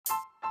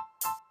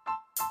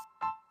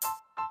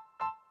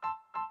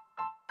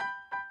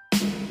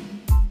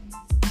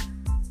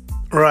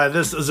Right,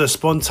 this is a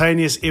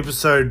spontaneous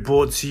episode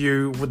brought to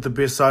you with the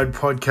Best Side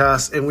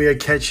podcast, and we are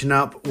catching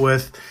up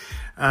with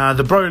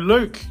the bro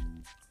Luke.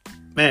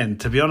 Man,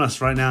 to be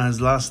honest, right now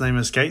his last name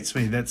escapes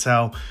me. That's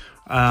how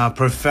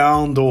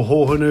profound or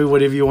hohonu,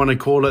 whatever you want to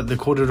call it, the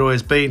kōrero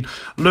has been.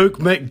 Luke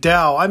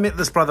McDowell. I met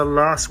this brother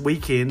last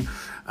weekend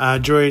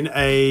during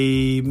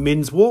a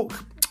men's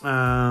walk.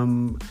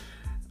 I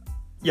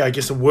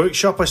guess a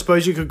workshop, I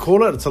suppose you could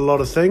call it. It's a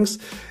lot of things.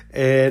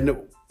 And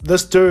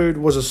this dude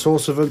was a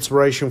source of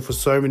inspiration for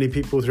so many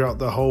people throughout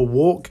the whole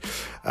walk.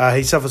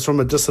 He suffers from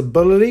a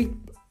disability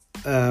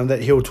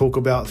that he'll talk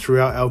about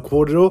throughout our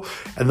kōrero.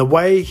 And the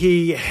way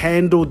he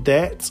handled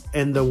that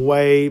and the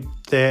way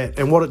that,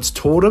 and what it's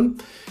taught him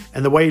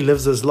and the way he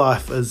lives his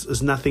life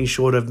is nothing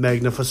short of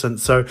magnificent.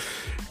 So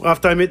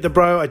after I met the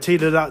bro, I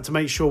teed it up to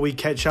make sure we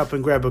catch up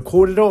and grab a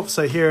kōrero.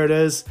 So here it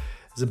is.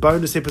 It's a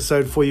bonus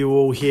episode for you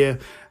all here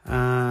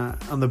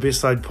on the Best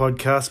Side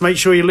podcast. Make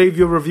sure you leave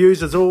your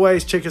reviews as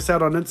always. Check us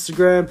out on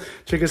Instagram.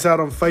 Check us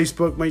out on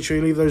Facebook. Make sure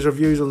you leave those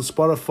reviews on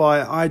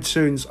Spotify,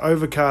 iTunes,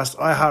 Overcast,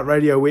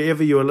 iHeartRadio,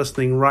 wherever you are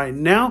listening right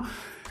now.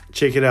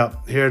 Check it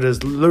out. Here it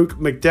is, Luke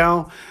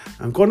McDowell.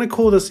 I'm going to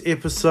call this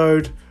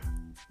episode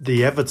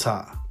The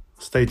Avatar.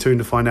 Stay tuned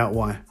to find out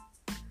why.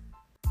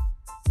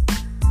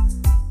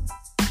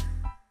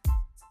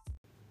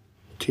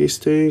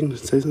 Testing.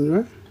 Say something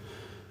right?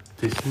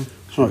 Testing.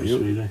 Oh,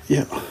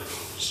 yeah.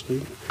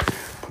 Sweet.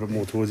 Put it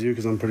more towards you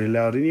because I'm pretty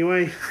loud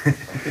anyway.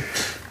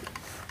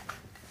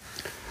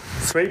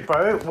 Sweet,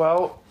 bro.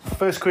 Well,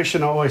 first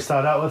question I always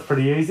start out with,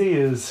 pretty easy,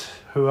 is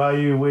who are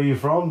you, where are you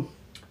from?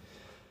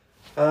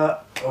 I'm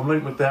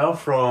Luke McDowell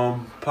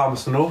from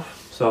Palmerston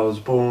North. So I was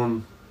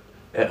born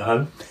at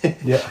home.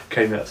 Yeah.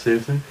 Came out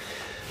surfing.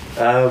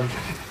 So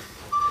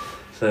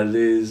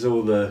there's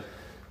all the...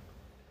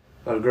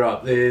 I grew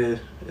up there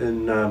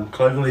in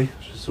Clovelly,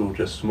 which is all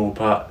just a small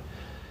part.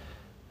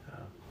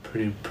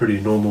 Pretty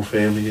normal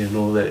family and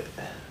all that.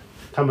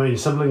 How many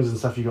siblings and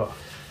stuff you got?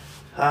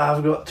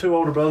 I've got two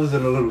older brothers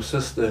and a little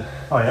sister.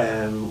 Oh,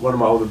 yeah. And one of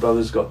my older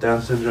brothers got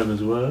Down syndrome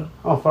as well.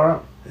 Oh, far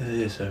out.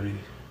 Yeah, so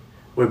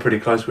we're pretty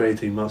close. We're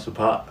 18 months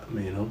apart,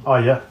 me and him. Oh,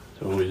 yeah.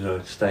 So we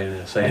always stay in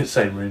the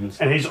same room.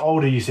 And he's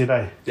older, you said,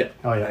 eh? Yeah.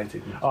 Oh, yeah.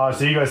 18 months. Oh,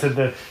 so you guys had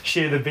to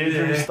share the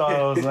bedroom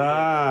styles.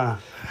 Ah.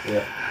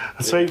 Yeah.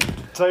 Sweet.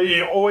 So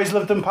you always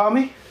lived in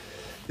Palmy?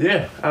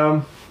 Yeah.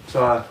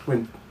 So I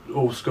went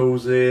all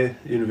schools there,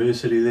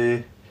 university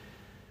there.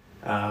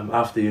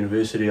 After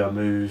university I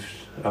moved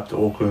up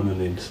to Auckland and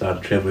then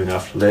started travelling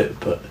after that,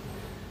 but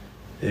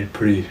yeah,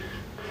 pretty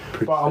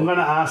Well, I'm going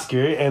to ask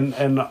you, and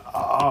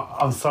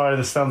I'm sorry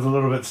this sounds a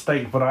little bit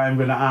steak, but I am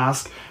going to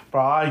ask, but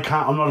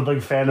I'm not a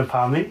big fan of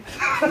Palmy.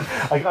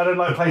 I don't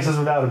like places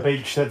without a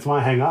beach, that's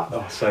my hang up.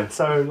 Oh, so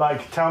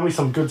tell me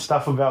some good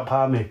stuff about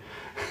Palmy.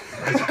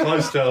 it's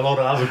close to a lot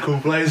of other cool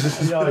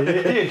places.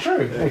 yeah,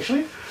 true,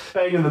 actually.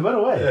 Bang in the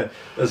middle, eh? Yeah,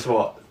 that's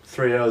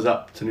 3 hours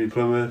up to New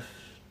Plymouth,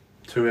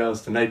 2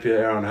 hours to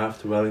Napier, hour and a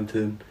half to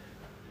Wellington,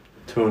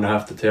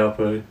 2.5 to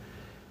Taupo,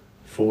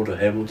 4 to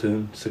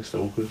Hamilton, 6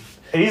 to Auckland.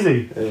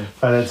 Easy. Yeah.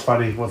 But that's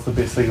funny. What's the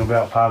best thing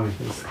about Palmy?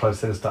 It's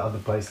closest to other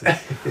places.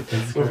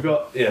 We've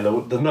got,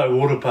 the no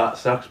water part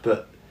sucks,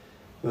 but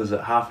was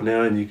it half an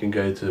hour and you can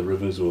go to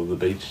rivers or the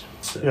beach.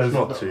 So Yeah, it's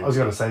not too. I was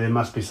going to say there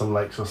must be some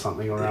lakes or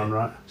something around,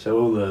 right? So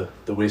all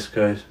the west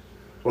coast.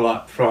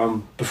 Well,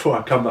 from before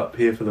I come up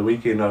here for the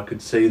weekend, I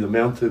could see the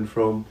mountain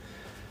from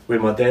where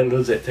my dad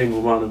lives at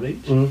Tanglemana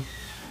Beach. Mm.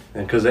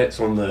 And because that's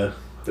on the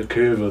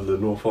curve of the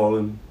North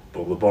Island,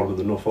 or the bottom of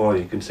the North Island,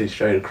 you can see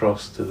straight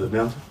across to the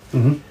mountain.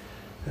 Mm-hmm.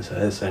 And so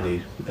that's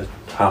only a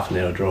half an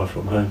hour drive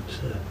from home.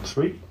 So.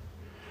 Sweet.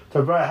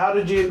 So, bro, how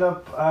did you end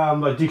up,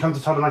 do you come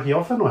to Taranaki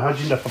often, or how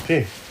did you end up up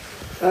here?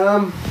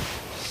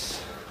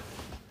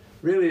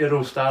 Really, it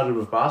all started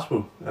with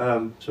basketball.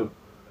 So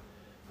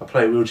I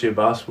played wheelchair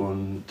basketball,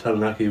 and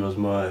Taranaki was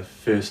my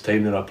first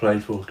team that I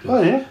played for.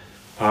 Oh, yeah?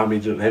 Palmy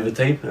didn't have a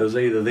team. It was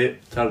either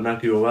that,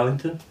 Taranaki or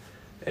Wellington.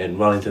 And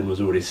Wellington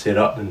was already set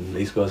up, and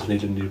these guys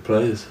needed new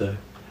players. So.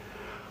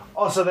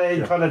 Oh, so they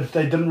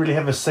didn't really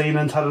have a scene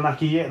in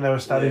Taranaki yet, and they were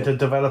starting to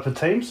develop a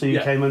team, so you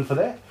came in for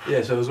that?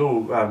 Yeah, so it was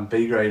all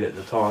B grade at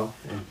the time,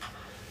 and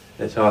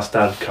that's how I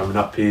started coming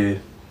up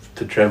here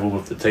to travel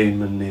with the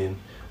team, and then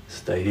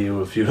stay here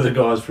with a few of the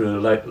guys for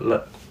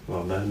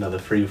another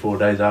 3 or 4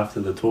 days after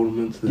the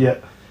tournaments. Yeah.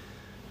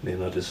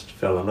 Then I just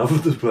fell in love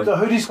with this place. So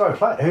who do you guys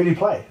play? Who do you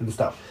play and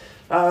stuff?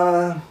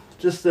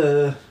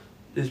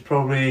 There's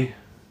probably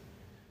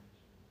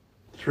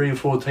 3 or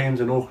 4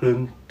 teams in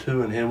Auckland,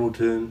 2 in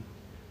Hamilton,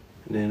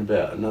 and then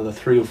about another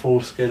 3 or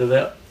 4 scattered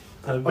out.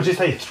 I'd just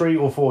say 3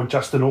 or 4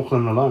 just in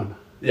Auckland alone.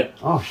 Yeah.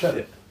 Oh,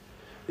 shit.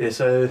 Yeah,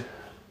 so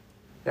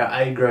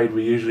our A grade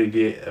we usually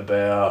get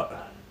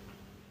about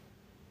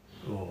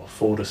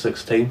 4 to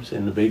 6 teams,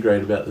 and the B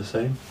grade about the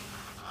same.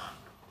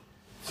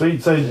 So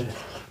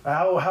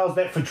how's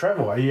that for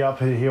travel? Are you up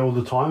here all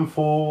the time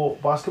for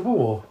basketball?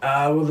 Or?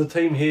 Well, the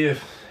team here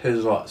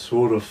has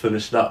sort of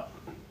finished up,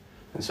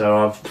 and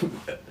so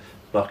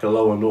like a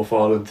lower North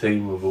Island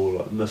team of all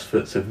like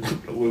misfits, and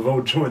we've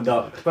all joined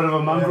up. Bit of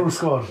a mongrel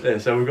squad. Yeah,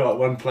 so we've got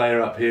one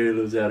player up here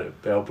who lives out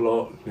at Bell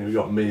Block, and we've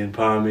got me and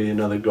Palmy,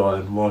 another guy,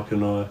 and Mike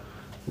and I,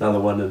 another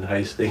one in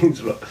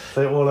Hastings.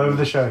 They're all over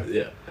the show.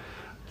 Yeah.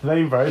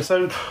 Mean, bro.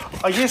 So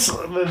I guess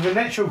the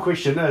natural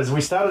question is,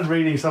 we started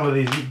reading some of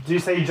these. Did you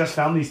say you just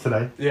found these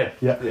today? Yeah.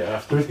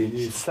 After 10 We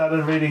years.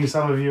 started reading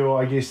some of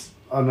your, I guess,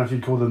 I don't know if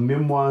you'd call them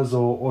memoirs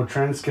or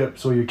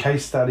transcripts or your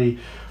case study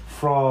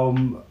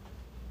from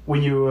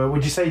when you were,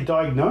 would you say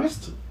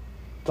diagnosed?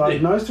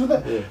 Diagnosed with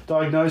it? Yeah.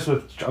 Diagnosed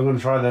with, I'm going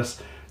to try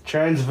this,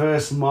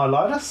 transverse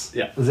myelitis?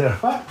 Yeah. Is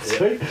that right? Yeah.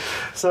 Sweet.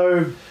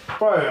 So,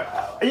 bro,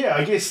 yeah,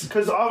 I guess,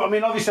 because I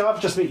mean, obviously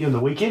I've just met you on the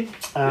weekend,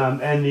 and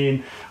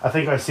then I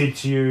think I said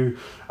to you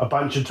a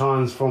bunch of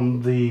times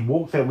from the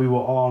walk that we were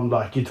on,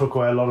 like, you took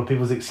away a lot of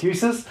people's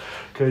excuses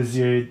because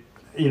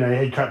you know, you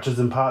had crutches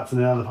in parts and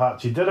in other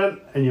parts you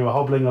didn't, and you were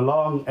hobbling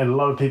along, and a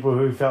lot of people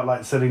who felt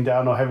like sitting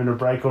down or having a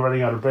break or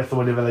running out of breath or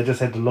whatever, they just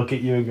had to look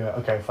at you and go,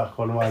 okay, fuck,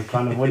 what am I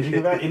kind of whinging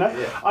about, you know?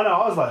 Yeah. I know,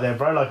 I was like that,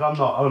 bro. Like, I'm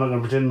not going to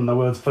pretend I'm the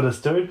world's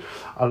fittest dude.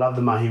 I love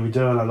the mahi we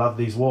do, and I love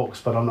these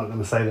walks, but I'm not going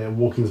to say that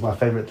walking's my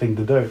favourite thing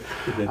to do.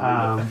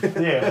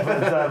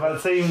 Yeah,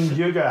 but seeing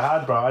you go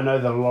hard, bro, I know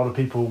that a lot of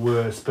people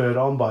were spurred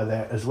on by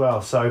that as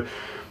well. So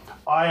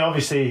I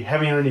obviously,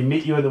 having only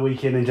met you on the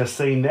weekend and just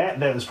seen that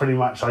was pretty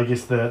much, I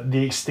guess,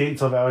 the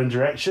extent of our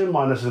interaction,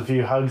 minus a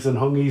few hugs and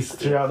hungies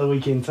throughout the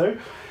weekend too.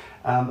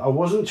 I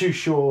wasn't too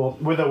sure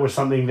whether it was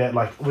something that,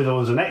 like, whether it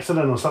was an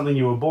accident or something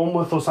you were born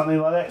with or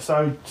something like that.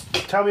 So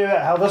tell me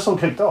about how this all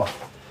kicked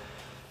off.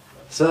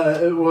 So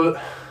it was...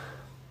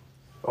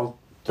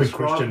 Big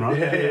question, right?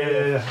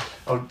 Yeah.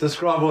 I'll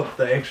describe what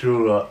the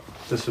actual,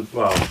 what's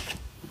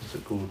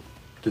it called?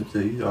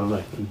 Disease? I don't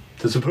know.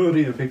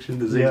 Disability, infection,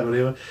 disease,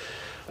 whatever.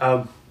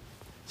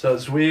 So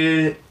it's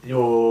where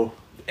your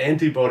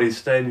antibodies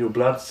stay in your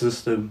blood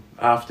system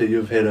after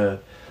you've had a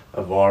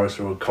virus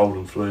or a cold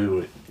and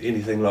flu or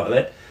anything like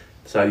that.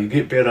 So you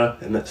get better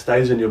and it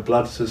stays in your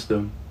blood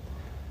system,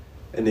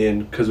 and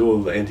then because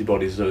all the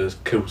antibodies do is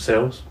kill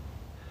cells,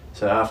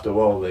 so after a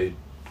while they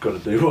got to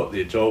do what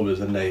their job is,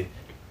 and they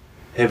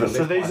haven't.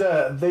 So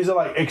these are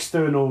like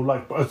external,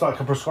 like it's like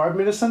a prescribed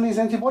medicine, these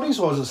antibodies,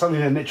 or is it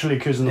something that naturally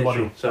occurs in the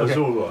body? So it's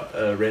all like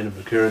a random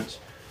occurrence.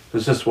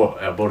 It's just what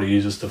our body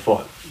uses to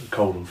fight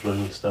cold and flu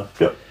and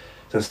stuff. Yep.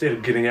 So instead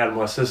of getting out of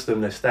my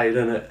system, they stayed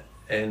in it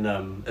and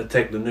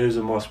attacked the nerves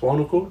in my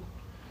spinal cord.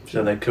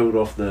 So they killed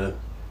off the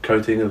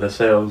coating of the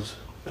cells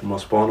in my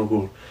spinal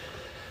cord,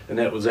 and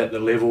that was at the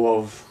level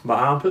of my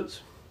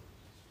armpits.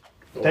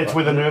 That's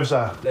where the nerves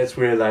are. That's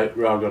where I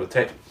got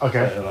attacked.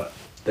 Okay. So, like,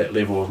 that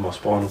level of my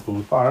spinal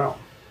cord. Far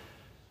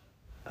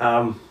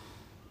out.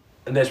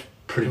 And that's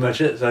pretty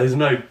much it. So there's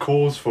no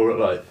cause for it.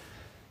 Like,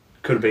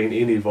 could have been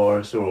any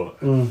virus or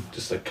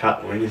just a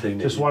cut or anything.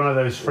 Just one of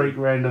those freak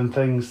random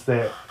things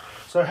that...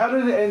 So how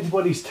do the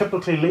antibodies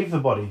typically leave the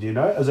body, do you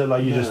know? Is it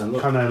like you just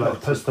kind of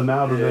like piss them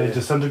out or they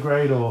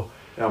disintegrate, or...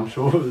 I'm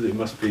sure there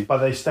must be. But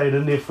they stayed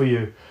in there for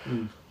you.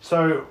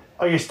 So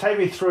I guess take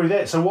me through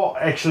that. So what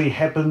actually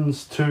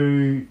happens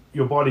to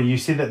your body? You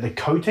said that the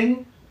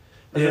coating?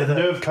 Is it the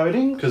nerve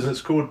coating? Because it's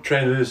called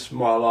transverse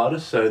myelitis.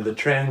 So the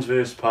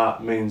transverse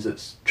part means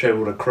it's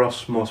travelled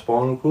across my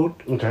spinal cord.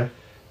 Okay.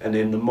 And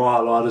then the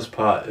myelitis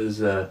part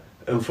is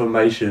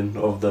inflammation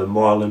of the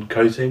myelin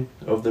coating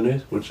of the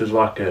nerve, which is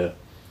like a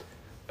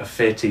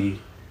fatty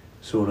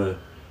sort of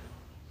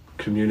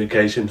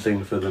communication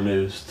thing for the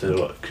nerves to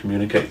like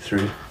communicate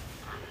through.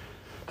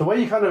 The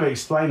way you kind of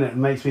explain it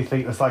makes me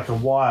think it's like a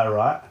wire,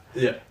 right?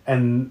 Yeah.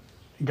 And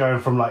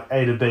going from like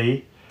A to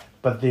B,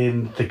 but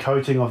then the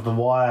coating of the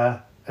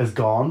wire is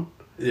gone.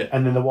 Yeah.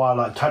 And then the wire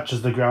like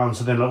touches the ground,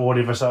 so then like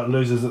whatever, so it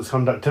loses its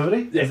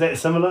conductivity. Yeah. Is that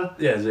similar?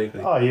 Yeah, exactly.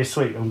 Oh yeah,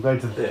 sweet. I'm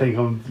glad to think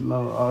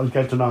I'm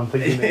glad to know I'm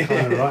thinking that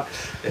kind of right.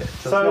 Yeah. So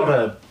it's not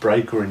a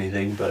break or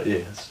anything, but yeah,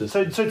 it's just.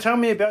 So tell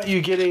me about you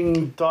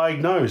getting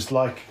diagnosed,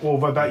 like,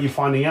 or about you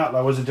finding out.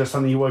 Like, was it just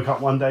something you woke up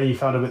one day and you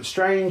found a bit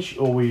strange,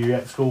 or were you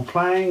at school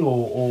playing,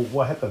 or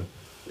what happened?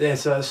 Yeah,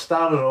 so it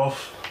started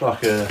off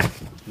like a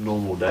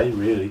normal day,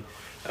 really.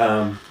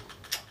 I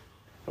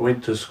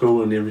went to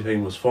school and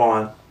everything was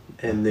fine.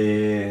 And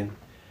then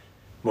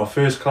my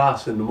first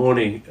class in the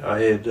morning, I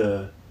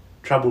had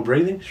trouble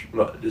breathing,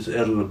 like just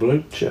out of the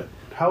blue. Shit.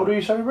 How old are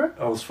you, sorry, bro?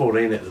 I was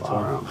 14 at the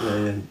time,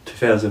 in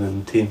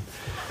 2010.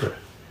 Yeah.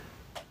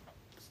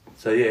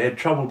 So yeah, I had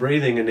trouble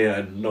breathing and then I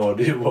had no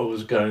idea what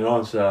was going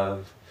on,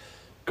 so I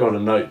got a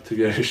note to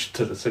go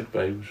to the sick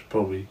bay, which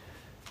probably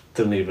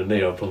didn't even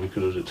need. I probably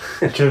could have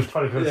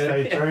Probably could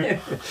have stayed through.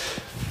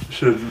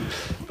 Shouldn't.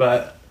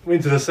 But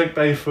went to the sick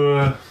bay for,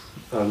 I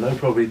don't know,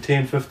 probably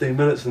 10-15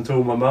 minutes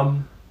until my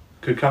mum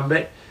could come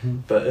back.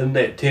 But in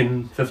that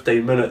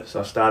 10-15 minutes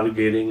I started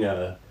getting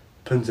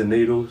pins and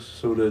needles,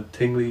 sort of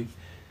tingly,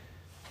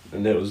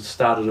 and that was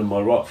started in my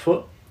right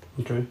foot.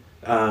 Okay.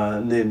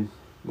 And then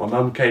my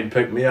mum came to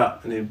pick me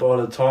up, and then by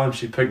the time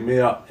she picked me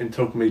up and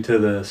took me to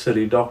the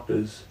city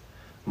doctors,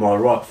 my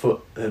right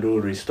foot had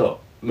already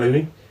stopped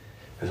moving,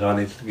 and so I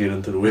needed to get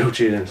into the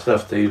wheelchair and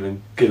stuff to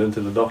even get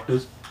into the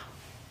doctors.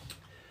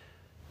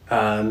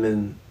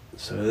 And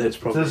so that's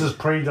So probably... this is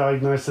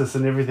pre-diagnosis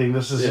and everything.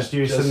 This is just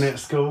you sitting at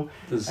school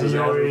and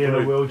you're already in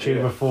a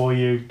wheelchair before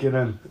you get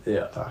in.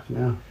 Yeah. Fuck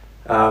no.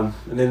 And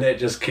then that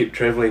just kept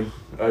travelling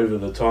over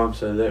the time,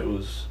 so that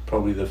was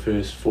probably the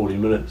first 40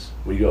 minutes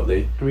we got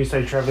there. When you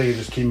say travelling, you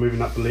just keep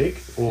moving up the leg?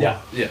 Or?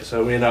 Yeah,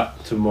 so I went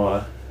up to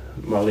my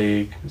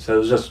leg, so it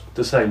was just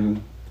the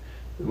same,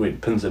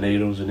 went pins and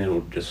needles and then it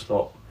would just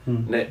stop.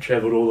 And that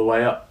travelled all the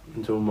way up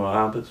until my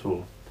armpits,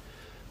 or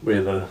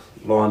where the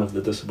line of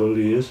the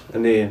disability is,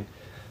 and then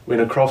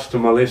went across to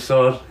my left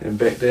side and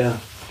back down.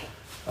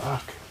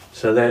 Fuck.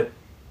 So that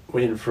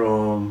went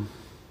from...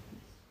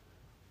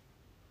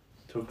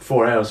 took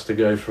 4 hours to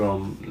go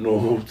from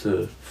normal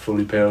to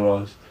fully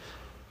paralysed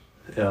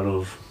out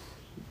of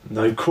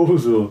no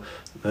cause or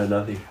no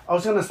nothing. I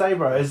was going to say,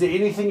 bro, is there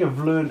anything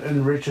you've learned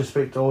in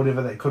retrospect or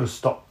whatever that could have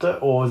stopped it,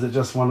 or is it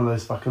just one of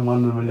those fucking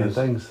 1 in a million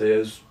things?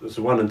 There's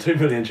a 1 in 2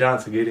 million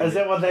chance of getting Is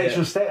that what the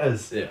actual stat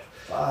is? Yeah.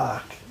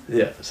 Fuck.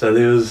 Yeah, so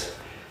there was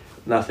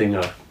nothing,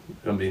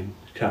 I mean,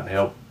 can't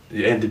help.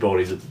 The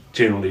antibodies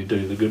generally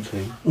do the good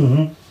thing.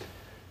 Mm-hmm.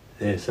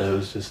 Yeah, so it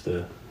was just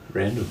a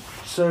random.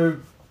 So,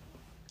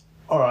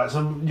 alright,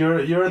 so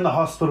you're in the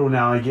hospital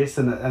now, I guess,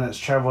 and it's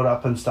travelled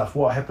up and stuff.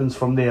 What happens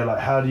from there? Like,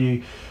 how do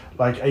you...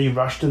 Like, are you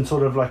rushed in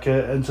sort of like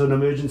into an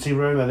emergency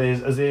room?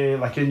 Is there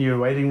like in your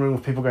waiting room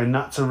with people going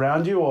nuts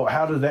around you, or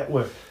how did that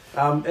work?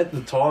 At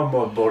the time,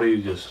 my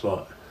body just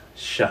like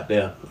shut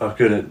down. I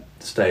couldn't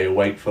stay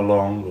awake for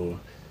long, or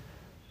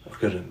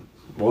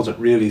wasn't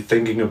really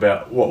thinking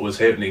about what was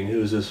happening. It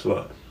was just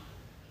like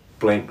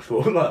blank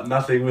thought, like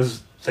nothing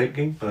was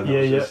thinking. And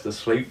I was just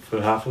asleep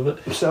for half of it.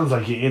 It sounds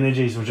like your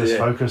energies were just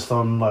focused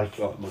on like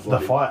the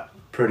fight.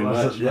 Pretty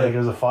much, Like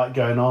there's a fight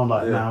going on,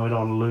 like, no, we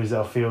don't want to lose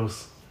our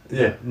feels.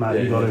 Yeah, no,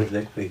 you got to.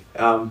 Exactly.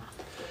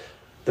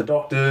 The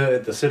doctor,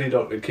 the city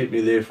doctor, kept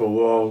me there for a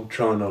while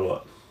trying to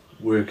like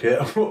work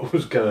out what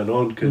was going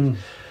on, because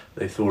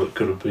they thought it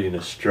could have been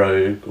a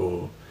stroke,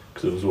 or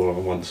because it was all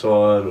on one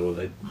side, or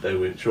they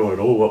weren't sure at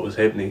all what was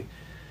happening.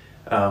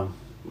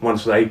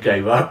 Once they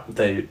gave up,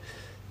 they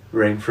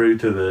rang through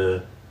to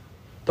the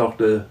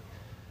doctor,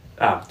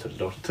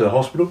 to the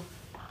hospital,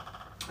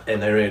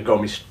 and they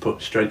got me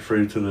put straight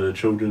through to the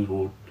children's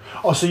ward.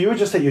 Oh, so you were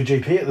just at your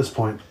GP at this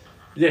point?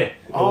 Yeah.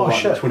 Oh,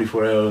 like shit.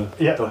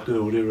 24-hour doctor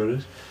or whatever it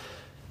is.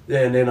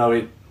 Yeah, and then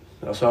I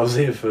was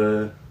there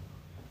for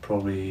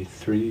probably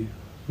 3,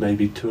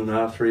 maybe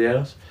 2.5, 3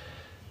 hours.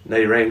 And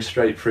they rang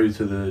straight through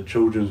to the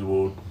children's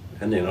ward,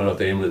 and then I got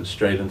the ambulance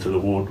straight into the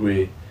ward,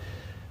 where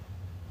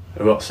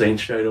I got seen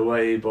straight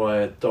away by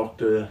a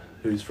doctor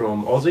who's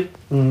from Aussie,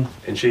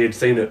 and she had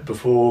seen it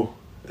before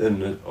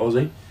in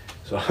Aussie.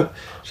 So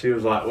she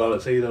was like, well,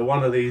 it's either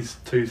one of these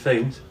two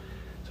things,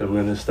 so we're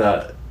going to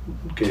start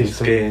getting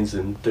scans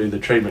and do the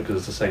treatment,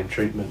 because it's the same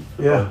treatment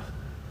for both.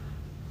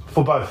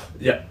 For both?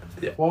 Yeah.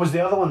 What was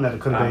the other one that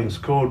it could have been? It's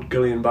called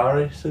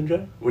Guillain-Barré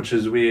syndrome, which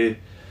is where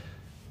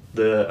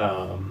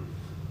the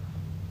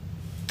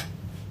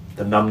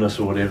numbness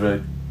or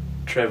whatever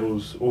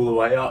travels all the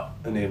way up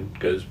and then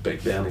goes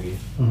back down again.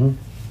 Mm-hmm.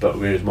 But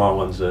whereas my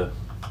one's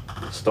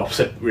stops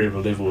at wherever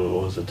level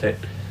it was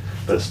attacked,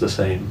 but it's the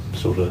same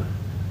sort of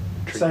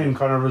treatment. Same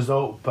kind of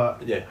result,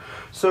 but... Yeah.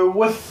 So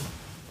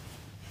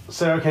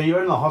okay,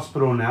 you're in the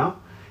hospital now,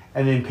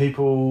 and then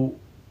people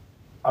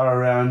are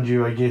around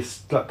you, I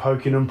guess, like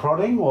poking and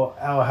prodding, or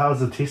how's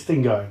the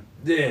testing going?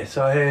 Yeah,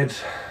 so I'm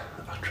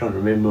trying to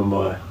remember,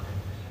 my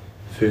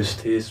first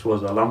test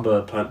was a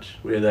lumbar punch,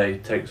 where they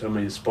take some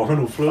of your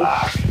spinal fluid.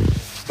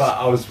 But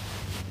I was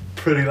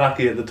pretty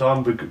lucky at the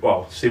time,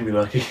 well,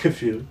 semi-lucky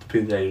if you,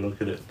 depends how you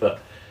look at it, but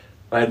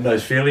I had no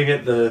feeling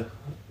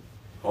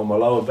on my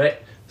lower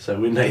back, so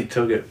when they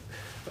took it,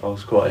 I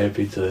was quite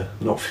happy to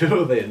not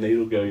feel that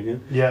needle going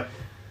in. Yeah.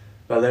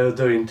 But they were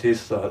doing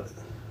tests like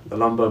the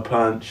lumbar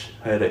punch,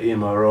 I had an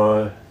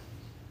MRI,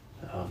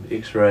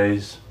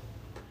 X-rays,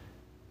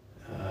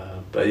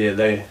 but yeah,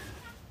 they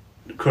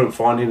couldn't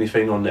find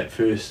anything on that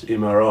first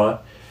MRI,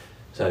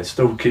 so they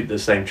still kept the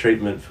same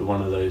treatment for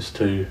one of those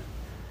two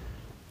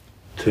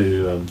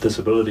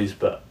disabilities,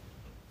 but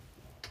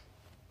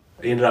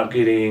I ended up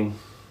getting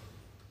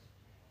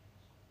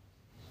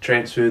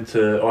transferred to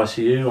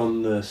ICU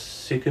on the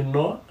second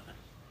night.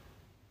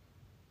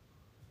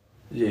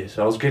 Yeah,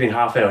 so I was getting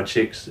half-hour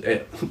checks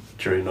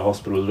during the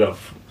hospital, about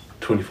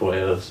 24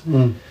 hours,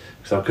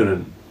 because I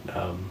couldn't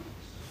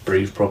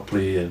breathe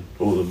properly, and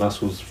all the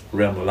muscles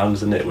around my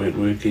lungs and that weren't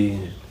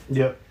working.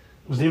 Yep.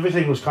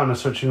 Everything was kind of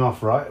switching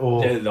off, right?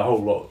 Or yeah, the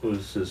whole lot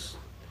was just,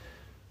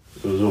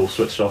 it was all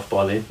switched off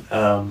by then.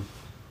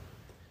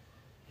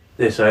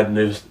 Yeah, so I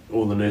had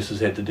all the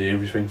nurses had to do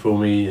everything for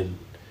me, and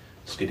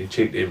just getting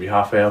checked every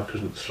half hour,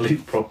 couldn't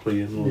sleep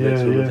properly and all that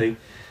sort of thing.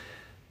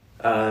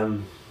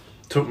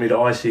 Took me to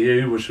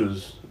ICU, which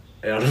was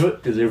out of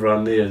it, because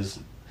everyone there is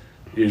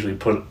usually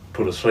put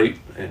asleep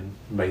and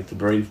made to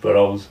breathe, but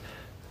I was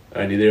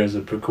only there as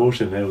a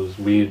precaution. That was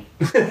weird.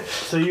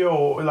 So you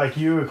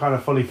were kind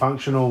of fully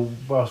functional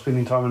while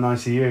spending time in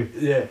ICU,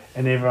 Yeah.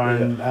 and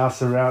everyone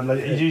else around.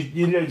 Like,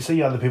 you don't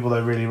see other people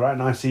though, really, right? In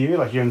ICU,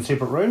 like you're in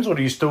separate rooms, or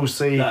do you still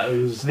see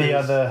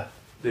other?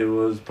 There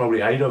was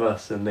probably 8 of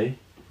us in there,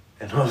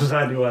 and I was the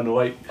only one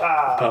awake. They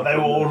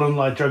were all in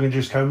like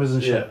drug-induced comas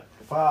and shit.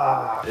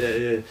 Fuck.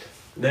 Yeah.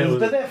 Did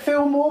that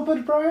feel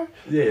morbid, bro?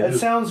 Yeah. It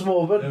sounds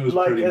morbid.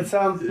 It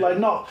sounds like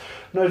no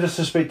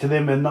disrespect to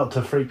them and not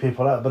to freak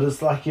people out, but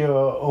it's like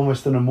you're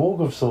almost in a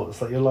morgue of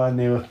sorts. Like you're lying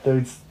there with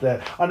dudes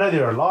that I know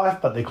they're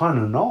alive, but they're kind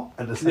of not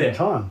at the same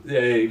time.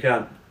 Yeah, you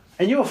can't.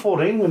 And you were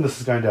 14 when this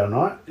is going down,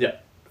 right? Yeah.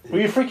 Were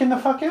you freaking the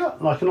fuck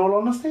out? Like in all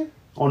honesty,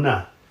 or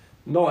nah?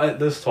 Not at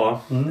this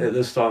time. At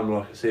this time,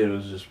 like I said, it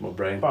was just my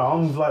brain. Bro,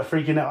 I'm like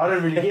freaking out. I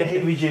don't really get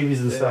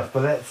heebie-jeebies and stuff,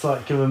 but that's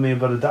like giving me a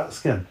bit of duck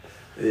skin.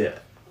 Yeah.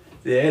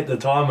 Yeah, at the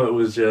time it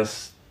was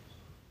just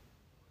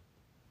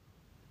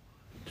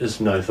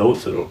no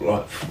thoughts at all.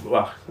 Like,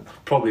 well, I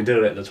probably did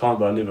it at the time,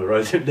 but I never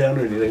wrote them down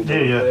or anything.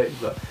 Yeah.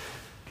 But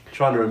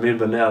trying to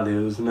remember now,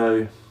 there was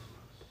no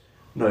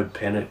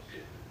panic,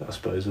 I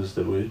suppose is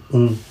the word.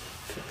 And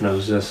it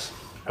was just...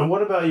 And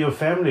what about your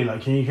family?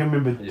 Like, can you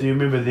remember? Do you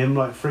remember them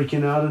like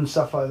freaking out and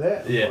stuff like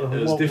that? Yeah,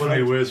 it was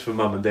definitely worse for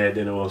mum and dad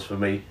than it was for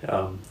me.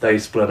 They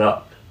split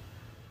up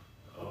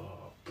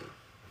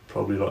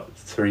probably like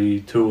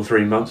 2 or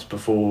 3 months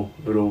before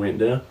it all went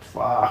down.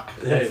 Fuck,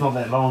 that's not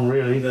that long,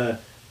 really. No.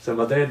 So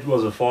my dad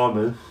was a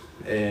fireman,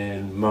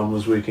 and mum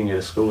was working at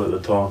a school at the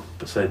time.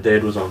 But so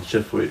dad was on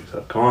shift work, so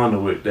it kind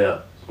of worked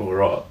out all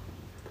right.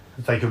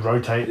 They could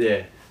rotate.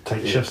 Yeah.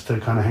 Take shifts to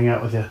kind of hang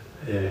out with you.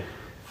 Yeah.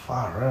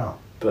 Far out.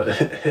 But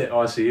at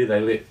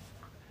ICU,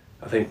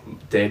 I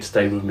think Dad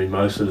stayed with me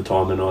most of the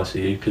time in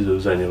ICU because it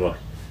was only like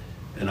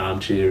an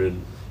armchair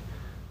and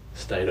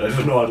stayed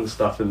overnight and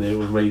stuff in there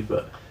with me.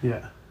 But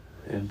yeah.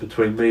 And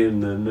between me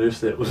and the nurse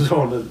that was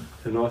on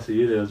in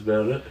ICU, that was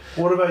about it.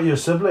 What about your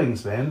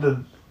siblings,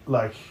 man?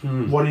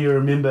 What do you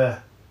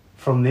remember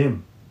from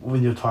them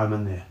when your time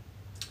in there?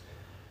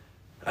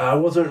 It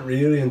wasn't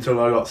really until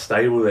I got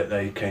stable that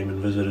they came and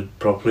visited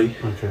properly.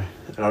 Okay.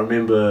 And I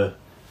remember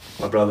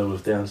my brother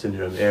with Down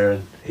syndrome,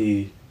 Aaron,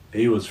 he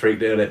was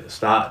freaked out at the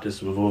start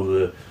just with all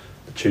the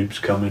tubes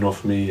coming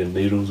off me and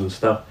needles and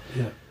stuff.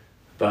 Yeah.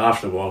 But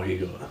after a while he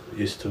got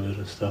used to it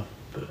and stuff.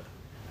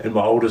 And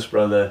my oldest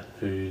brother,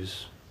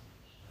 who's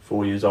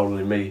 4 years older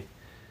than me,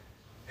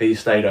 he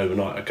stayed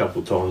overnight a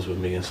couple of times with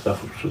me and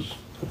stuff, which was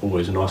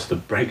always nice to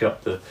break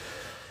up the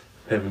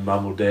having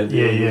mum or dad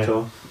there all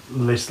the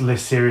time.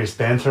 Less serious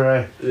banter,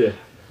 eh? Yeah.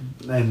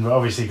 And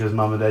obviously because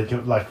mum and dad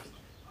can, like,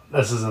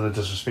 this isn't a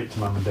disrespect to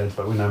mum and dads,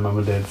 but we know mum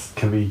and dads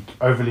can be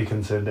overly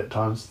concerned at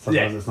times.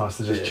 Sometimes it's nice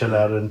to just chill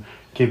out and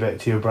get back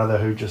to your brother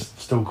who just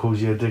still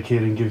calls you a dickhead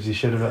and gives you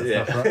shit about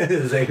stuff, right?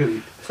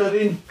 Exactly. So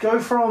then go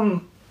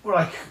from,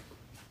 like,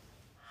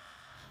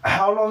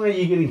 how long are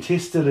you getting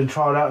tested and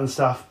tried out and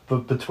stuff,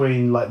 but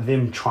between like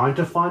them trying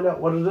to find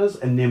out what it is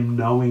and them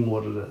knowing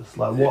what it is?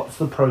 Like, what's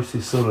the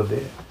process sort of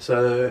there?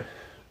 So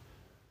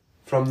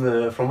from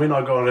when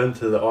I got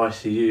into the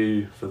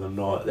ICU for the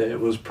night, it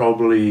was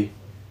probably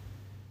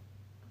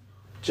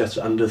just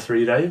under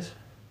 3 days.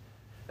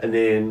 And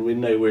then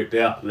when they worked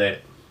out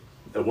that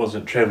it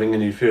wasn't travelling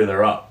any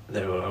further up,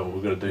 they were,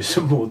 we're going to do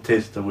some more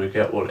tests to work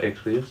out what it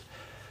actually is.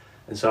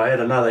 And so I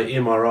had another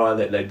MRI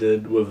that they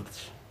did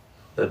with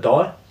the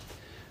dye,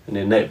 and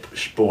then that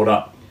brought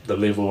up the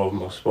level of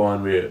my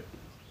spine where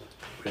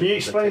Can you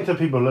explain to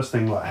people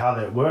listening like how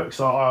that works?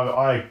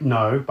 I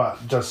know,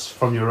 but just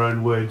from your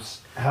own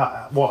words,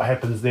 what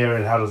happens there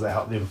and how does that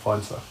help them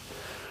find stuff?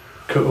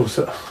 Cool.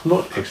 So I'm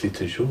not actually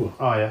too sure.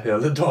 Oh yeah. Yeah,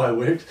 the dye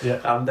works.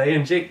 Yeah. They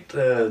inject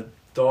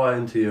dye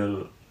into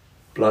your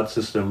blood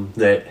system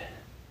that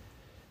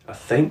I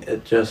think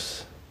it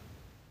just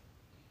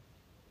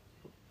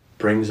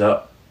brings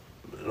up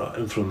like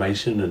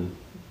inflammation and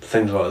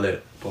things like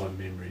that by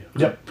memory.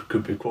 Yep.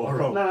 Could be quite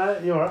wrong. No,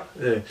 you're right.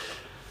 Yeah.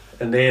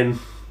 And then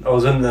I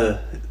was in the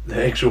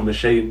actual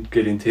machine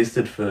getting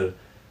tested for,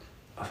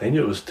 I think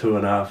it was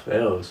 2.5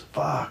 hours.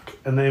 Fuck.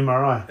 And the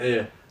MRI.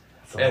 Yeah.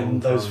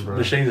 And those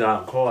machines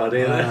aren't quiet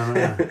either.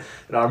 No.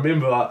 And I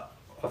remember, I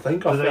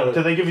think I fell.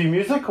 Did they give you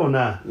music or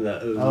nah? No,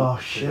 it was, oh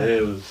shit. Yeah,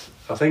 it was.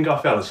 I think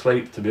I fell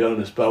asleep, to be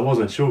honest, but I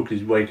wasn't sure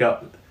because you wake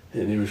up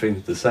and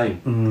everything's the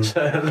same.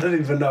 So I don't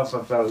even know if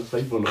I fell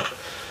asleep or not.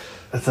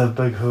 It's a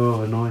big hoo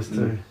of a noise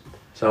too.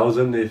 So I was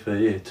in there for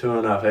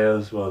 2.5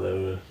 hours while they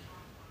were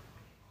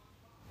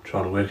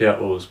trying to work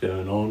out what was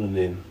going on, and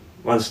then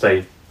once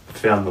they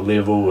found the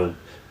level and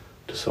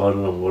decided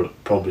on what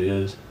it probably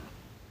is,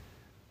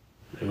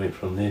 they went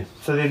from there.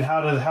 So then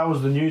how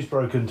was the news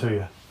broken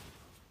to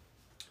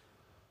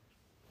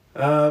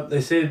you?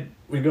 They said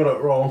we got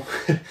it wrong,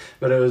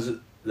 but it was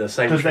the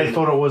same. Because they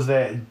thought it was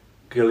that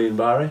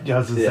Guillain-Barré. Yeah, I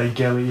was going to say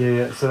Gilly,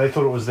 yeah. So they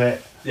thought it was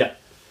that. Yeah.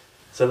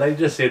 So they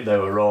just said they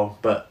were wrong,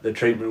 but the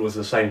treatment was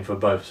the same for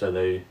both. So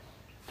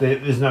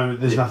there's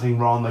nothing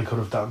wrong they could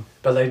have done.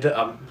 But they did.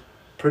 I'm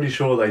pretty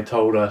sure they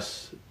told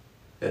us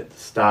at the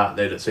start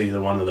that it's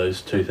either one of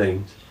those two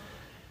things.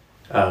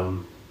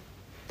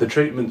 the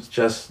treatment's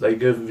just, they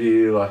give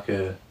you like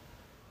a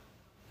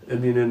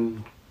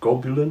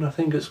immunoglobulin, I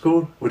think it's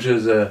called, which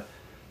is a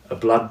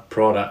blood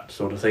product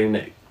sort of thing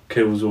that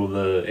kills all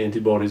the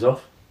antibodies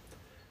off.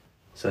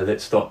 So that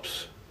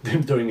stops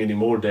them doing any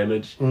more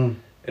damage. Mm.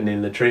 And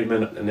then the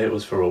treatment, and that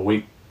was for a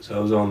week. So I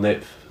was on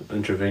that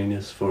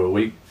intravenous for a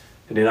week.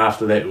 And then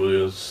after that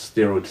was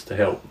steroids to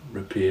help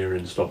repair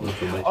and stop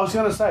inflammation. I was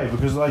going to say,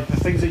 because like the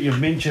things that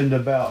you've mentioned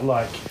about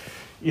like,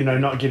 you know,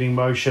 not getting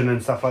motion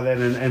and stuff like that,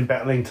 and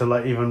battling to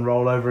like even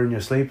roll over in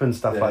your sleep and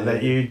stuff like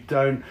that, you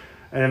don't,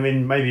 and I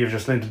mean, maybe you've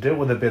just learned to deal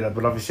with it better,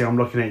 but obviously I'm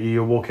looking at you,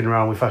 you're walking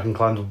around, we fucking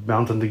climbed a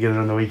mountain together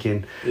on the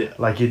weekend. Yeah.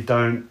 Like you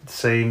don't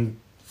seem,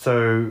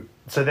 so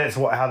that's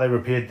how they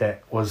repaired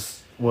that,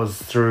 was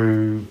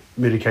through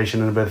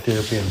medication and a bit of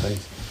therapy and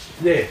things.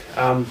 Yeah,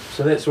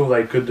 so that's all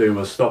they could do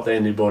was stop the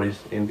antibodies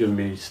and give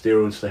me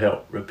steroids to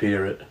help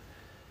repair it.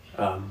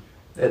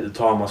 At the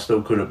time I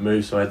still couldn't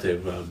move, so I had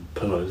to have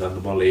pillows under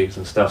my legs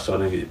and stuff so I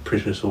didn't get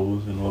pressure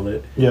sores and all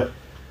that. Yeah.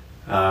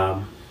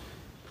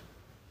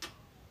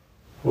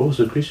 What was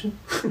the question?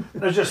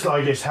 It's just,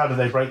 I guess, how did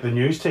they break the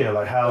news to you?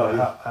 Like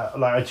how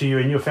like to you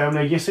and your family,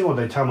 I guessing, or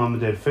they tell mum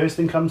and dad first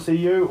and come see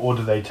you, or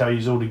do they tell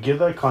you all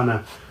together, kind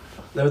of?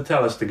 They would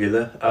tell us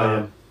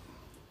together.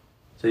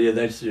 So yeah,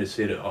 they just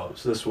said,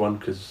 it's this one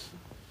because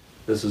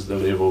this is the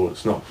level,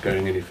 it's not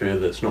going any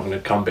further, it's not going to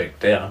come back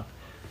down.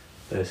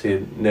 They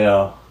said,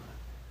 now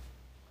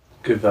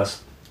gave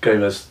us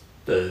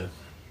the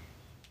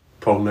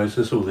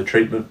prognosis or the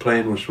treatment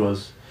plan, which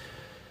was,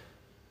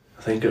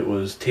 I think it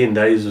was 10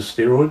 days of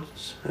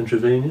steroids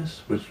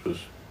intravenous, which was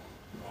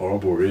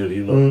horrible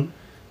really, like,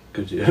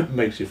 because it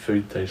makes your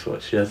food taste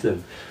like shit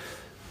and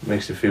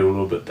makes you feel a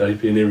little bit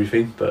dopey and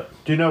everything. But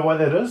do you know why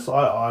that is?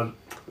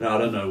 No, I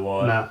don't know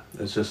why. Nah.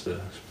 It's just a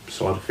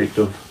side effect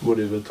of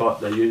whatever type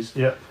they use.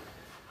 Yeah.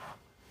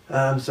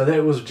 So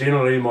that was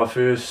generally my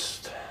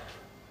first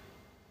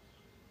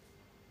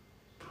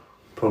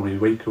probably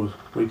week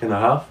and a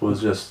half,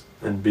 was just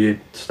in bed,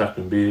 stuck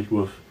in bed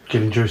with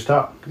getting juiced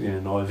up.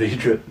 An IV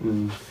drip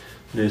and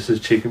nurses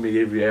checking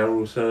me every hour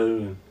or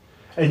so.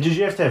 And did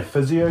you have to have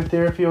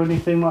physiotherapy or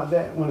anything like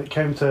that when it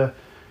came to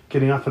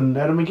getting up and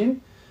at 'em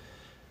again?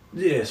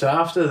 Yeah, so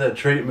after that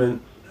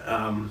treatment,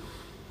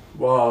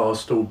 while I was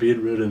still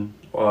bedridden,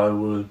 I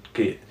would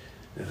get,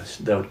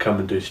 they would come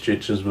and do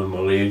stretches with my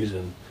legs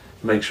and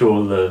make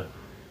sure the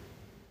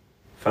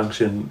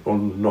function, or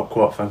not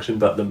quite function,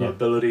 but the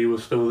mobility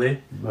was still there.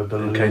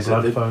 Mobility, in case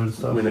blood flow and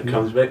stuff. When it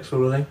comes back,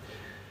 sort of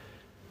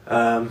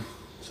thing.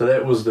 So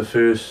that was the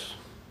first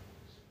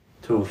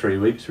 2 or 3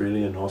 weeks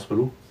really in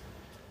hospital.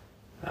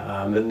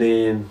 And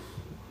then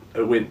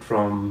it went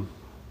from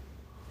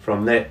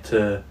that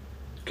to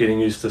getting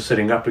used to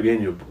sitting up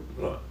again. You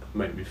like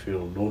make me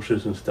feel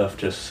nauseous and stuff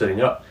just sitting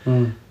up.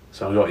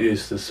 So I got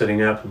used to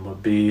sitting up in my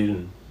bed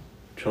and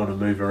trying to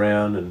move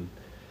around, and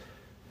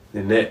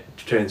then that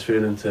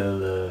transferred into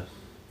the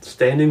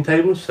standing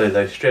table. So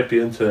they strap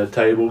you into a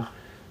table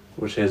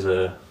which has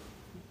a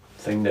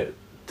thing that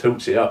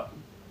tilts you up.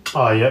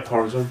 Oh, yep.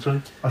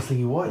 Horizontally. I was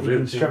thinking, what? You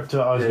can strap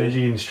to, I was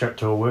imagining strapped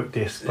to a work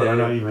desk, but I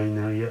know what you mean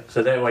now, yeah.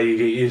 So that way you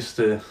get used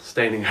to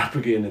standing up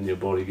again and your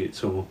body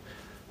gets all...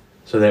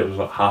 So that was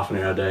like half an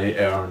hour a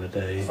day, hour and a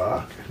day.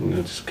 Fuck. And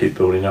I just keep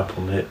building up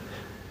on that.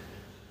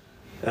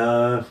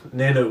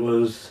 Then it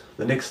was...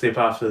 The next step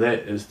after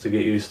that is to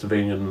get used to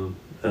being in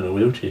a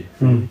wheelchair.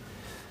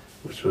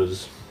 Which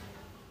was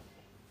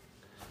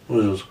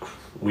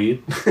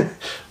weird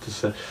to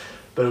say.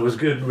 But it was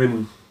good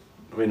when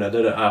I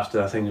did it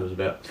after, I think it was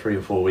about 3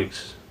 or 4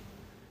 weeks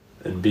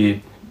in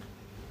bed,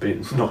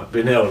 not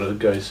being able to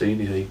go see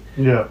anything.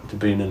 Yeah. To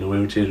being in a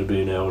wheelchair, to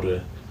being able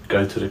to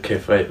go to the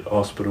cafe at the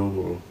hospital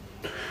or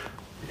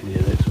any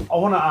of that sort of... I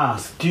want to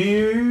ask, do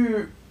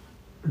you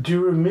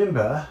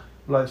remember,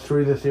 like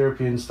through the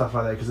therapy and stuff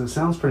like that, because it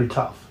sounds pretty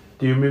tough,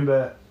 do you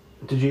remember,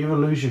 did you ever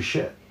lose your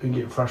shit and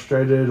get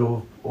frustrated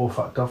or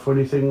fucked off or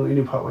anything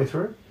any part way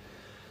through?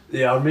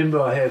 Yeah, I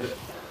remember I had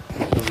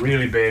a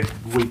really bad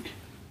week.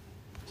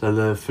 So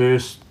the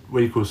first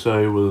week or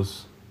so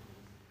was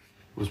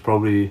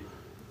probably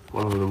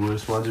one of the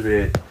worst ones.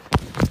 Where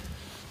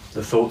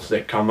the thoughts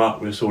that come up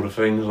were sort of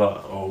things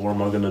like, oh, what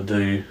am I going to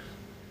do?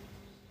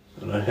 I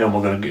don't know, how am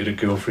I going to get a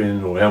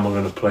girlfriend, or how am I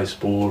going to play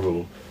sport,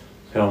 or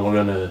how am I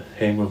going to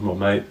hang with my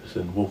mates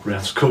and walk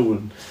around school,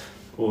 and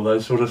all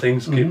those sort of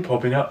things kept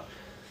popping up.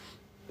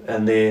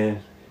 And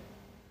then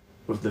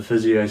with the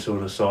physio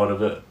sort of side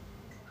of it,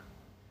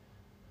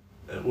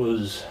 it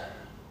was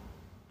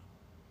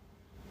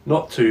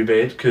not too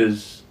bad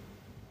because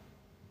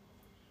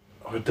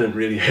I didn't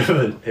really have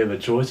a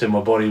choice, and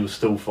my body was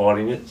still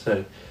fighting it.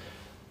 So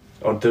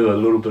I'd do a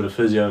little bit of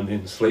physio and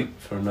then sleep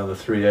for another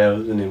 3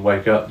 hours, and then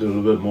wake up, do a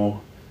little bit more,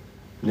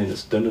 and then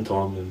it's dinner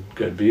time and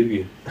go to bed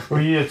again.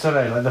 Well, yeah,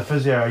 today, like the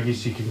physio, I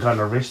guess you can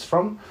kind of rest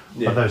from,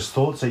 but those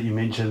thoughts that you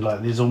mentioned,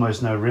 like there's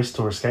almost no rest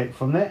or escape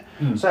from that.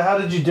 So how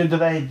did you do? Did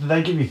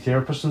they give you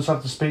therapists and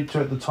stuff to speak to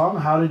at the time?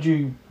 How did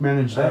you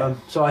manage that?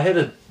 So I had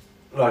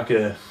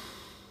a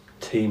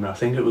team. I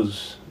think it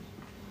was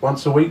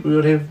once a week we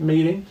would have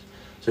meetings.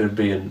 So it'd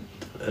be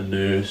a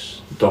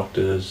nurse,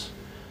 doctors,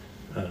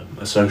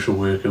 a social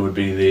worker would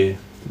be there,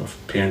 my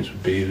parents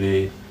would be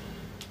there.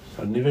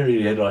 I never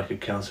really had like a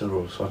counsellor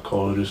or a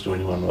psychologist or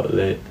anyone like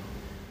that.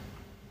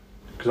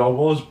 Because I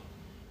was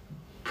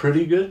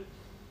pretty good.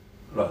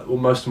 Like, well,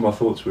 most of my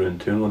thoughts were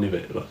internal. I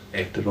never like,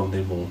 acted on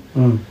them or...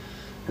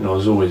 And I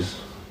was always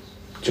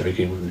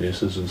joking with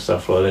nurses and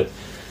stuff like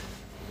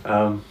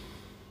that.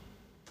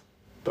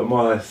 But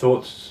my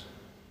thoughts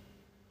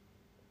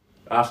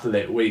after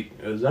that week,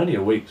 it was only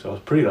a week, so I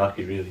was pretty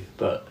lucky really.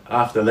 But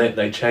after that,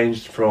 they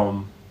changed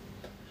from,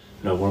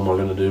 what am I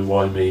going to do,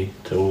 why me,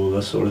 to all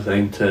this sort of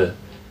thing, to,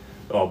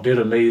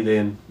 better me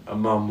than a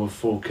mum with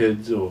 4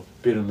 kids, or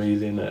better me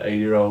than an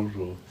 8-year-old,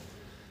 or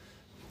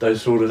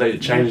those sort of things.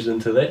 It changed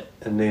into that,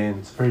 and then...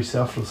 It's very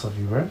selfless of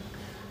you, right?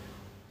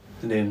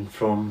 And then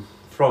from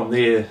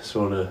there,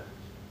 sort of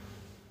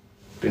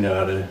been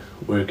able to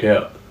work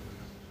out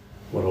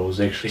what I was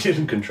actually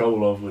in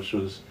control of, which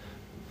was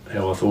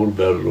how I thought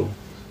about it all.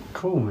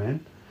 Cool,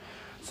 man.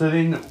 So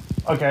then,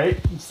 okay,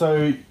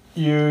 so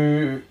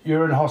you're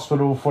in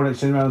hospital for an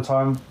extended amount of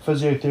time,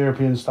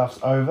 physiotherapy and stuff's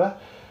over.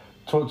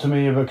 Talk to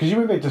me about, because you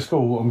went back to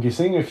school, I'm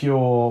guessing, if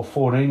you're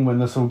 14 when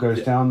this all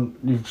goes down,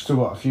 you've still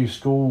got a few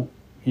school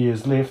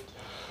years left.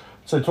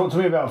 So talk to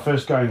me about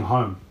first going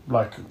home.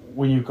 Like,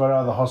 when you got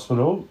out of the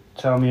hospital,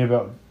 tell me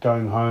about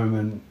going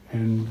home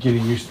and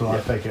getting used to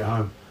life back at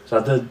home. So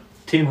I did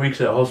 10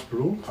 weeks at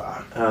hospital.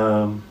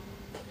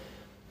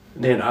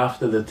 Then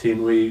after the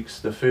 10 weeks,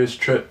 the first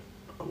trip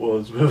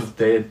was with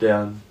Dad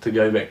down to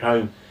go back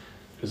home,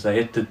 because they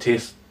had to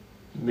test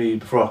me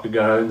before I could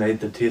go home. They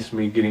had to test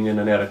me getting in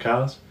and out of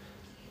cars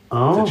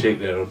to check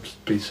that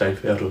I'd be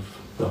safe out of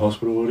the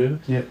hospital or whatever.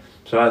 Yeah.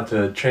 So I had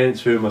to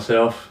transfer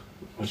myself,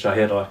 which I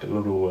had like a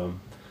little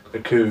a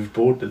curved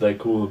board that they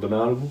call the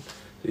banana board.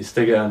 You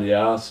stick it under your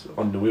arse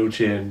on the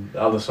wheelchair, and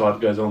the other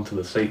side goes onto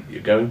the seat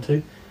you're going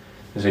to.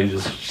 And so you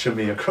just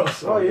shimmy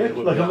across. Oh yeah,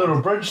 like a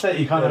little bridge that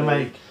you kind of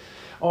make.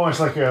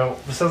 Almost like it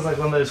sounds like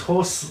one of those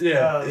horse,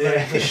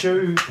 the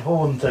shoe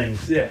horn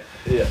things. Yeah.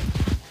 It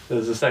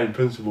was the same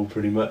principle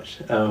pretty much.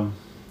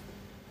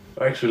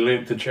 I actually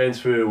learnt to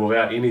transfer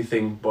without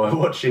anything by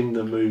watching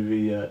the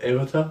movie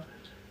Avatar.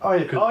 Oh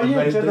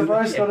yeah, the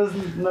bro's got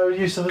no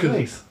use of his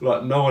legs.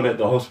 Like, no one at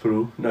the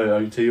hospital, no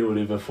OT or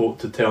whatever, thought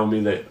to tell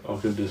me that I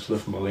could just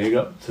lift my leg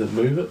up to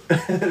move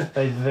it.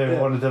 they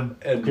wanted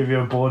to give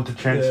you a board to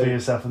transfer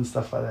yourself and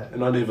stuff like that.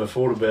 And I never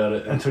thought about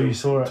it until you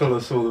saw it. Until I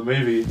saw the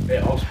movie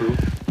at hospital.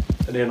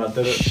 And then I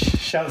did it.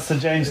 Shouts to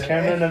James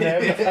Cameron and the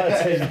Avatar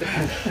team.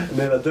 And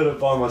then I did it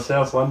by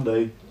myself one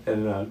day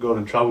and got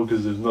in trouble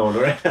because there was no one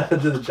around. I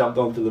just jumped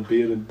onto the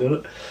bed and did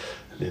it.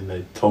 And then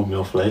they told me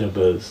off later,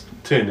 but it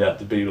turned out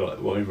to be like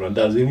what everyone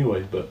does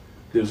anyway. But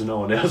there was no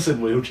one else in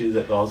wheelchairs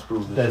at the hospital.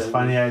 That's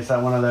funny. It's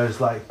like one of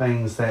those like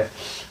things that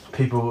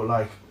people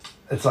like.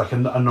 It's like a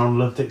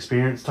non-lived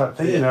experience type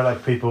thing. Yeah.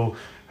 Like people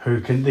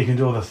who can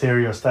do all the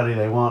theory or study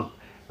they want.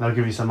 They'll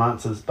give you some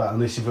answers, but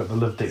unless you've got the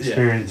lived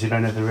experience, you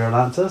don't have the real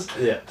answers.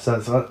 Yeah. So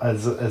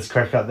it's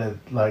crack up that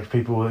like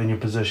people in your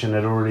position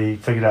had already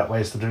figured out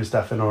ways to do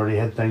stuff and already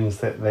had things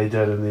that they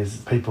did, and there's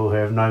people who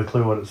have no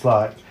clue what it's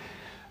like.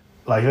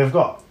 Like they've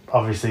got,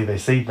 obviously they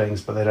see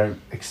things, but they don't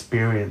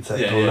experience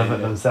it or live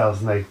it themselves,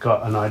 and they've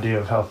got an idea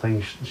of how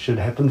things should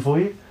happen for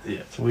you. Yeah.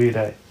 It's weird,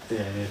 eh?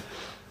 Yeah.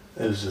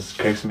 It was just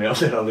cracks me up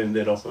that I learned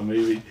that off a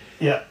movie.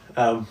 Yeah.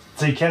 So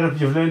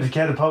you've learned to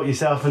catapult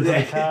yourself into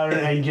the car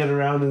and get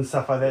around and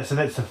stuff like that. So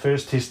that's the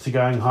first test to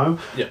going home.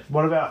 Yeah.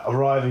 What about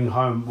arriving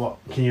home? What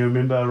can you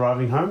remember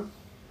arriving home?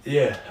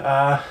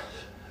 Yeah.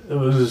 It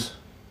was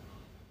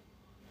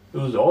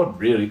odd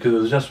really, because it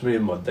was just me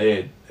and my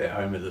dad at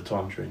home at the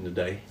time during the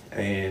day,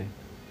 and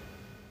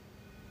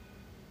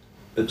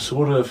it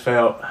sort of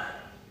felt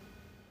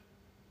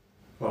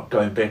like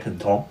going back in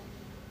time,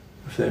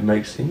 if that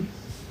makes sense.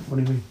 What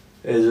do you mean?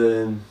 As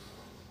in,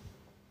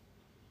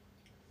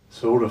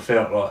 sort of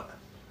felt like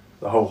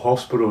the whole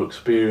hospital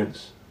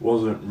experience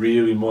wasn't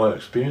really my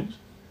experience.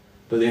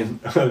 But then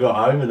I got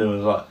home and it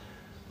was like,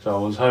 so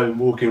I was home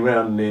walking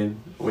around and then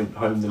went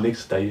home the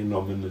next day and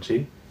I'm in the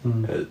chair.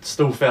 It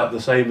still felt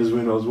the same as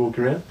when I was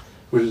walking around,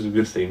 which is a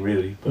good thing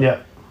really.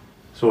 But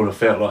sort of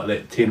felt like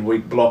that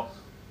 10-week block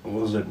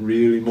wasn't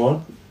really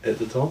mine at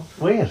the time.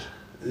 Weird.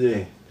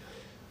 Yeah.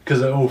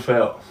 Because it all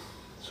felt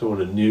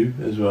sort of new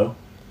as well.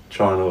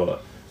 Trying to like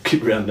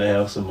get around the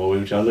house in my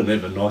wheelchair. I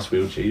didn't have a nice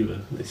wheelchair,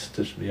 but they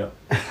stitched me up.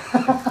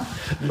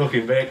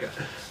 Looking back.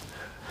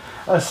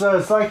 So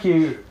it's like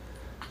you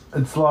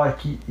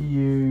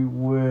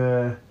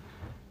were,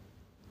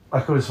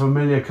 like it was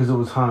familiar because it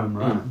was home,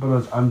 right? But it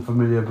was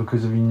unfamiliar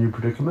because of your new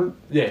predicament?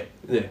 Yeah,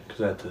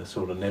 because I had to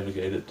sort of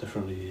navigate it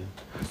differently.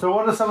 So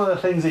what are some of the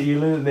things that you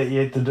learned that you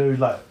had to do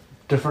like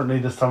differently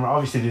this time?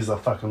 Obviously there's a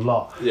fucking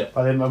lot. Yeah.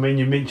 But then, I mean,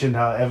 you mentioned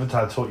how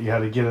Avatar taught you how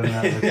to get in and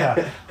out of the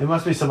car. There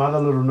must be some other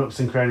little nooks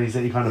and crannies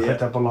that you kind of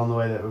picked up along the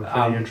way that were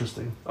pretty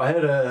interesting. I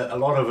had a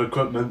lot of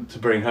equipment to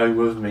bring home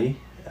with me.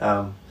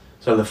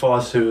 So the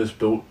fire service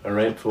built a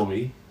ramp for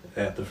me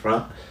out the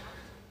front.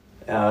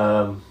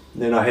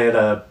 Then I had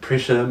a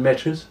pressure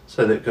mattress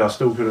so that I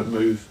still couldn't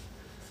move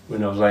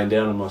when I was laying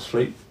down in my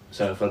sleep.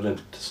 So if I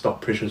didn't stop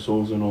pressure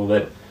sores and all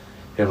that,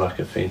 have like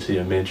a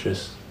fancier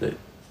mattress that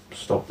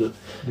stopped it.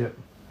 Yep.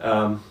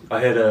 I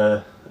had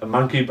a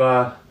monkey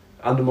bar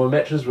under my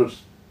mattress which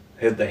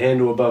had the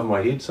handle above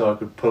my head so I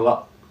could pull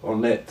up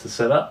on that to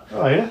sit up.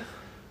 Oh yeah?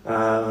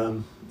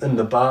 In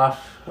the bath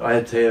I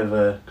had to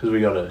have because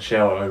we got a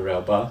shower over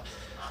our bath,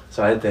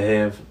 so I had to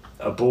have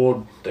a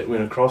board that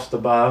went across the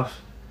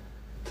bath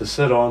to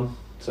sit on,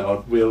 so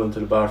I'd wheel into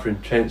the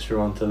bathroom, transfer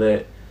onto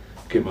that,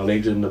 get my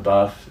legs in the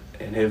bath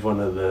and have one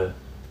of the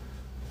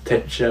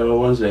tap shower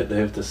ones that they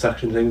have the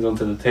suction things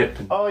onto the tap.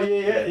 Oh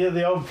yeah,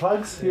 the old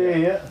plugs.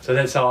 Yeah. So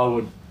that's how I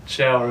would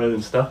shower in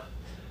and stuff.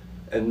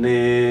 And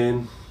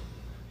then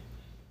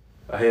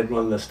I had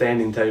one of the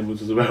standing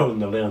tables as well in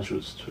the lounge,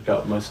 which took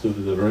up most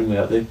of the room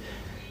out there.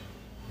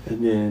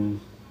 And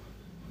then,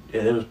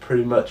 yeah, that was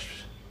pretty much,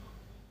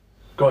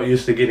 got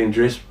used to getting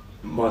dressed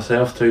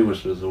myself too,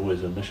 which was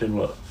always a mission,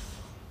 like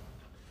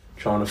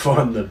trying to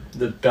find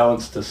the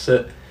balance to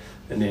sit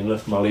and then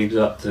lift my legs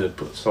up to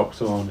put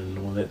socks on and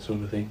all that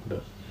sort of thing.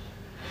 But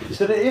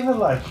did it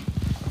ever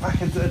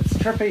it's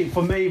trippy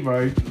for me,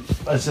 bro.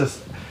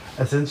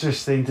 It's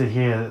interesting to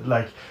hear,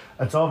 like,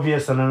 it's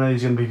obvious, and I know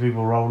there's going to be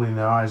people rolling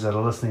their eyes that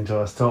are listening to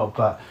us talk,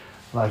 but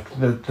like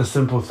the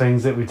simple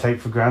things that we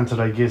take for granted,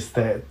 I guess,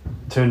 that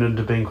turned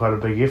into being quite a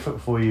big effort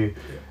for you.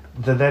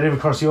 Yeah. Did that ever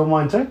cross your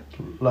mind too?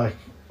 Like,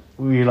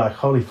 were you like,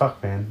 holy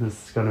fuck, man,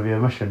 this is going to be a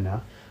mission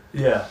now?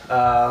 Yeah.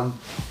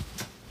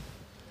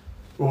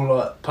 Well,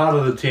 like, part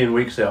of the 10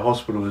 weeks at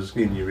hospital was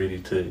getting you ready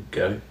to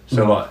go.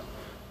 So, like,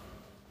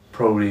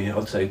 probably,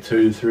 I'd say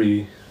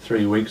 3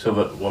 weeks of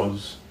it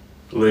was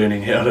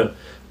learning how to,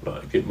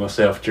 like, get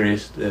myself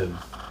dressed and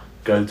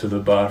go to the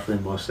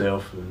bathroom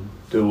myself and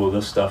do all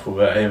this stuff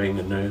without having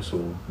a nurse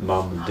or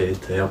mum and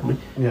dad to help me.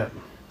 Yeah.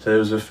 So there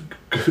was a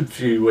good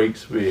few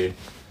weeks where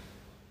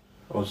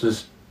I was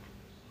just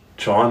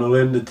trying to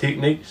learn the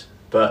techniques,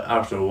 but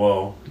after a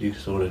while you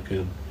sort of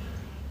can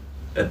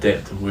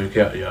adapt and work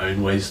out your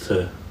own ways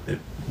to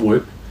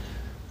work.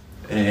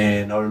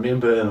 And I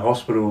remember in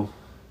hospital,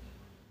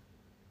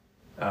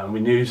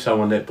 we knew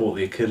someone that brought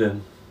their kid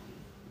in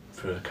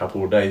for a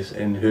couple of days,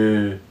 and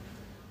her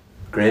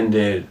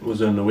granddad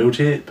was in a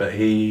wheelchair, but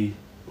he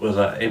was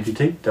an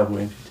amputee, double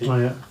amputee. Oh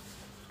yeah.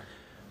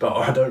 But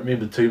I don't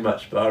remember too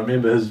much, but I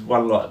remember his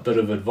one like bit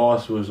of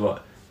advice was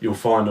like, you'll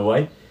find a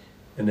way,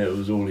 and that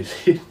was all he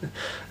said.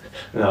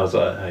 And I was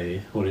like,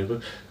 hey,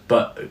 whatever.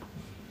 But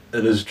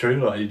it is true,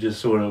 like, you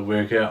just sort of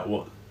work out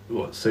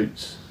what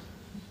suits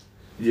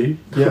you.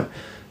 Yeah.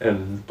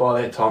 And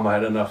by that time I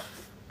had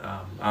enough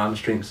arm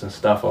strengths and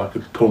stuff, I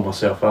could pull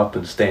myself up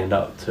and stand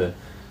up to,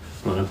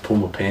 you know, pull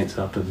my pants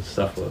up and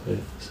stuff like that.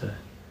 So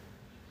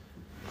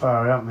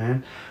far out,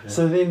 man. Yeah.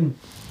 So then,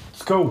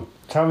 school.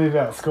 Tell me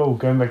about school,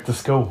 going back to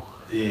school.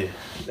 Yeah,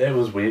 that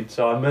was weird.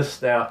 So I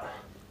missed out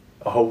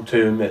a whole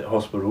term at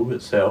hospital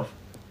itself.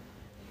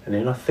 And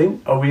then I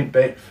think I went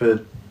back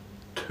for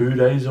 2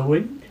 days a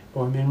week,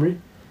 by memory.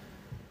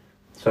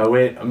 So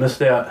I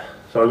missed out.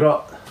 So I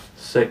got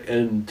sick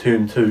in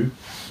term 2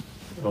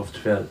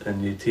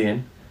 in year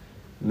 10.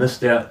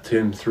 Missed out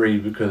term 3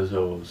 because I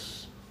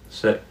was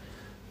sick.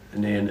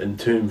 And then in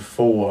term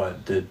 4 I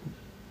did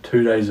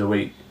 2 days a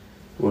week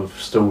with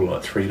still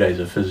like 3 days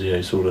of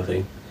physio sort of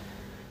thing.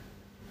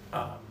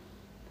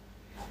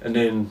 And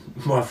then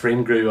my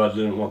friend grew, I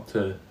didn't want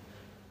to,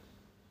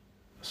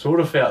 sort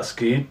of felt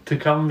scared to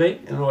come back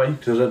in a way,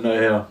 because I didn't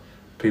know how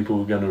people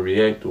were going to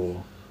react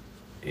or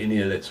any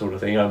of that sort of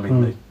thing. I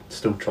mean, they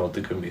still tried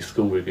to give me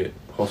schoolwork at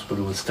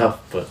hospital and stuff,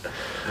 but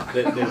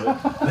that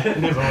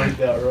never worked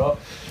out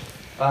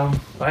right.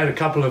 I had a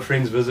couple of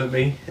friends visit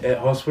me at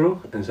hospital,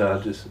 and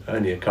so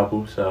only a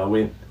couple, so I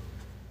went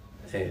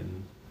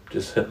and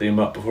just hit them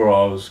up before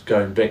I was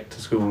going back to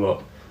school,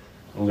 like,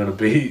 I'm going to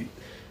be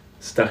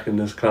stuck in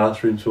this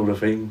classroom sort of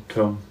thing,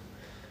 come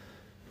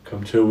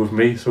chill with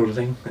me sort of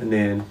thing. And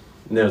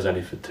that was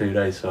only for 2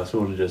 days, so I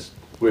sort of just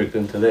worked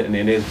into that. And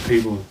then as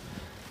people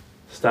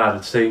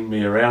started seeing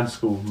me around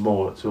school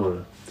more, it sort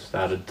of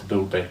started to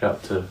build back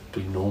up to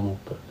be normal.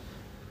 But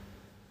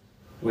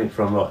went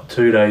from like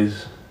 2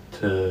 days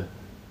to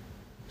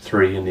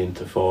 3 and then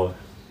to 5.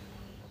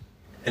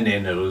 And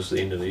then it was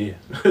the end of the year.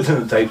 It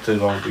didn't take too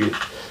long to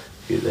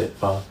get that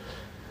far.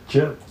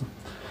 Yep.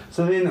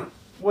 So then,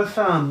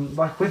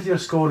 with your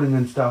schooling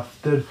and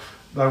stuff,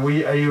 are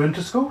you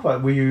into school?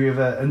 Like, were you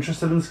ever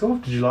interested in school?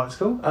 Did you like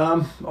school?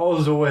 I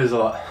was always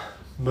like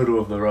middle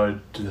of the road,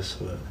 just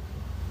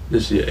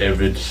your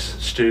average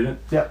student.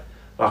 Yeah.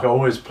 Like, I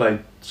always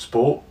played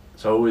sport,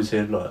 so I always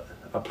had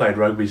I played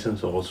rugby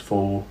since I was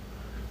 4,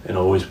 and I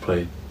always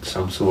played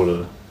some sort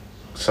of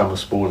summer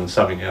sport and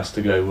something else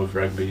to go with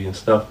rugby and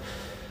stuff.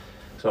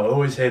 So I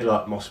always had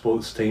my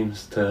sports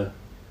teams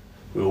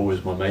were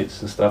always my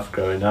mates and stuff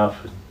growing up,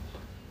 and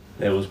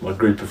that was my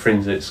group of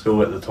friends at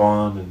school at the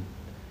time. And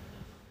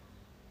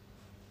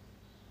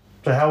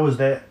so how was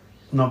that,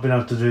 not being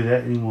able to do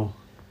that anymore?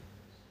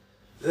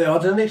 Yeah, I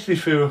didn't actually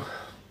feel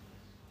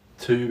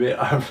too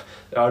bad.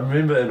 I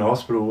remember in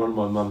hospital, one of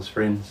my mum's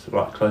friends,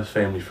 close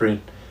family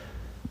friend,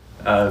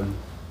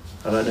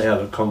 I don't know how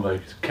the convo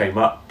came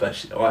up,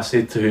 but I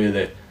said to her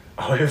that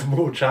I have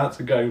more chance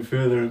of going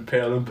further in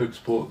Paralympic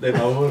sport than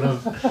I would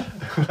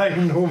have like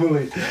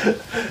normally.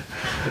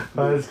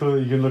 Oh, it's cool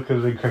that you can look at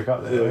it and crack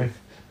up that way.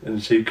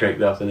 And she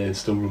cracked up and then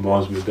still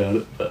reminds me about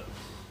it. But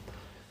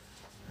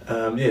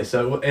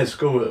so at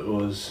school it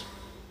was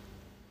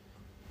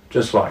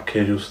just like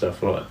casual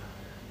stuff. Like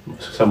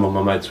some of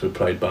my mates would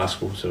play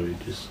basketball, so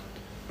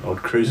I'd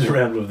cruise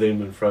around with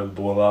them and throw the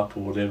ball up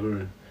or whatever.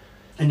 And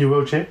in your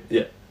wheelchair?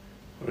 Yeah,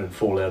 and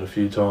fall out a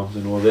few times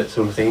and all that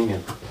sort of thing,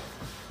 and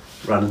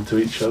run into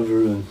each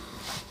other, and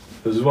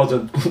it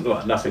wasn't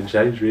like nothing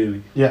changed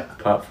really. Yeah.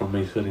 Apart from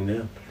me sitting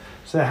down.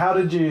 So how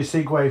did you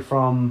segue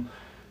from?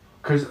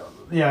 Because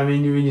I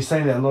mean, when you're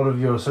saying that a lot of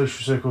your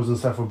social circles and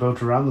stuff were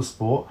built around the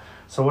sport.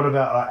 So what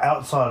about like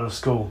outside of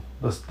school?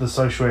 The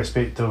social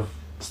aspect of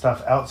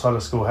stuff outside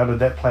of school. How did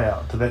that play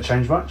out? Did that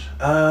change much?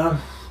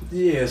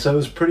 Yeah. So it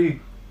was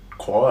pretty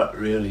quiet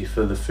really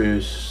for the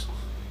first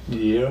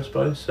year, I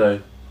suppose.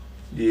 So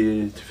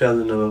year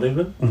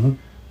 2011. Mm-hmm.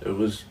 It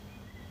was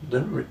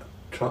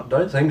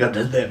don't think I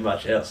did that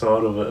much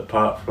outside of it,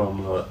 apart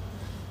from like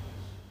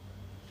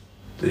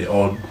the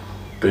odd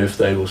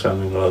birthday or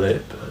something like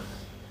that. But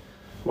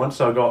once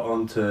I got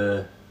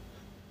onto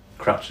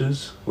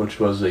crutches, which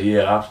was a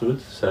year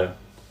afterwards, so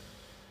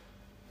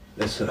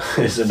that's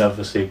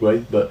another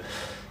segue. But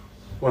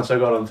once I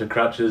got onto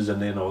crutches,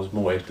 and then I was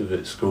more active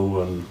at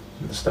school and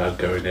started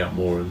going out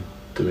more and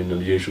doing the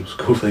usual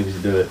school things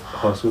you do at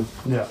high school.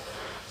 Yeah.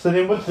 So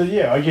then with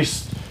I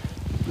guess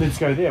let's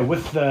go there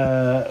with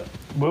the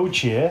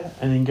wheelchair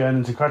and then going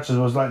into crutches.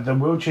 Was like the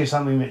wheelchair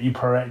something that you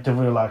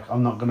proactively were like,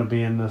 I'm not going to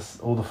be in this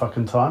all the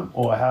fucking time,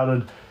 or how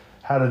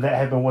did that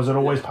happen? Was it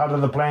always part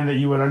of the plan that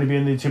you would only be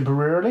in there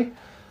temporarily?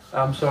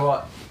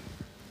 So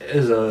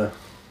as a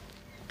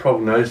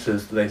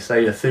prognosis, they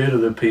say a third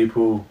of the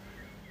people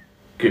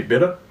get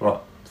better,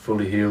 like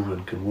fully healed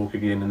and can walk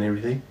again and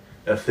everything.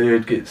 A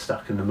third get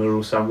stuck in the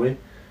middle somewhere,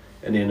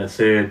 and then a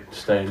third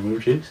stay in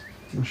wheelchairs.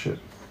 Oh shit.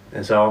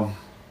 And so I'm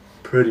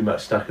pretty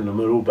much stuck in the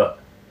middle, but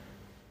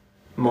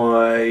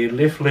my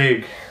left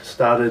leg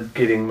started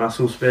getting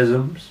muscle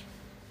spasms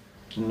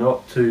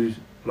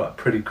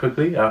pretty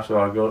quickly after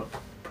I got,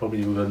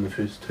 probably within the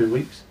first 2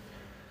 weeks.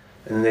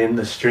 And then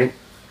the strength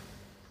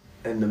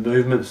and the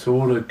movement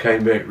sort of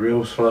came back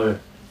real slow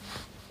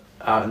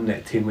in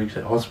that 10 weeks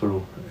at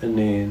hospital. And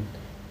then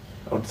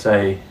I'd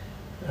say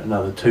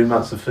another 2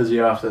 months of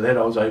physio after that,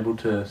 I was able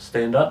to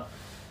stand up.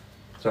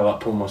 So I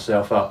pull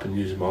myself up and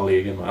use my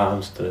leg and my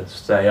arms to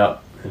stay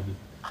up.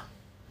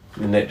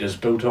 And that just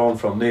built on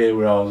from there,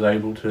 where I was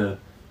able to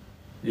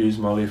use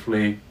my left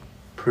leg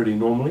pretty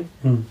normally.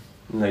 Mm.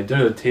 And they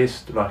do a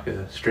test, like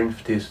a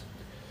strength test,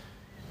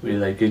 where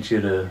they get you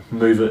to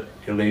move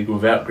your leg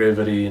without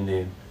gravity and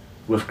then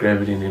with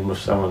gravity and then with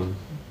someone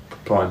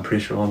applying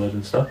pressure on it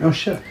and stuff. Oh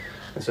shit.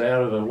 And so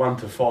out of a 1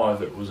 to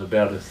 5, it was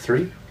about a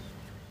 3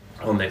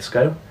 on that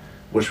scale,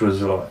 which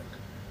was like,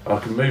 I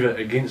could move it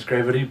against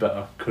gravity, but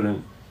I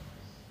couldn't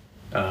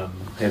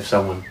have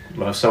someone,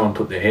 like if someone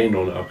put their hand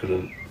on it, I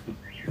couldn't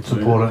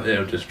support it. It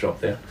would just drop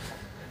down.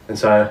 And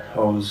so I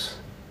was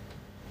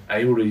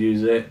able to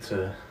use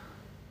that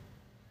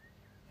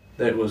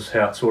was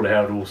how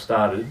it all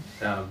started.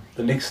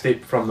 The next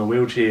step from the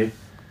wheelchair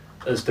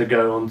is to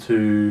go on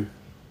to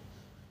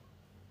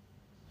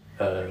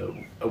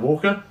a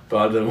walker, but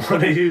I didn't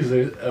want to use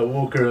a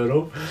walker at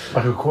all.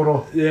 Like a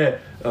quarter? Yeah,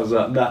 I was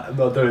like, nah, I'm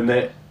not doing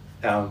that.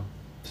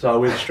 So I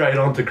went straight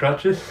on to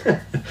crutches,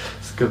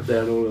 skipped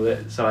out all of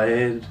that. So I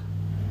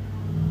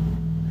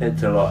had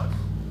to like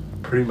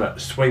pretty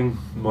much swing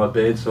my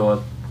bad side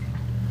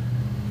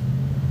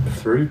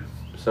through.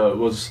 So it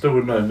was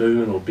still no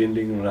movement or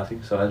bending or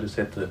nothing, so I just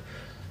had to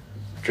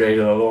drag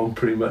it along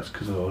pretty much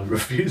because I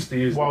refused to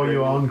use while you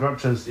were on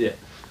crutches? Yeah.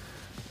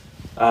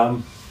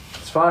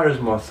 As far as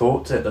my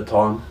thoughts at the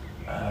time,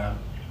 I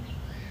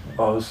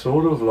was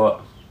sort of like,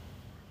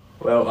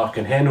 well, I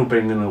can handle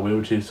being in a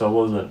wheelchair, so I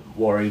wasn't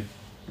worried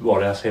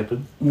what else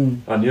happened. Mm.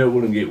 I knew it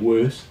wouldn't get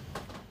worse,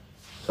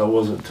 so I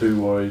wasn't too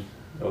worried.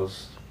 I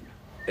was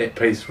at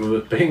peace with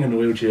it being in a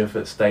wheelchair. If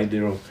it stayed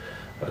there,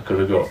 I could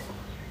have got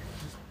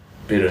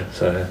better,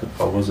 so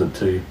I wasn't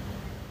too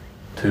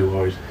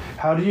worried.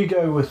 How do you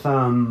go with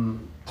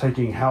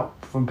taking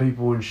help from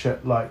people and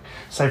shit? Like,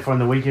 say for on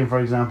the weekend, for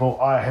example,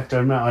 I have to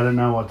admit I didn't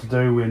know what to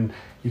do when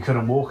you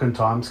couldn't walk in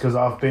times, because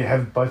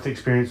have both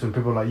experienced when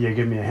people are like, yeah,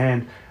 give me a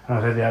hand, and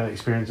I've had the other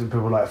experience when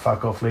people are like,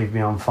 fuck off, leave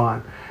me, I'm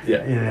fine.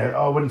 Yeah. You know,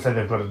 I wouldn't say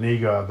they've got an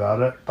ego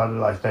about it, but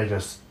like they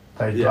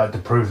like to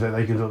prove that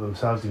they can do it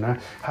themselves, you know.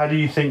 How do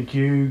you think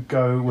you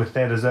go with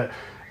that?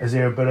 Is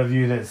there a bit of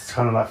you that's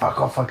kind of like, fuck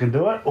off, I can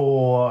do it?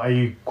 Or are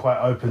you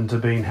quite open to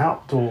being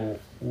helped? Or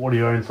what are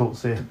your own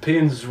thoughts there?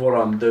 Depends what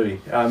I'm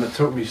doing. It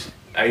took me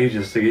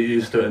ages to get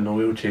used to it in a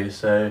wheelchair,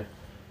 so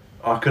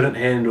I couldn't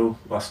handle,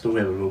 I still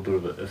have a little bit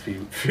of a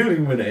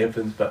feeling when it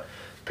happens, but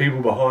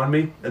people behind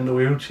me in the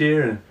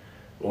wheelchair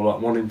or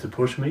like wanting to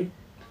push me.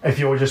 If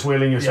you're just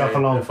wheeling yourself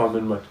along? If I'm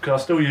in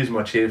because I still use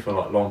my chair for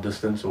like long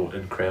distance or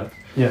in crowd.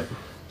 Yeah.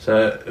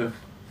 So if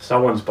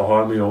someone's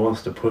behind me or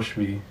wants to push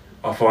me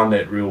I find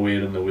that real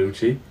weird in the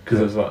wheelchair because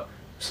it's like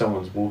if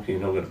someone's walking,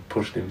 you're not going to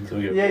push them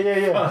until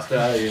you're faster,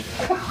 are you?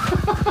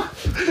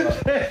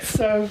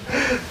 So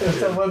if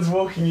someone's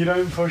walking, you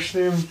don't push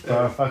them.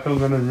 Oh, fuck, I'm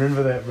gonna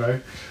remember that, bro.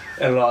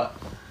 And like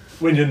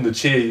when you're in the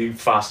chair, you're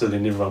faster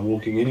than everyone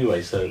walking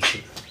anyway, so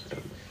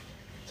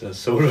it's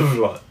sort of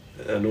like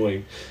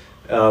annoying.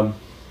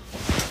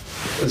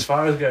 As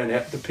far as going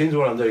out, depends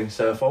what I'm doing.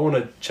 So if I want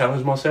to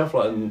challenge myself,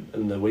 like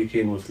in the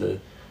weekend with the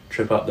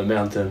trip up the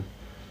mountain,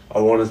 I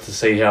wanted to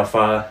see how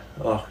far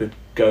I could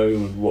go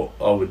and what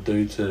I would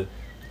do to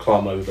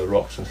climb over the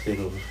rocks instead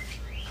of.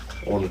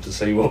 I wanted to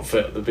see what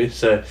felt the best.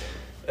 So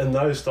in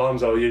those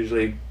times I'll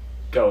usually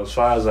go as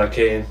far as I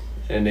can,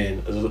 and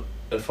then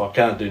if I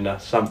can't do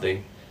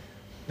something,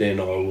 then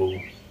I will,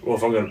 or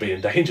if I'm going to be in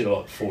danger,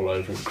 like fall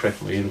over and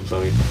crack my head or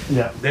something,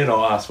 then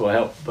I'll ask for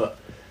help. But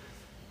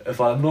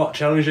if I'm not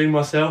challenging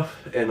myself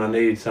and I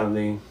need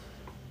something,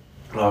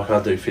 like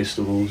I do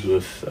festivals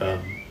with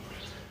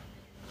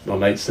my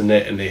mates and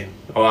that, and then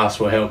I'll ask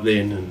for help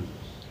then and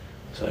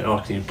say, oh,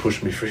 can you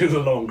push me through the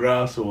long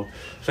grass or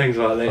things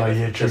like that. Oh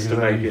yeah, just to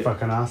make it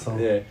fucking asshole.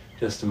 Yeah,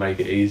 just to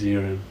make it easier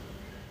and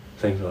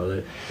things like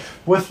that.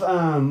 With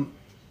I'm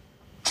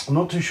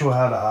not too sure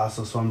how to ask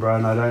this one, bro,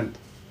 and I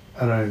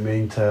don't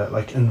mean to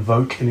like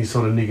invoke any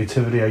sort of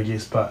negativity, I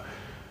guess, but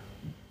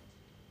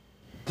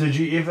did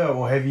you ever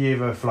or have you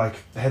ever like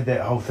had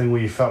that whole thing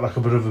where you felt like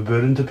a bit of a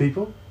burden to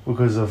people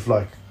because of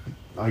like,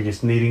 I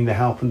guess, needing the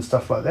help and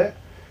stuff like that?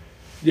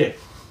 Yeah.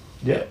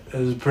 It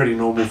was a pretty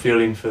normal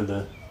feeling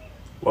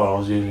while I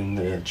was using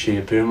the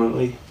chair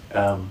permanently,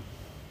 because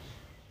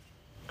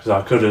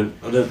I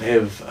didn't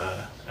have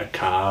a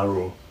car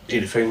or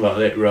anything like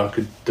that where I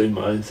could do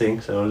my own thing,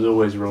 so I was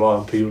always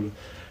relying on people to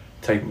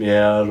take me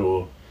out,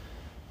 or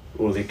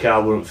their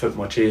car wouldn't fit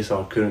my chair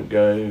so I couldn't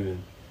go.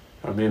 And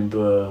I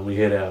remember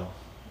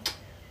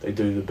they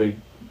do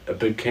a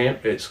big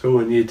camp at school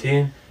in year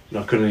 10, and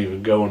I couldn't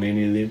even go on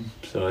any of them,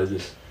 so I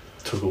just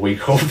took a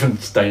week off and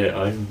stayed at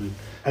home.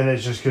 And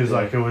it's just because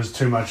like it was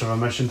too much of a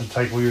mission to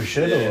take all your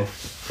shit? Yeah,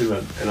 too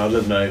much. And I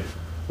didn't know,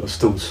 I was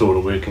still sort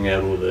of working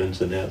out all the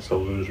ins and outs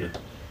of it. And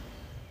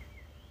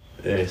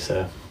yeah,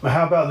 so. But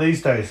how about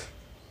these days?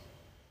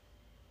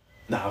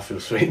 Nah, I feel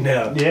sweet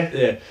now.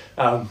 Yeah?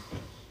 Yeah.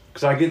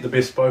 Because I get the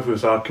best of both of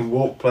us. I can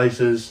walk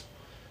places,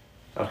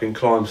 I can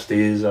climb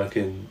stairs, I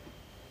can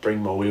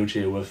bring my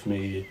wheelchair with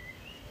me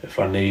if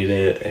I need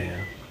it.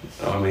 And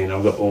I mean,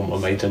 I've got all my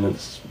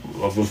maintenance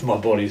with my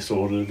body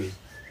sorted. And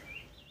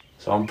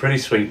so I'm pretty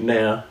sweet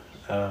now.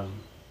 A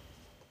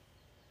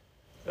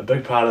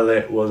big part of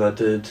that was I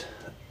did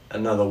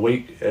another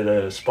week at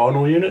a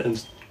spinal unit in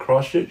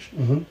Christchurch,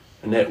 and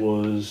that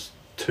was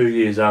 2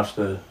 years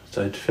after,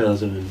 so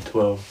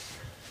 2012.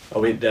 I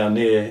went down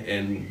there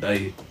and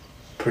they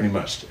pretty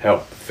much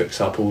helped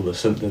fix up all the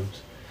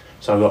symptoms.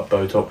 So I got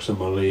Botox in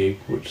my leg,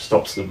 which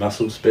stops the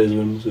muscle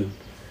spasms, and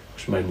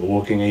which made my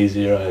walking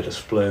easier. I had a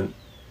splint,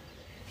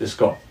 just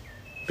got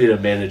better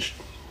managed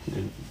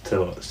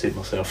to like set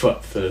myself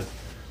up for the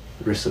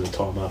rest of the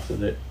time after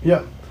that.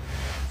 Yeah.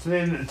 So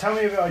then tell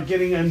me about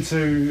getting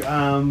into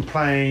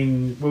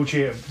playing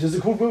wheelchair. Is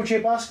it called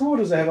wheelchair basketball or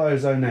does it have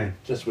its own name?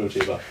 Just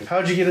wheelchair basketball.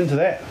 How did you get into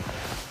that?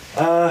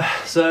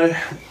 So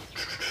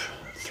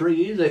 3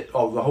 years, the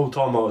whole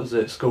time I was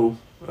at school,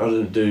 I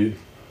didn't do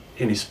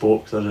any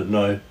sport because I didn't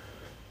know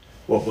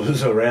what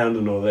was around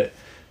and all that.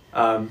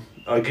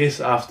 I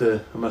guess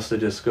after I must have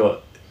just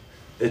got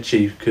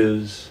itchy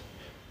because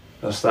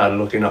I started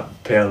looking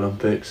up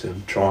Paralympics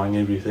and trying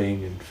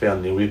everything and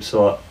found their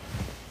website.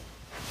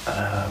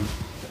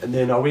 And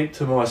then I went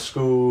to my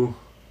school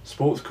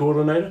sports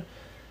coordinator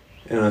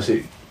and I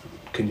said,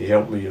 can you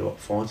help me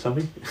find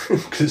something?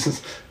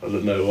 Because I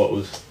didn't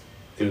know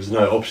there was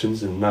no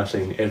options and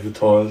nothing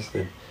advertised.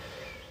 And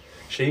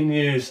she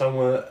knew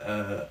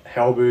somewhere,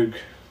 Halberg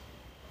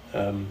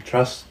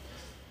Trust,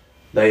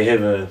 they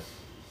had an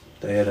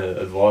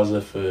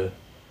advisor for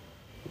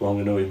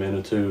Wanganui,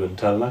 Manawatu and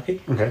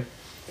Taranaki. Okay.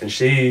 And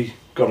she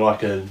got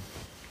like a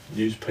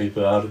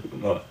newspaper article,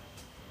 like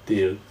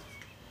their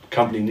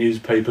company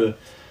newspaper,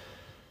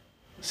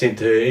 sent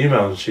her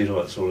email, and she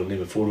sort of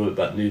never thought of it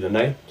but knew the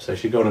name. So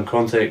she got in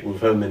contact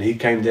with him and he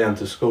came down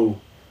to school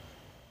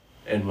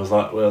and was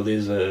like, well,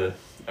 there's a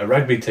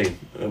rugby team,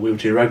 a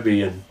wheelchair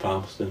rugby in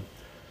Palmerston.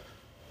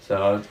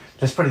 So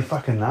that's pretty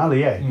fucking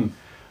gnarly, eh?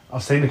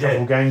 I've seen a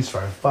couple games,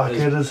 bro. Fuck,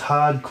 it is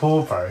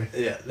hardcore, bro.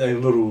 Yeah, they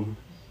run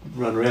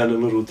around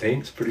in little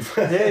tanks pretty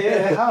fast.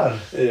 Yeah, hard.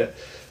 Yeah.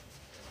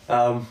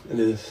 And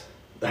the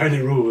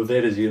only rule with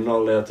that is you're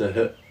not allowed to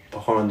hit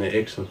behind the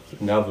axle,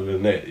 and other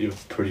than that you're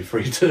pretty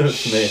free to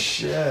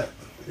smash. Yeah.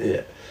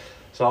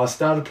 So I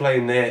started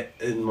playing that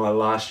in my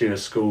last year of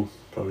school,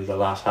 probably the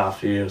last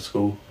half year of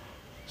school.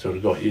 Sort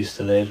of got used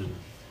to that, and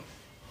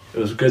it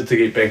was good to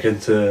get back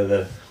into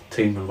the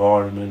team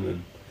environment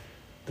and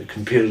the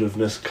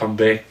competitiveness come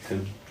back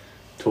and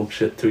talk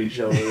shit to each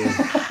other.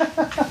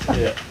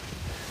 Yeah.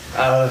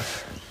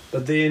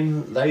 But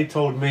then they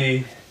told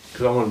me,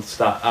 because I wanted to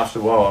start, after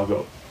a while I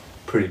got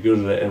pretty good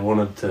at it and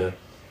wanted to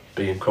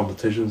be in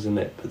competitions and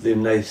that, but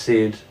then they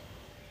said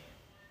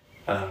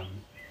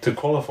To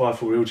qualify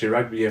for wheelchair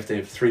rugby, you have to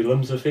have 3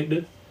 limbs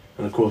affected,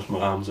 and of course my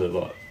arms are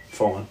like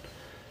fine,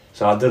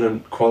 so I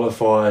didn't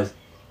qualify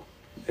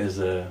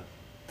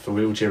for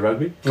wheelchair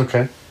rugby.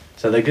 Okay.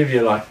 So they give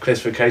you like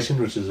classification,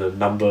 which is a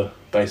number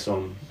based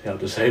on how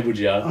disabled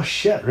you are. Oh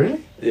shit!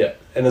 Really? Yeah,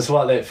 and it's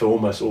like that for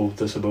almost all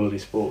disability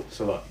sports.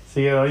 So like. So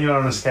you're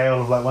on a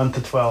scale of like 1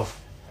 to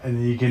 12,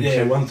 and you can.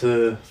 Yeah, 1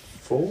 to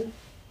 4.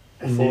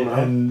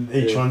 And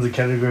each one's a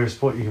category of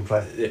sport you can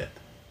play. Yeah.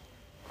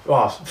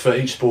 Well, for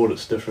each sport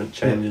it's different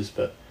changes,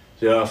 but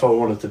if I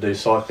wanted to do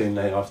cycling,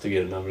 they have to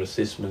get another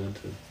assessment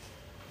and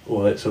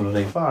all that sort of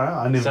thing. Far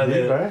out, I never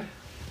did, bro.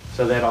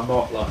 So that I'm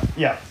not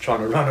like trying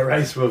to run a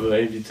race with an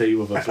amputee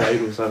with a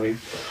blade or something.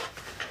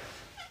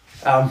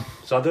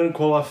 So I didn't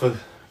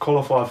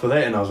qualify for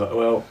that, and I was like,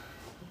 well,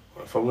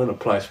 if I'm going to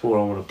play sport,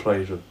 I want to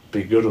play to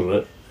be good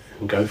at it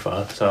and go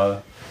far.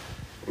 So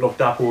I looked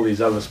up all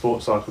these other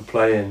sports I could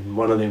play, and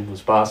one of them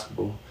was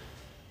basketball.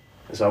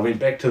 And so I went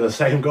back to the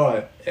same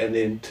guy, and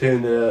then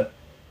turned out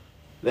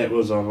that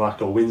was on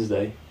like a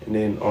Wednesday, and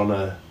then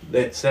on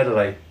that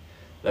Saturday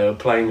they were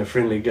playing a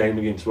friendly game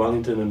against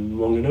Wellington in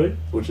Wanganui,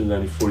 which is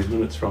only 40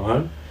 minutes from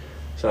home.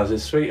 So I said,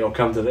 sweet, I'll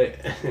come to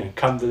that.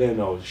 Come to that,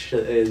 and I was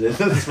shit as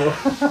at this one.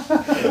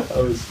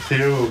 I was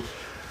terrible.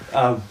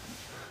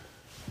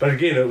 But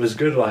again, it was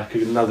good, like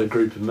another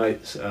group of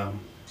mates,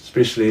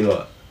 especially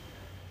like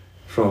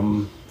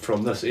from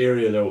this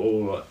area. They were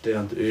all like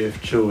down to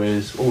earth, chill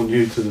as, all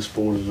new to the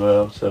sport as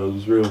well. So it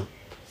was real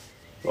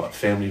like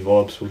family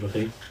vibe sort of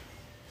thing,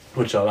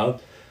 which I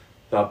loved.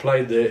 So I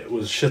played that,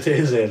 was shit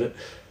as at it.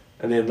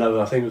 And then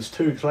I think it was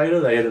 2 weeks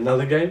later, they had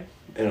another game,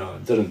 and I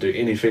didn't do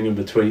anything in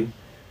between.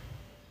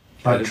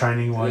 Like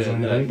training wise or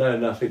anything? No,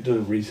 nothing,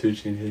 didn't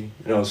research anything.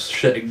 And I was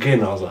shit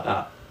again, I was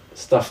like,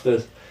 stuff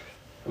this,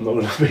 I'm not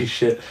going to be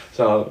shit.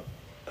 So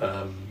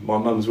my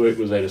mum's work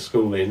was at a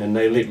school then, and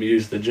they let me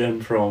use the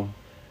gym from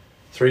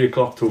 3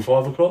 o'clock till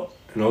 5 o'clock,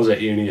 and I was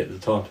at uni at the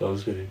time,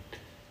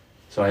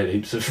 so I had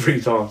heaps of free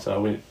time, so I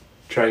went,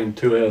 trained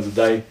 2 hours a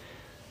day,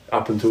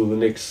 up until the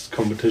next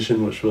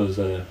competition, which was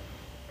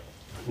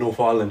North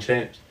Island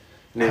Champs.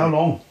 Then, how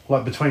long?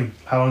 Like between?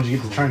 How long did you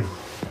get to train?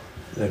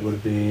 That would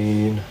have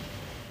been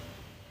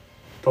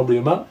probably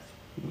a month,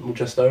 or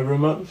just over a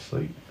month.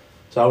 Sweet.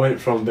 So I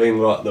went from being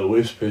like the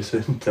worst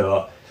person to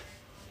like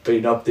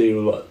being up there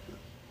with like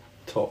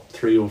top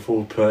 3 or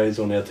 4 players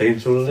on our team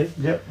sort of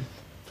thing. Yep.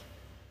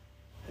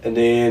 And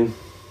then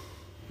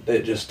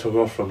that just took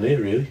off from there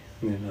really.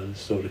 And then I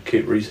just sort of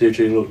kept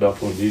researching, looked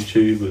up on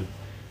YouTube and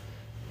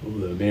all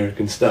the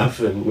American stuff,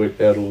 and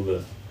worked out all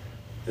the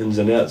ins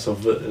and outs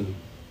of it, and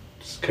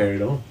just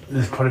carried on.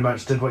 You pretty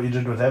much did what you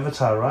did with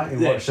Avatar, right? You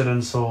watched it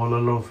and saw the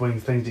little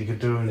things you could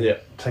do and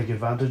take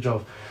advantage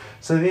of.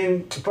 So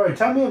then, bro,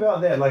 tell me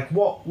about that. Like,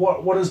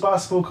 what has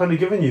basketball kind of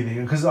given you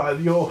then? Because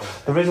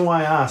the reason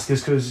why I ask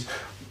is because,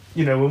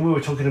 you know, when we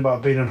were talking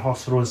about being in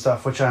hospital and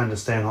stuff, which I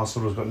understand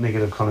hospital's got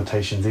negative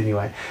connotations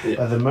anyway,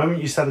 but the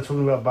moment you started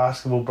talking about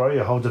basketball, bro,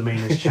 your whole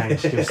demeanour's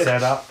changed. You're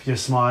sat up, you're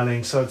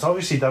smiling, so it's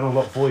obviously done a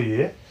lot for you,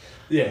 yeah?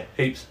 Yeah,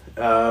 heaps. If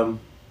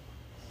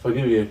I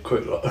give you a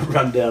quick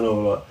rundown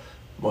of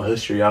my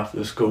history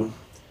after school.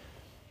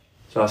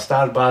 So I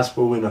started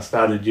basketball when I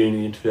started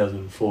uni in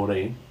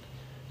 2014.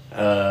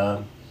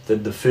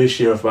 Did the first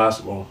year of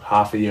basketball,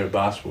 half a year of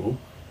basketball,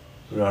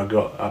 where I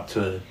got up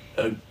to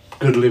a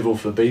good level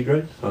for B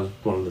grade. I was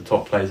one of the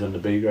top players in the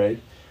B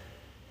grade.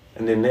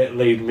 And then that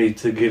led me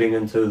to getting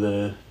into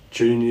the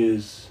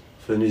juniors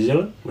for New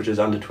Zealand, which is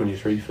under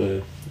 23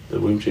 for the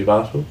wheelchair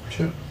basketball.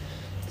 Sure.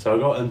 So I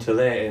got into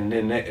that, and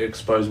then that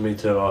exposed me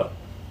to like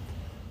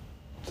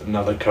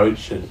another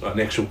coach, and an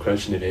actual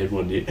coach, never had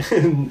one yet,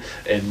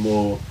 and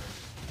more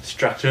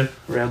structure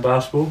around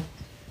basketball.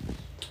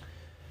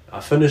 I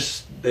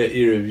finished that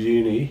year of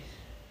uni,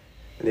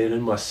 and then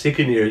in my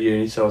second year of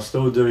uni, so I was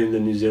still doing the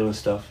New Zealand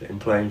stuff and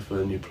playing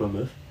for New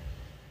Plymouth,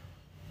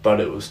 but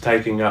it was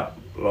taking up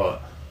like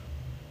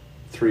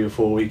 3 or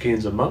 4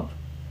 weekends a month,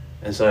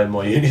 and so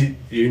my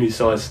uni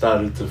size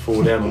started to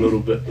fall down a little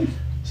bit.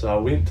 So I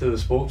went to the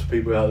sports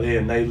people out there,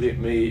 and they let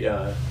me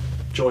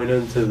join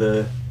into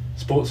the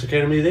sports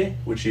academy there,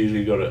 which you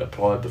usually got to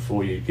apply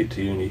before you get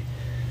to uni,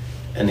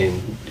 and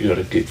then you got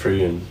to get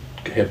through and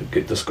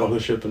get the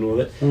scholarship and all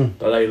that.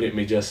 But they let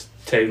me just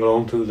tag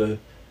along to the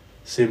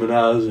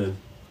seminars, and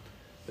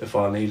if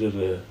I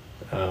needed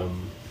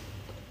an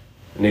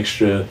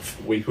extra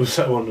week or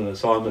so on an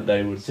assignment,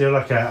 they would. So you're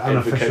like an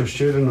unofficial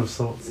student of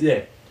sorts.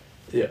 Yeah.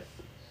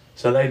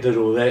 So they did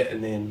all that,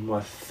 and then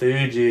my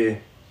third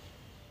year.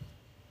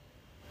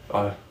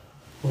 Was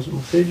it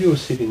my third year or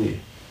second year?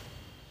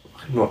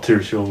 I'm not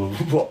too sure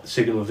what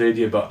second or third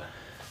year, but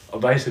I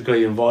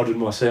basically invited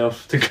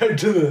myself to go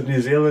to the New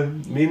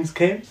Zealand men's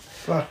camp.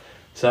 Right.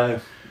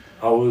 So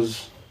I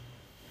was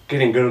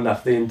getting good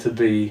enough then to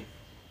be.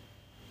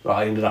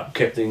 I ended up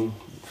captaining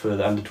for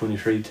the under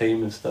 23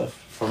 team and stuff.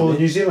 For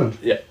New Zealand?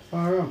 Yeah.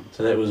 Right.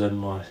 So that was in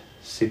my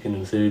second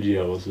and third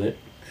year I was there.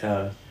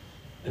 And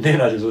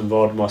then I just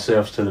invited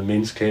myself to the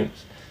men's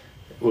camps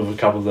with a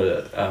couple of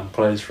the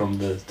players from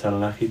the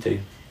Taranaki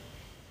team.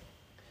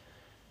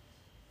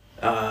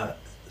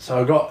 So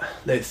I got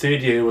that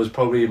third year was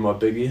probably my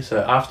big year.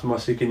 So after my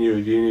second year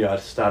of uni, I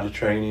started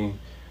training.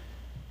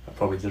 I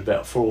probably did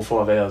about 4 or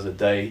 5 hours a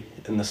day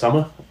in the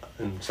summer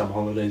and some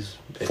holidays.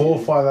 4 or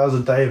 5 hours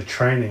a day of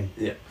training.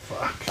 Yeah.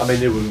 Fuck. I mean,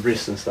 there was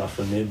rest and stuff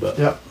in there, but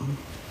Yep.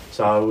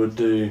 so I would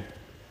do.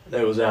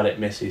 That was out at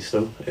Massey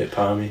still at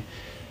Palmy,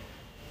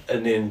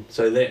 and then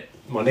so that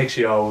my next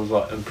year I was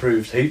like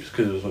improved heaps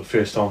because it was the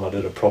first time I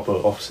did a proper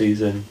off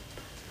season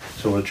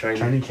sort of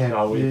training camp. So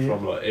I went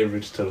from like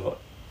average to like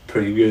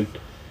pretty good,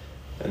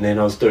 and then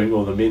I was doing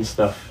all the men's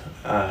stuff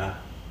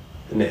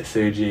in that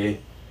third year.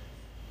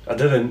 I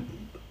didn't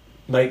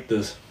make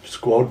the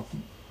squad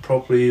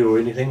properly or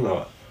anything.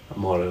 Like I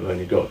might have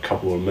only got a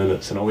couple of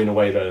minutes, and I went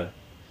away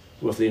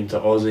with them to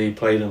Aussie,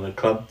 played in the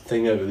club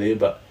thing over there,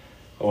 but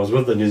I was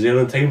with the New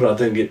Zealand team, but I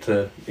didn't get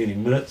to any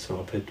minutes, and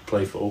I had to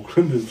play for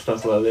Auckland and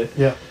stuff like that.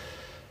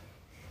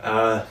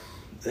 Yeah.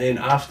 Then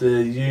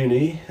after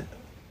uni,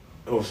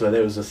 also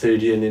that was the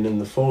third year, and then in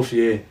the fourth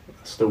year,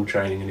 still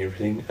training and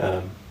everything,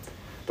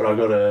 but I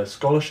got a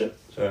scholarship.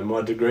 So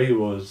my degree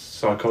was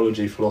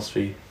psychology,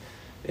 philosophy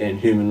and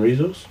human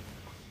resource.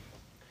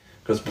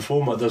 Because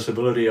before my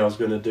disability I was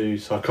going to do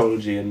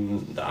psychology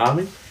in the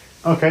army.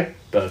 Okay.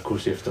 But of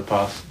course you have to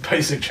pass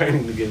basic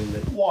training to get in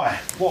there. Why?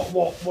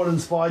 What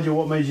inspired you?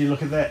 What made you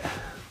look at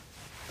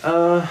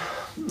that?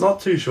 Not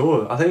too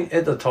sure. I think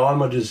at the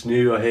time I just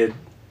knew I had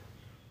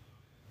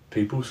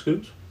people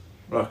skills.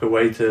 Like a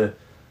way to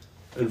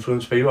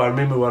influence people. I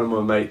remember one of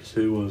my mates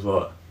who was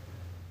like,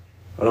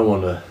 I don't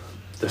want to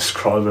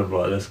describe him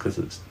like this because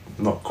it's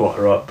not quite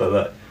right, but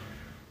like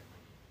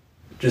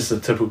just a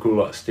typical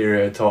like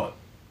stereotype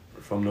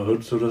from the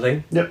hood sort of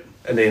thing. Yep.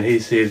 And then he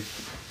said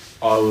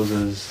I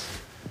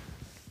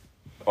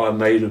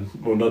made him,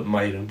 well not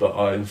made him, but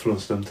I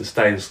influenced him to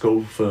stay in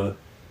school for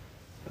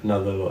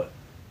another like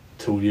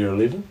till year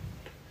 11.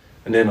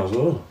 And then I was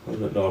like, I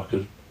didn't know I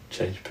could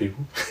change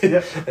people.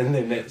 Yep. And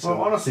then that's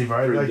well, honestly,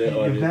 bro, like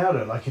you've nailed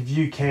it. Like if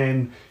you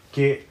can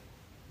get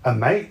a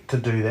mate to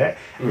do that,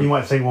 you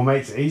might think, well,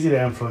 mates are easy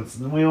to influence.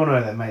 We all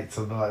know that mates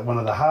are like one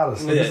of the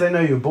hardest because they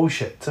know your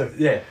bullshit too.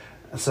 Yeah.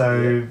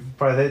 So,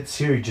 bro, that's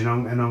huge, and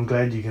I'm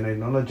glad you can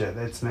acknowledge it.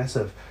 That's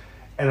massive.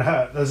 And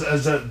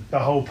is it the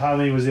whole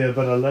Palmy, was there a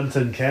bit of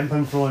Linton Camp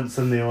influence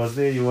in there? Was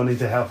there you wanting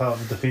to help out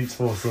the Defence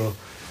Force or?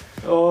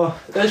 Oh,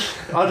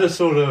 I just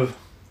sort of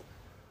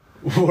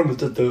wanted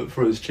to do it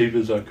for as cheap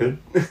as I could.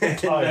 Oh,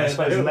 yeah, I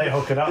suppose they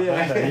hook it up,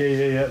 don't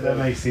they? Yeah, that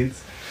makes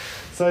sense.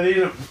 So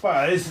then,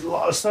 but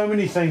there's so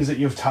many things that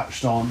you've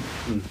touched on.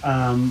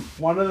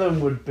 One of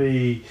them would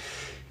be,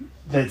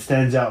 that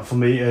stands out for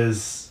me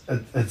is,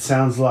 it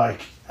sounds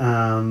like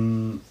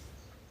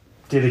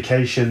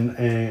dedication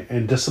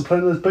and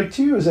discipline is big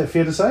to you. Is that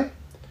fair to say?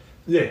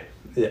 Yeah.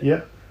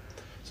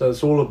 So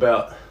it's all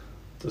about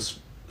this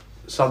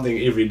something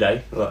every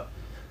day. Like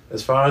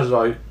as far as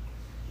I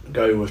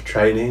go with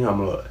training,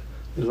 I'm like,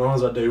 as long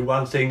as I do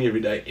one thing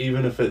every day,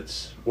 even if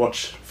it's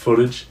watch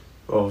footage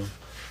of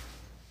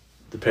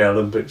the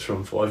Paralympics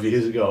from 5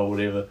 years ago or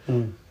whatever,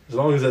 as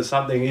long as it's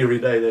something every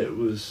day that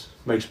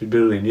makes me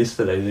better than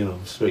yesterday, then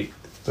I'm sweet.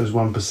 Those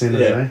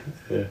 1%ers, eh?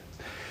 Yeah.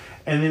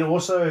 And then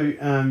also,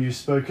 you've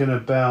spoken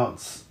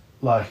about,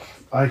 like,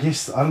 I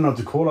guess, I don't know what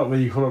to call it,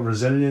 whether you call it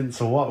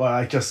resilience or what,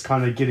 like just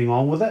kind of getting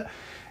on with it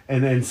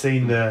and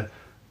seeing the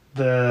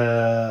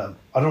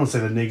I don't want to say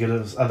the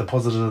negatives, the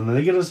positives and the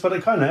negatives, but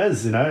it kind of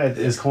is, you know,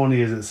 as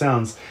corny as it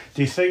sounds.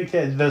 Do you think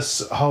that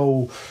this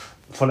whole,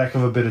 for lack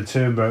of a better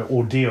term, bro,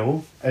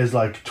 ordeal has,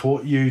 like,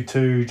 taught you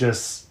to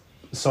just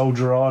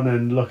soldier on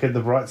and look at the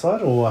bright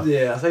side, or?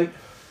 Yeah, I think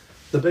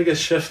the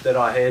biggest shift that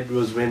I had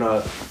was when I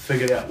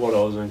figured out what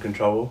I was in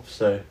control of.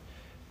 So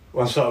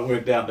once I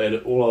worked out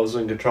that all I was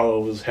in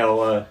control of was how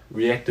I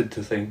reacted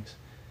to things,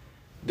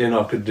 then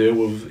I could deal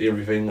with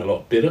everything a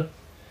lot better.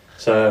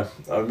 So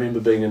I remember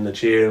being in the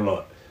chair and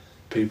like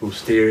people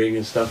staring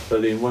and stuff,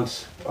 but then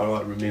once I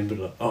like remembered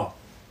like, oh,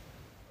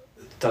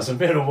 it doesn't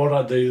matter what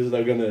I do,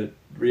 they're going to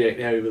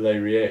react however they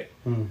react.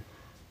 I'm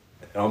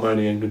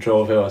only in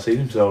control of how I see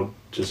them, so I'll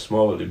just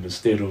smile at them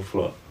instead of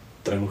like,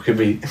 don't look at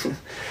me.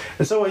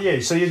 And so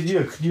so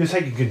you're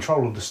taking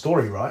control of the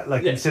story, right?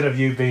 Like instead of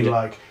you being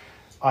like,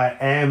 I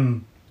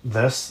am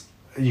this,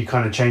 you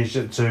kind of changed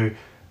it to,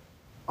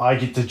 I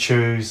get to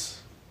choose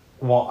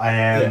what I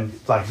am,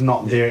 like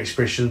not their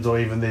expressions or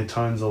even their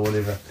tones or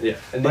whatever. Yeah,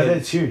 and but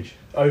that's huge.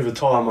 Over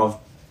time, I've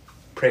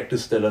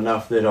practiced it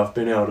enough that I've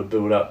been able to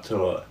build up to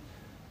like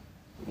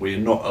where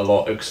not a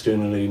lot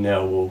externally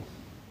now will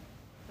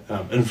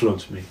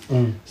influence me.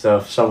 So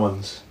if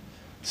someone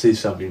sees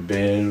something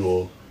bad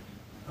or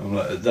I'm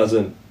like, it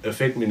doesn't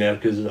affect me now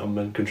because I'm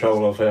in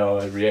control of how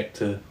I react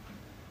to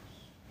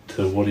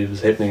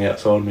whatever's happening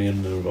outside me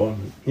in the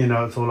environment. You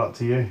know, it's all up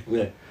to you.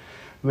 Yeah.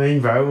 I mean,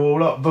 bro,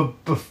 well, look,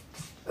 but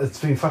it's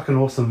been fucking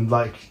awesome,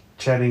 like,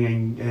 chatting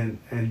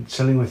and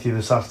chilling with you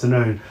this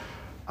afternoon.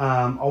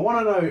 I want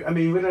to know, I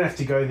mean, we don't have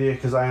to go there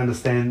because I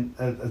understand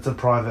it's a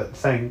private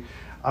thing.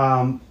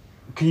 Can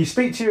you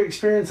speak to your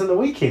experience in the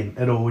weekend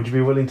at all? Would you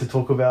be willing to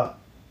talk about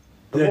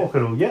the walk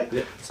at all? Yeah?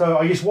 Yeah. So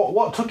I guess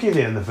what took you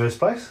there in the first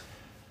place?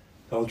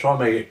 I'll try and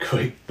make it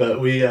quick, but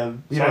we... You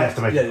don't have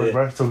to make it quick,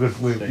 bro. It's all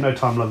good. No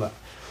time limit.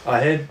 I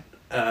had...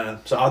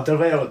 so I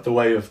developed the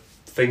way of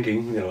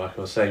thinking, like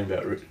I was saying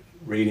about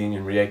reading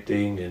and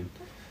reacting, and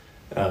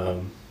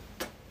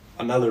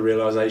another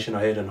realisation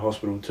I had in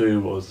hospital too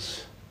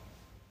was,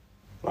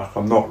 like,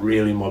 I'm not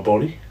really my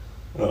body.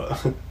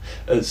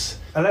 It's...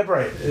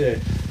 Elaborate. Yeah.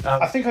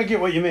 I think I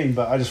get what you mean,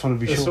 but I just want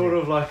to be it's sure. It's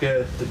sort of like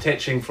a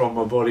detaching from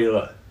my body,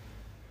 like,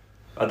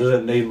 I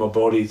didn't need my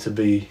body to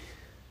do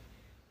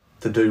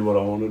what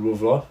I wanted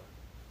with life.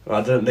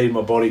 I didn't need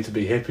my body to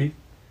be happy.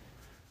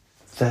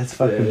 That's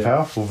fucking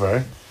powerful,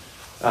 bro.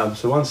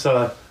 So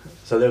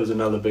that was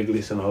another big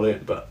lesson I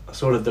learnt, but I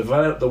sort of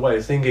developed the way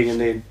of thinking, and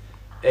then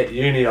at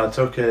uni I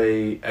took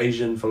a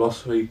Asian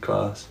philosophy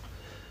class,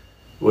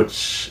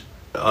 which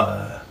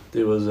there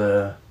was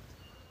a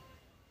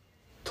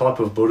type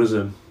of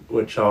Buddhism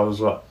which I was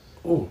like,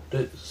 oh,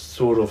 that's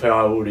sort of how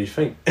I already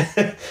think.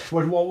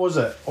 What was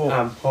it?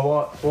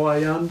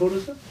 Hawaiian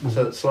Buddhism. Mm-hmm.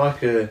 So it's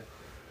like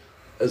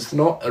it's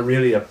not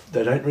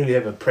they don't really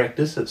have a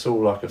practice, it's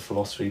all like a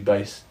philosophy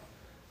based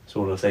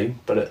sort of thing,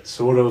 but it's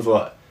sort of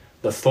like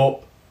the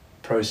thought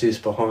process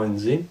behind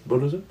Zen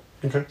Buddhism.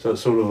 Okay. So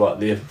it's sort of like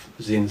their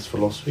Zen's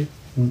philosophy.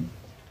 Mm.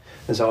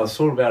 And so I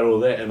thought about all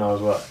that and I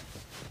was like,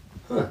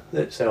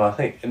 that's how I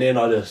think. And then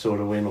I just sort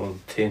of went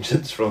on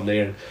tangents from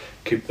there and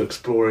kept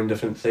exploring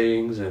different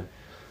things, and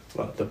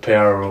like the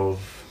power of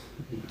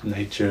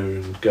nature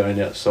and going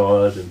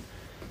outside and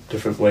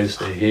different ways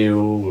to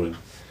heal, and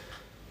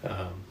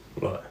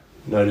like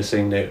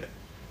noticing that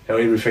how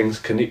everything's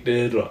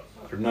connected. Like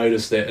I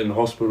noticed that in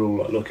hospital,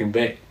 like looking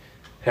back,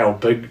 how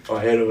big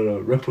I had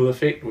a ripple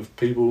effect with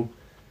people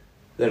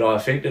that I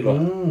affected.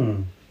 Like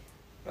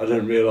I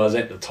didn't realise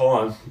at the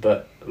time,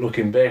 but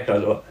looking back, I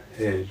was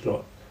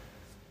like,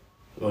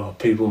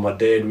 people my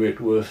dad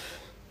worked with,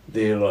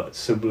 their like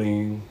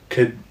sibling,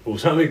 kid or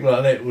something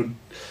like that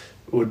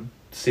would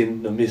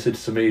send a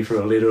message to me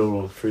through a letter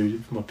or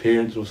through my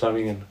parents or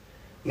something, and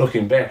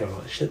looking back I'm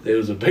like, shit, there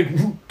was a big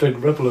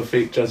ripple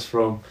effect just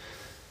from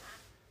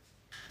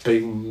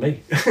being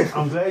me.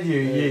 I'm glad you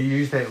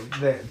used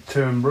that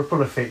term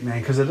ripple effect,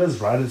 man, because it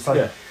is, right? It's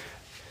like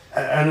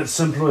in its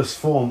simplest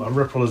form, a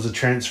ripple is a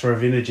transfer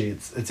of energy.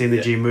 It's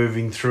energy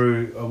moving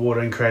through a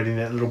water and creating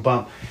that little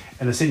bump.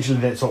 And essentially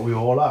that's what we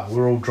all are.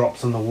 We're all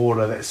drops in the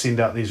water that send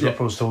out these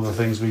ripples to all the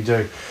things we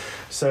do.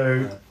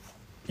 So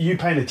you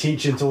paying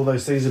attention to all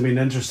those things and being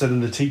interested in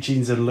the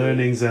teachings and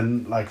learnings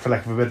and, like, for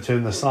lack of a better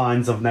term, the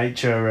signs of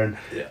nature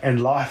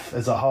and life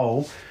as a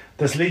whole,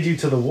 this led you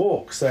to the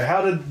walk. So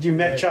how did you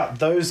match up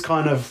those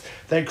kind of,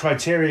 that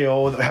criteria,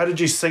 or how did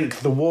you sync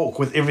the walk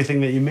with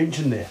everything that you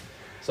mentioned there?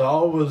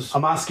 So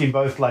I'm asking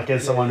both, like,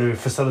 as someone who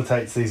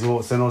facilitates these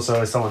walks and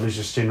also as someone who's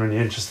just genuinely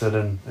interested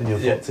in your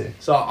thoughts here.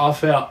 So I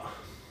felt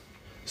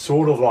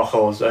sort of like I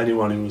was the only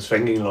one who was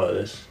thinking like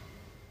this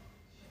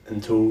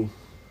until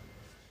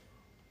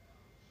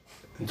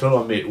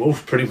I met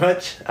Wolf, pretty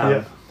much,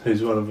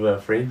 who's one of our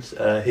friends.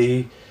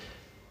 He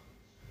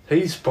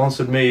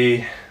sponsored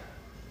me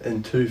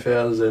in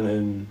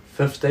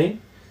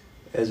 2015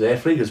 as an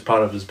athlete, as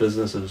part of his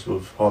businesses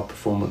with high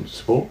performance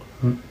sport,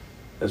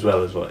 as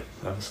well as like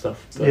other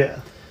stuff.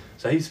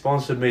 So he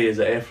sponsored me as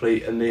an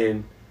athlete, and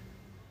then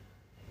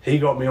he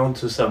got me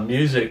onto some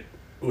music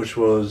which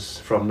was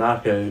from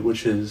Nako,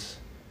 which is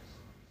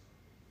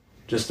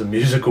just a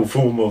musical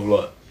form of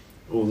like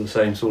all the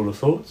same sort of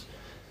thoughts.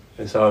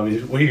 And so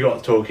we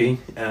got talking,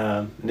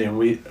 and then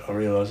I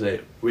realised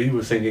that we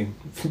were thinking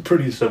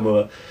pretty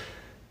similar,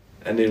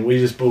 and then we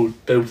just built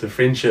a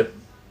friendship.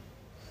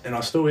 And I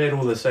still had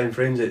all the same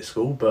friends at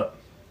school, but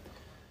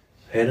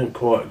hadn't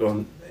quite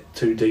gone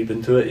too deep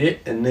into it yet.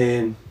 And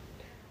then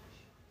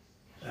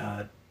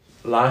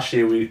last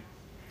year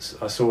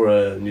I saw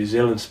a New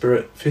Zealand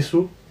Spirit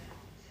Festival,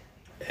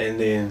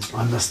 and then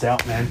I missed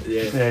out, man.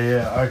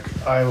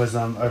 I was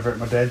over at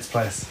my dad's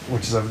place,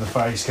 which is over the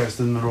far east coast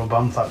in the middle of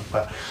bumfuck,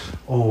 but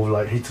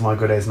like heaps of my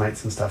good ass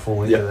mates and stuff all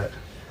went to that.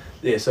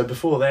 Yeah, so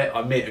before that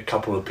I met a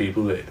couple of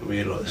people that we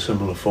had like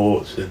similar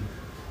thoughts and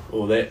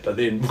all that, but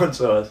then once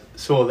I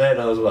saw that,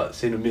 I was like,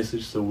 sent a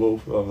message to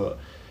Wolf. I was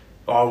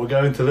like, we're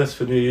going to this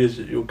for New Year's,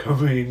 you're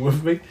coming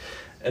with me?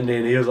 And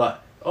then he was like,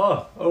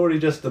 I already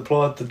just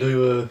applied to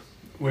do a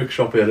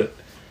workshop at it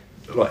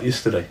like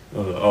yesterday. I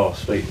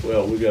was like, sweet,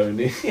 well, we're going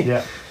there.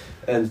 Yeah.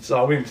 And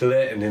so I went to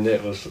that, and then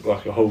that was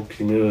like a whole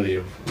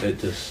community that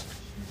just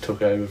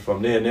took over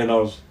from there. And then I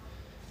was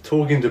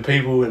talking to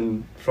people,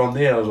 and from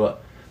there I was like,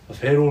 I've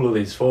had all of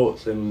these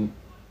thoughts, and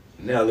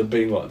now they're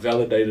being like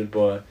validated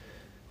by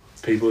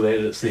people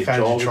that it's their job.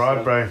 You found your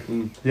tribe, bro.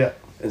 Yeah.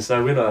 And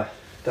so when I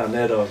done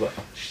that, I was like,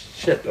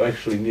 shit, I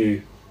actually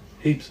knew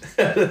heaps.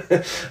 I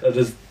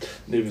just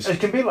never... It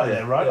can be like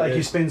that, right? Like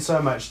you spend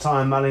so much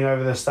time mulling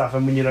over this stuff,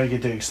 and when you don't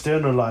get to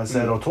externalise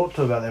that or talk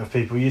to about that with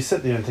people, you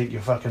sit there and think you're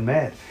fucking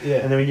mad. Yeah.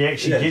 And then when you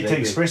actually get to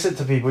express it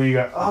to people, you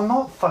go, I'm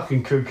not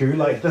fucking cuckoo.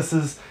 Like this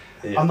is...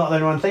 I'm not the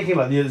only one thinking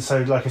like that.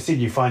 So like I said,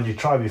 you find your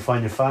tribe, you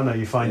find your whānau,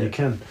 you find your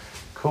kin.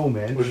 Cool,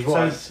 man. Which is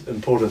why it's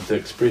important to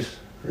express,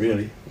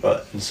 really.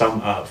 But in some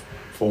art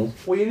form.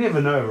 Well, you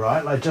never know,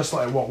 right? Like, just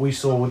like what we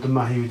saw with the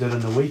mahi we did in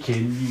the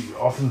weekend, you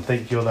often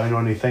think you're the only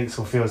one who thinks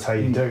or feels how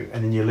you do,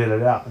 and then you let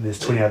it out, and there's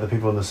 20 other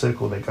people in the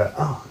circle that go,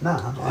 oh, no,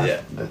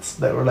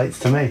 that relates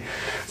to me.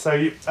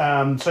 So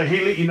so he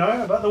let you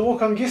know about the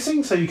walk, I'm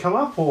guessing? So you come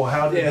up, or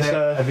how did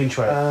that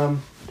eventuate?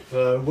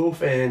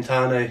 Wolf and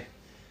Tane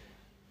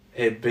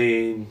had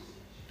been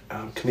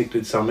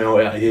connected somehow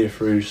out here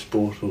through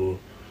sport or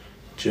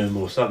gym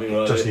or something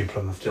like just that. New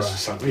Plymouth, just right.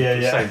 something.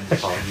 Yeah. Same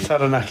time.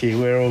 Taranaki,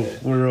 we're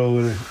all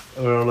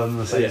in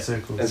the same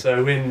circles. And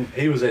so when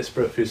he was at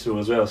Spirit Festival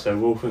as well, so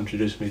Wolf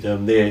introduced me to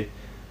him there,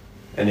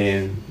 and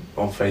then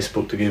on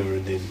Facebook together,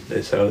 and then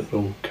that's how it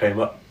all came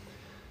up.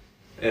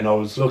 And I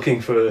wasn't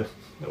looking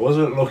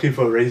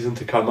for a reason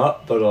to come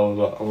up, but I was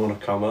like, I want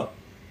to come up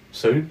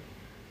soon.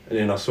 And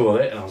then I saw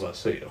that and I was like,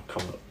 sweet, I'll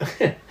come up.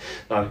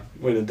 I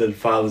went and did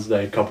Father's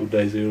Day a couple of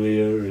days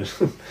earlier, and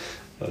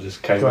I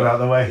just came Got up. out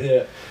of the way.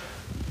 Yeah.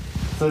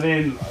 So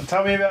then,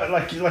 tell me about,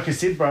 like you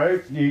said,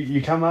 bro,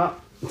 you come up,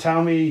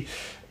 tell me,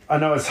 I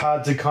know it's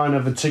hard to kind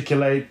of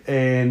articulate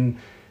and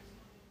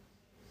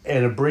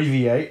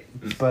abbreviate,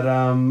 but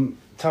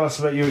tell us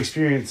about your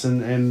experience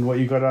and what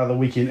you got out of the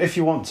weekend, if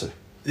you want to.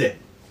 Yeah,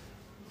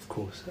 of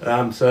course.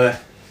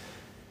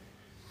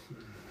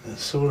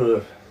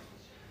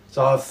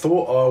 So I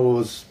thought I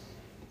was,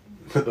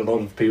 a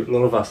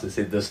lot of us have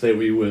said this, that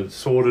we were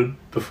sorted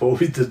before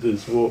we did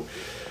this walk.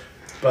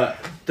 But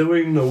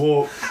doing the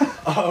walk,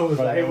 I was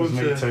able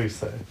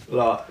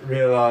to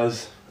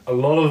realise a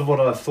lot of what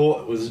I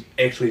thought was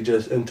actually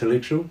just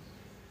intellectual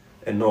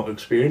and not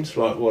experience,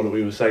 like what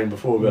we were saying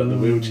before about the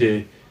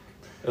wheelchair.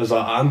 It was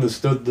like I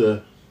understood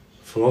the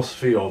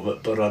philosophy of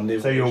it, but I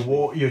never...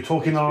 So you're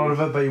talking a lot of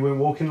it, but you weren't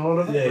walking a lot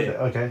of it? Yeah.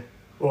 Okay.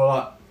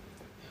 Well,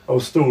 I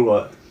was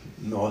still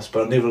nice,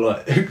 but I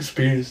never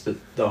experienced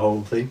the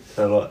whole thing.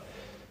 So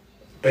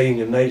being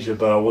in nature,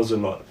 but I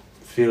wasn't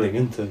feeling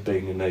into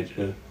being in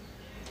nature.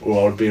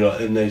 Or I'd be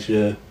in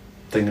nature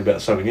thinking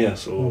about something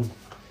else, or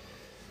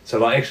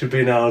so actually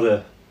being able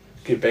to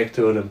get back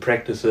to it and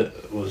practice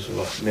it was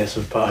a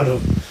massive part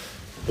of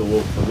the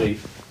walk for me.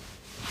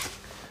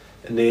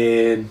 And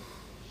then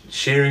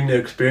sharing the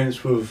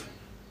experience with,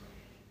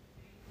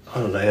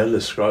 I don't know how to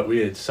describe it, we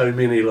had so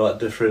many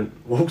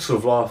different walks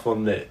of life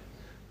on that,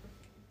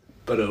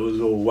 but it was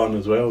all one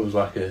as well. It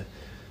was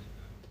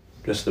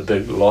just a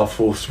big life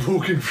force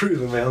walking through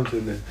the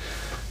mountain, and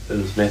it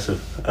was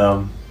massive.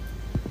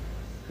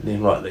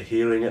 And then the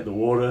healing at the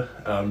water,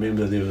 I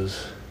remember there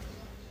was,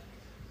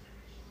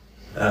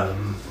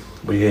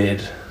 we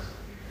had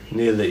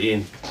near the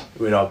end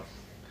when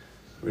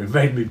we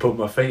made me put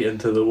my feet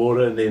into the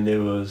water, and then there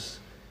was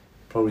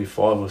probably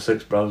 5 or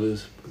 6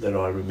 brothers that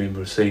I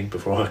remember seeing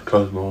before I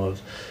closed my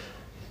eyes.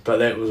 But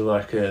that was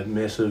a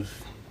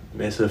massive,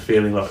 massive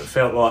feeling. It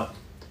felt like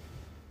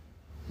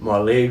my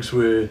legs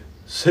were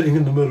sitting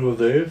in the middle of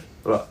the earth,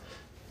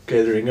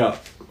 gathering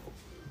up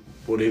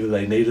whatever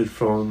they needed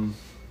from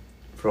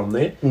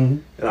there.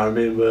 And I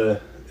remember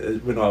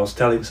when I was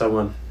telling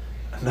someone,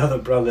 another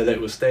brother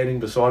that was standing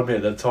beside me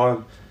at the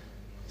time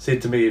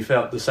said to me he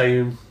felt the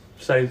same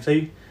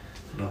thing,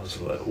 and I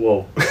was like,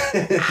 whoa.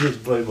 It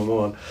just blew my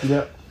mind.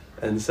 Yeah.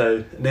 And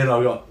then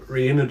I got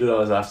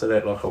re-energized after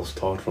that. I was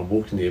tired from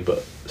walking there,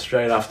 but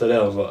straight after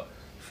that I was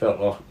felt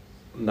like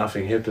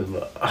nothing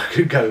happened. I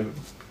could go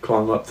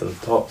climb up to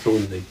the top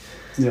sort of thing.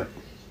 Yeah.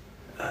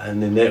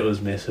 And then that was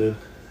massive.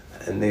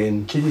 And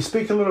then, can you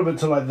speak a little bit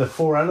to the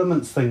 4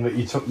 elements thing that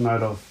you took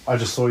note of? I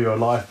just saw you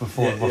alive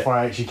before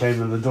I actually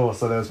came in the door,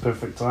 so that was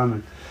perfect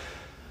timing.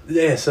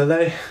 Yeah,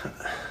 so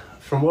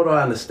from what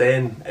I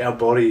understand, our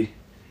body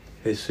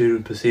has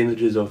certain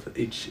percentages of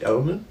each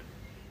element.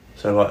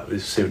 So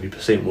there's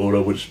 70% water,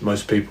 which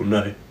most people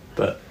know,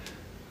 but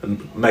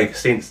it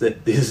makes sense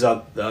that there's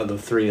the other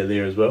 3 are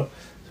there as well.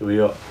 So we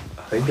got,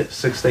 I think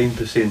it's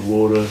 16%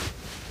 water,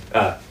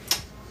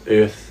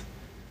 earth,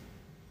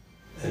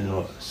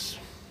 and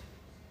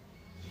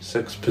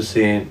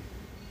 6%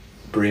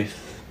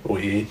 breath or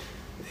air,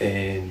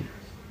 and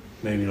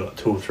maybe 2 or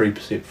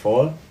 3%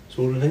 fire,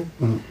 sort of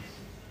thing.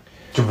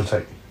 Give or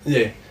take.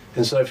 Yeah,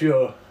 and so if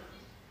you're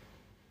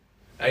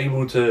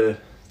able to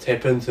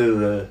tap into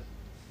the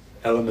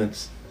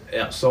elements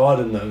outside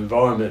in the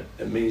environment,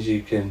 it means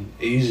you can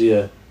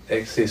easier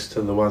access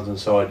to the ones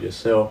inside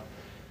yourself,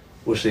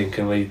 which then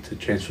can lead to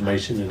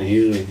transformation and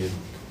healing and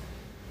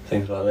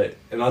things like that.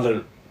 And I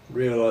didn't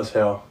realise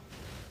how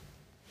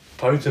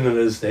potent it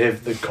is to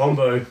have the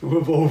combo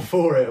with all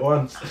 4 at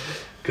once,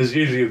 because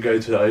usually you go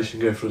to the ocean,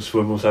 go for a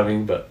swim or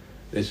something, but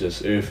there's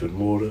just earth and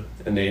water,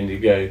 and then you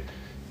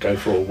go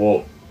for a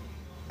walk,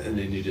 and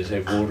then you just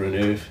have water and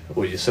earth,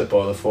 or you sit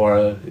by the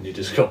fire and you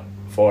just got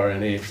fire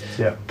and air.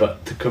 Yeah.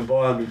 But to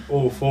combine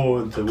all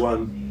 4 into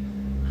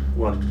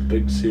one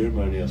big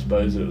ceremony, I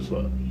suppose it was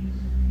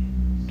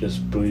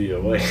just blew you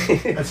away.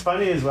 It's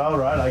funny as well,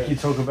 right? You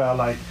talk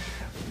about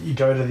you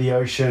go to the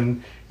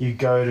ocean, you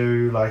go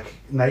to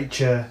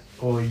nature,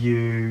 or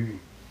you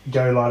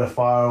go light a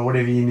fire or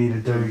whatever you need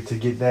to do to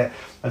get that.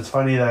 It's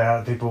funny though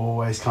how people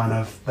always kind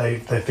of they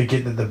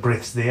forget that the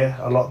breath's there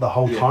a lot the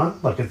whole time,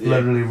 like it's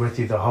literally with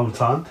you the whole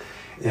time.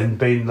 And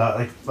being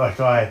my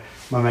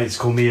mates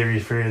call me airy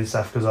fairy and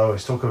stuff because I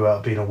always talk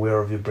about being aware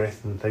of your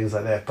breath and things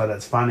like that, but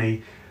it's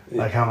funny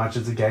like how much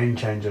it's a game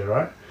changer,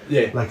 right?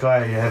 Like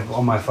I have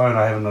on my phone,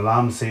 I have an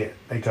alarm set.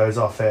 It goes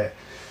off at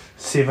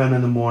 7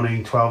 in the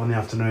morning, 12 in the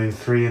afternoon,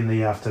 3 in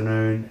the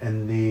afternoon,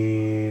 and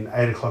then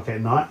 8 o'clock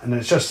at night. And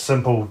it's just a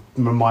simple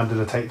reminder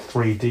to take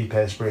 3 deep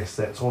ass breaths.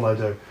 That's all I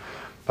do.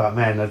 But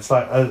man, it's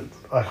like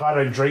I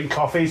don't drink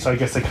coffee, so I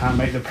guess I can't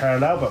make the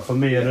parallel. But for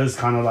me, it is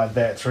kind of like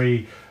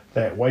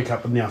that wake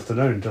up in the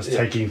afternoon, just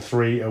taking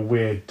 3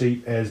 aware,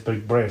 deep as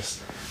big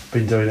breaths.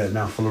 Been doing it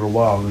now for a little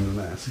while, and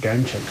it's a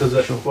game changer.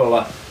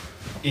 Because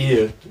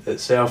ear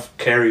itself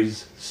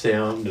carries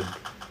sound and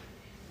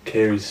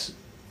carries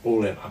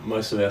all that,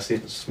 most of our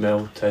senses,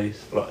 smell,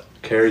 taste, like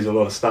carries a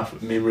lot of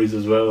stuff, memories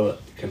as well, that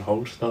can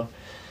hold stuff.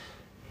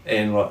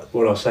 And like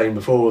what I was saying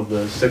before with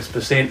the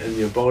 6% in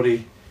your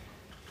body,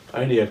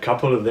 only a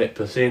couple of that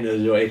percent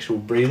is your actual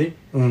breathing,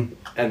 and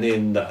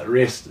then the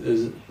rest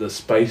is the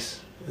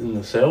space in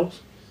the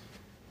cells.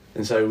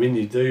 And so when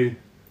you do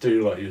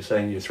like you're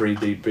saying your 3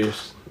 deep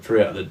breaths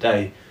throughout the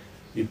day,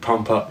 you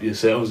pump up your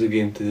cells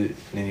again and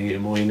then you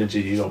get more energy,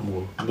 you got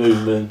more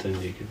movement,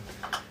 and you can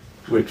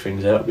work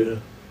things out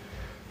better.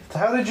 So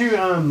how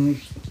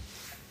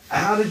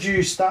did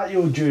you start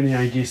your journey,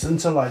 I guess,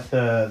 into like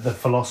the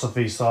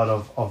philosophy side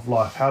of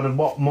life?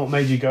 What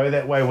made you go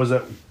that way? Was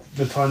it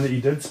the time that you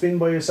did spend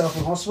by yourself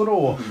in hospital,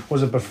 or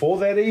was it before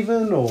that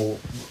even, or?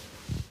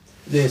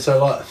 Yeah,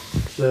 so like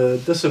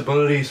the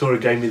disability sort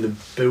of gave me the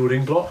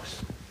building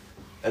blocks,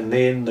 and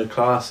then the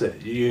class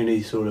at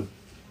uni sort of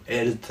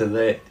added to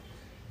that.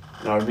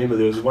 And I remember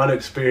there was one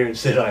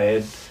experience that I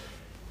had,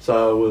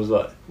 so I was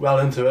like well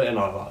into it, and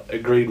I like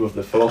agreed with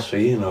the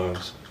philosophy, and I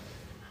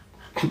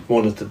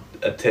wanted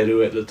a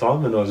tattoo at the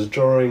time, and I was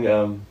drawing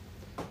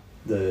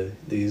the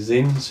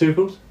Zen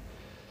circles,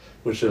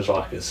 which is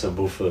like a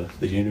symbol for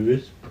the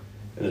universe,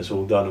 and it's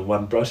all done in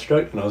one brush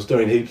stroke, and I was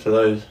doing heaps of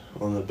those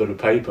on a bit of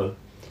paper,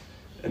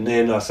 and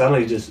then I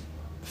suddenly just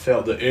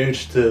felt the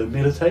urge to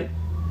meditate,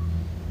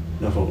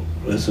 and I thought,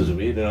 this is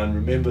weird. And I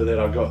remember that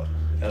I got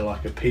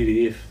like a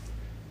PDF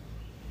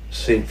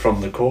sent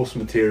from the course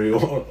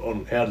material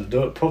on how to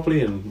do it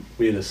properly and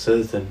where to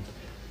sit and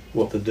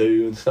what to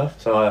do and stuff.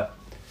 So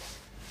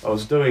I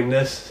was doing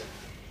this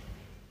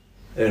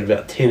at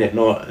about 10 at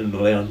night in the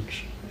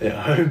lounge at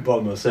home by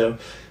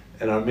myself,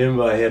 and I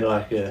remember I had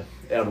like a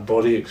out of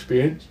body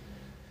experience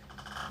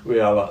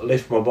where I like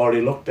left my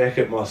body, looked back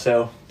at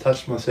myself,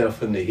 touched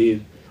myself in the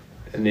head,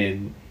 and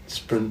then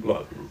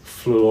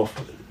flew off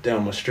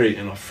down my street,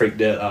 and I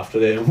freaked out after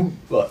that and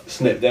like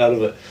snapped out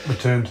of it.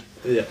 Returned.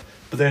 Yeah.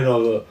 But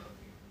then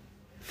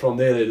from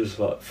there it just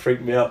like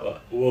freaked me out,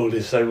 like, whoa,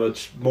 there's so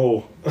much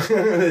more.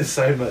 There's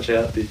so much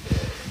out there.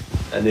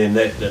 And then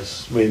that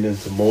just went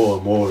into more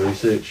and more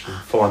research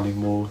and finding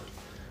more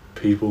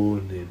people,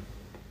 and then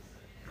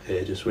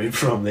it just went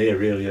from there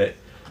really. That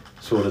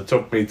sort of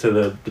took me to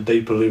the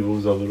deeper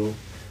levels of it all.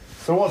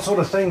 So what sort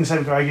of things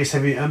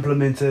have you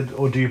implemented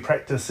or do you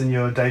practice in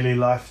your daily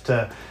life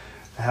to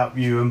help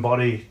you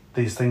embody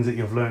these things that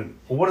you've learned?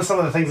 Or what are some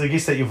of the things, I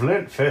guess, that you've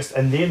learned first,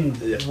 and then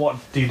what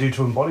do you do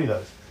to embody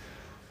those?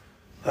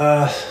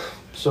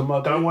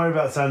 Don't worry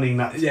about sounding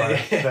nuts,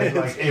 bro.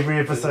 Like every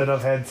episode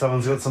I've had,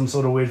 someone's got some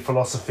sort of weird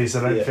philosophy,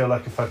 so don't feel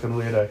like a fucking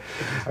weirdo.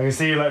 I can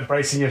see you like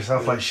bracing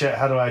yourself like, shit,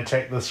 how do I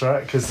check this,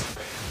 right? Because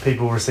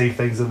people receive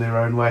things in their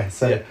own way.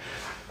 So,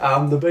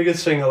 the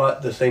biggest thing I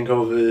like to think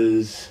of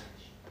is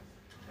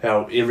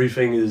how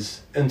everything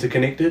is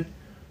interconnected.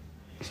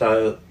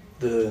 So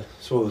the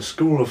sort of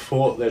school of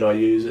thought that I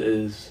use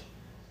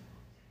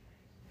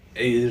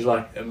is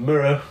like a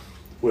mirror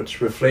which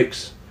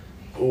reflects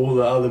all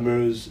the other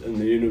mirrors in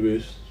the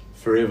universe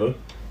forever,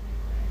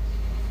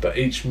 but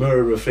each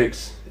mirror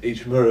reflects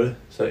each mirror,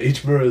 so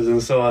each mirror is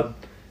inside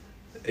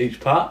each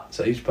part,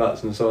 so each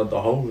part's inside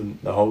the whole, and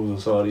the whole's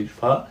inside each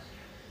part,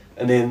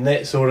 and then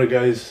that sort of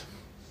goes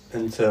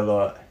into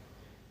like...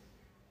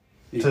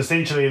 So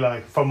essentially,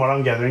 like, from what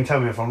I'm gathering,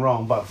 tell me if I'm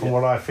wrong, but from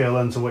what I feel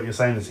into what you're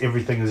saying is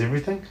everything is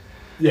everything?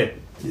 Yeah,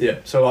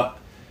 so like,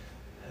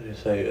 how do you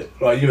say it?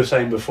 Like you were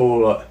saying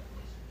before, like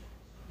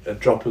a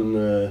drop in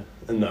the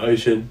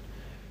ocean,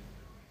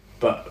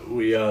 but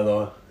you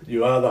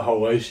are the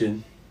whole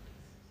ocean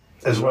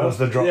as well as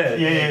the drop. Yeah.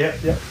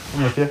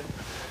 I'm with you.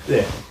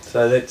 Yeah,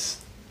 so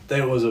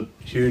that was a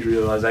huge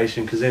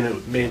realisation, because then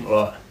it meant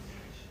like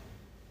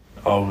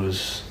I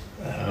was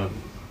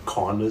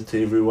kinder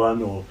to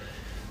everyone, or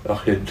I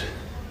could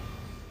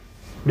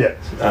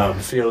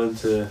feel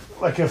into...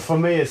 Like for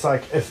me, it's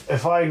like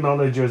if I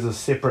acknowledge you as a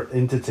separate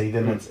entity,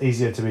 then it's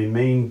easier to be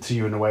mean to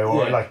you in a way,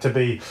 or like to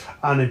be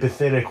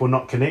unempathetic or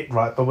not connect,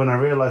 right? But when I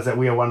realise that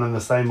we are one and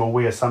the same, or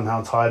we are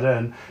somehow tied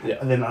in,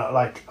 and then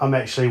I'm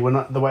actually,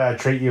 the way I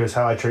treat you is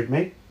how I treat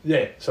me.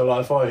 Yeah, so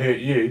like if I hurt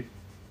you,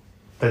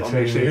 I'm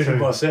actually hurting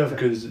myself,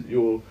 because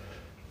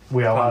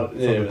we are part,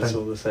 one. it's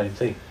all the same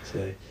thing.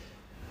 So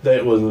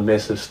that was a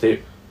massive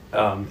step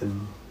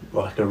and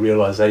like a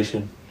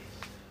realization.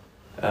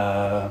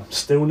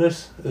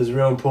 Stillness is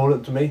real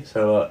important to me.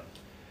 So like,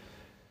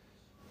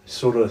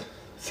 sort of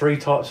 3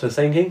 types of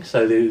thinking.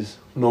 So there's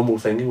normal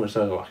thinking, which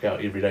are like our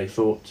everyday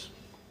thoughts.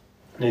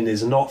 And then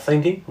there's not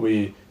thinking, where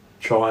you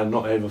try and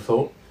not have a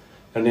thought.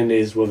 And then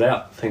there's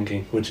without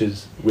thinking, which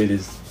is where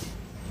there's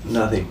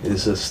nothing,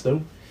 it's just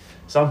still.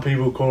 Some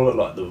people call it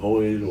like the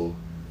void or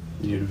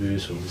the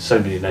universe, or there's so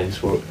many names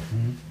for it.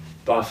 Mm-hmm.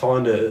 But I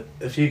find that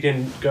if you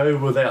can go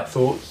without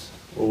thoughts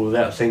or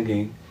without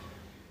thinking,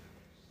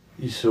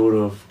 you sort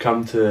of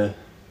come to,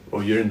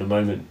 or you're in the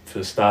moment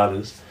for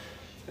starters,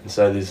 and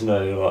so there's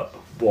no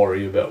like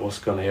worry about what's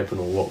going to happen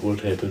or what would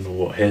happen or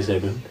what has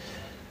happened.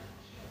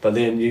 But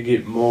then you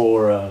get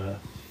more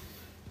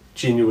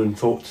genuine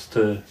thoughts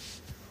to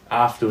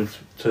afterwards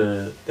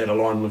that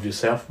align with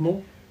yourself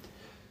more.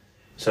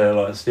 So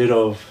like instead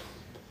of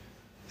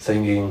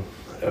thinking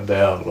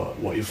about like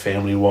what your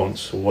family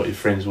wants or what your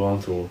friends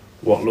want or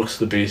what looks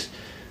the best,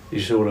 you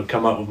sort of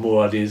come up with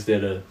more ideas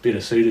that are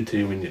better suited to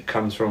you when it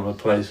comes from a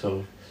place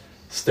of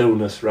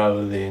stillness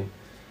rather than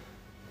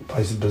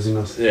Place of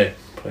busyness. yeah,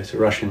 place of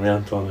rushing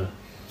around trying to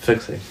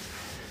fix things.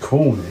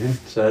 Cool, man.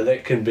 So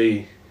that can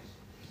be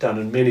done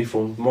in many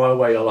forms. My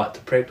way I like to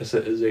practice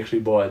it is actually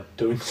by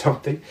doing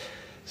something.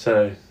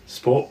 So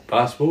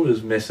basketball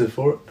is massive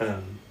for it,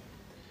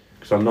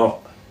 because I'm not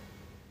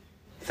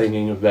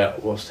thinking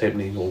about what's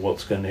happening or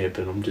what's going to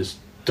happen. I'm just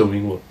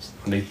doing what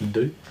I need to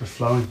do. Just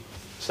flowing.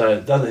 So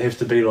it doesn't have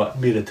to be like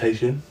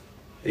meditation,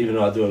 even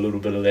though I do a little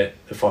bit of that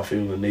if I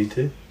feel the need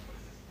to.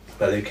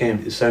 But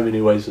there's so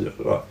many ways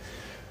that like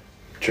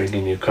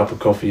drinking your cup of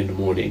coffee in the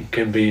morning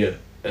can be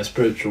a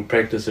spiritual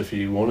practice if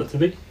you want it to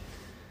be.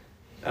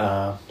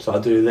 So I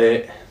do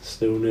that,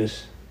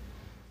 stillness.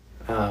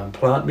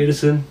 Plant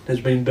medicine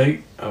has been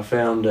big. I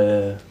found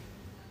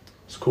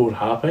it's called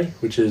Harpe,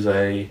 which is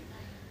like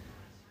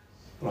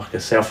a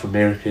South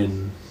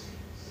American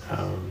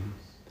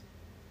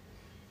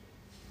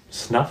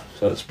snuff.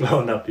 So it's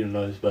blowing up your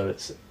nose, but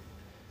it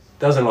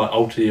doesn't like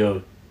alter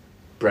your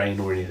brain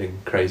or anything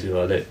crazy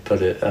like that.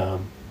 But it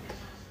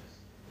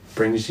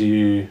brings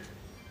you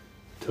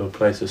to a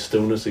place of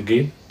stillness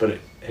again. But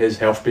it has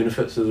health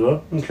benefits as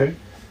well. Okay.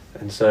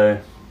 And so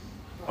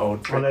I'll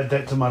add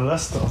that to my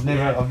list. I've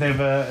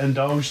never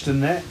indulged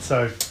in that,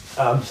 so.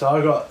 So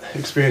I got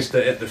experienced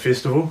it at the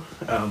festival,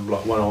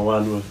 like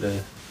one-on-one with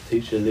the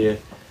teacher there,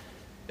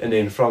 and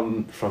then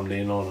from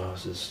then on I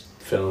was just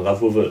fell in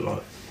love with it,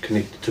 like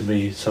connected to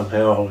me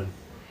somehow, and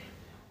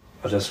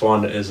I just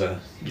find it as a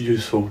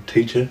useful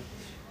teacher.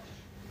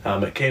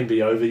 It can be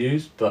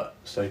overused, but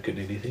so can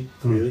anything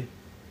really.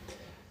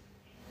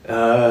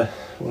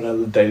 What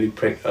other daily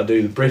practice? I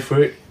do the breath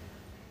work.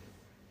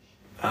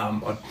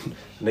 I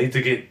need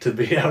to get to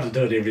be able to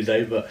do it every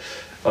day, but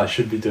I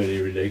should be doing it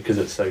every day because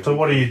it's so good. So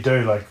what do you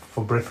do like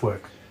for breath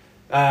work?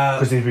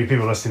 Because there'd be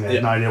people listening that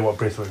have no idea what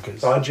breath work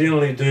is. So I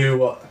generally do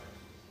what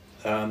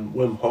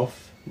Wim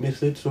Hof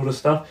method sort of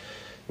stuff,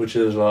 which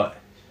is like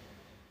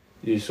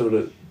you sort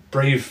of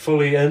breathe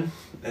fully in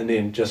and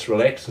then just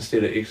relax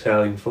instead of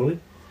exhaling fully.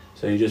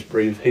 So you just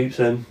breathe heaps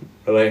in,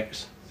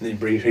 relax, and then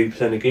breathe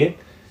heaps in again,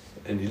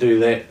 and you do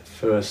that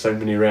for so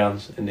many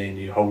rounds, and then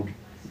you hold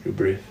your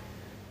breath.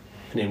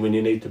 And then when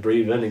you need to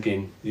breathe in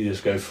again, you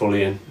just go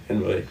fully in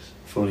and relax,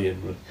 fully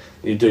in.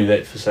 You do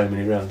that for so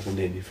many rounds and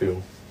then you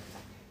feel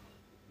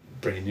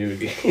brand new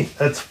again.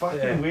 It's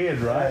fucking weird,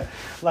 right?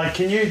 Like,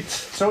 can you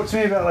talk to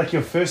me about like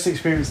your first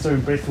experience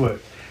doing breath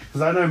work?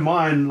 Because I know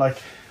mine, like,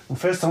 the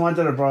first time I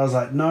did it, bro, I was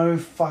like, no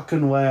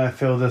fucking way I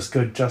feel this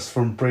good just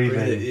from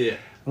breathing. Yeah.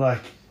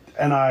 Like,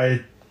 and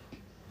I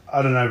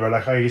don't know, bro,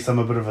 like I guess I'm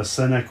a bit of a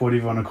cynic or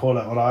whatever you want to call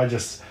it, but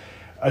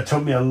it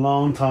took me a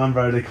long time,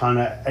 bro, to kind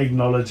of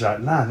acknowledge like,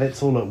 nah,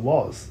 that's all it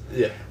was.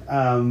 Yeah.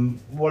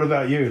 What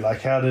about you?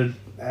 Like, how did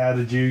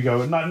you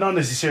go? Not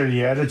necessarily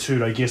your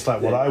attitude, I guess,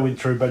 like what I went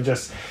through, but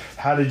just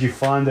how did you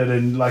find it?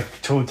 And like,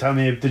 tell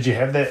me, did you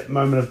have that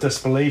moment of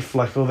disbelief,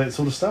 like all that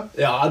sort of stuff?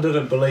 Yeah, I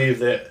didn't believe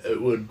that it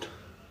would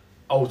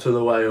alter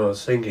the way I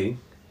was thinking.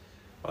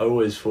 I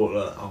always thought,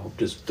 like, I'll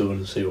just do it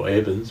and see what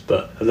happens,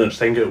 but I didn't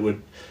think it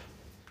would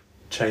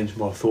change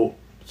my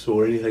thoughts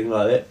or anything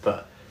like that.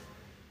 But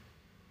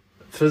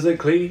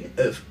physically,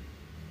 it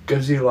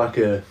gives you like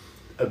a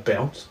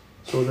bounce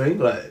sort of thing.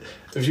 Like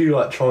if you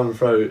like try and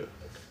throw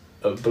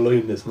a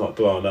balloon that's not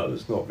blowing up,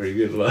 it's not very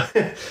good. Like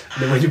and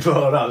then when you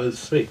blow it up, it's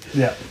sweet.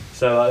 Yeah.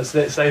 So like, it's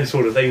that same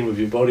sort of thing with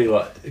your body.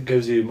 Like it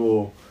gives you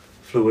more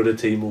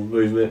fluidity, more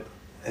movement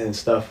and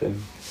stuff.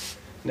 And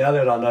now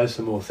that I know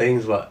some more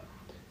things, like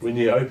when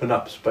you open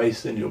up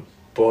space in your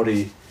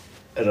body,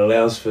 it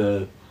allows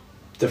for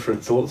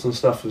different thoughts and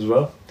stuff as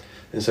well.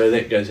 And so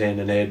that goes hand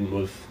in hand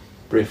with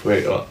breath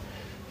work. Like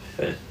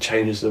it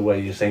changes the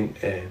way you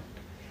think and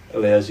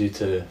allows you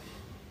to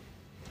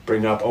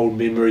bring up old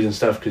memories and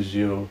stuff because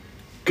you're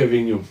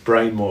giving your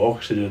brain more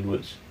oxygen,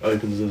 which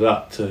opens it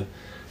up to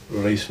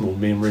release more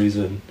memories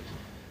and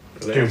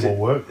do more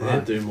work, right? Yeah,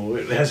 do more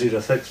work. Allows you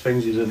to fix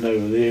things you didn't know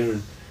were there.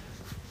 And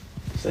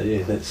so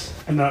yeah, that's...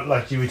 And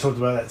like we talked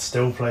about that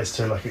still place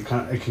too, like it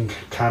can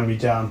calm you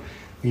down.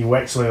 you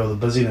wax away all the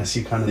busyness,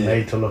 you kind of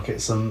need to look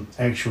at some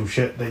actual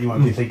shit that you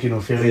might be thinking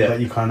or feeling that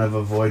you kind of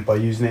avoid by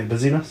using that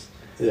busyness.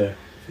 Yeah,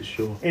 for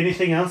sure.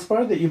 Anything else,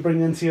 bro, that you bring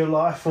into your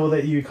life or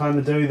that you kind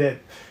of do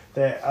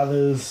that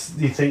others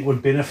you think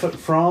would benefit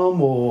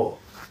from? Or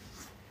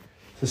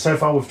so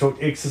far we've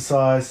talked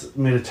exercise,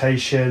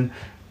 meditation,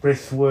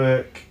 breath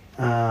work,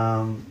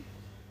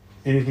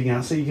 anything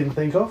else that you can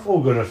think of?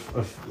 All good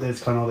if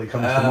that's kind of all that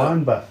comes to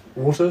mind. But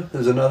water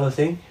is another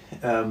thing.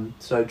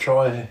 So I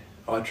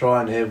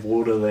try and have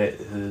water that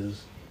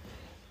is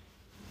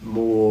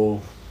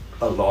more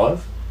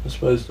alive, I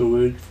suppose the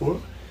word for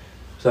it.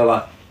 So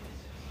like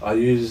I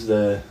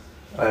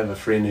have a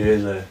friend who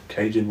has a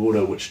Cajun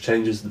water which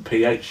changes the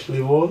pH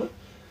level of it,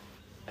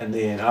 and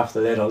then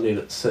after that I let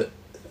it sit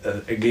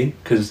again,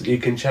 because you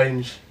can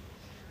change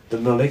the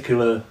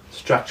molecular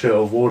structure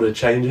of water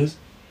changes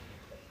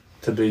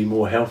to be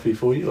more healthy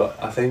for you.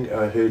 Like I think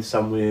I heard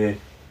somewhere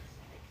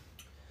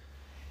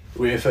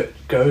where if it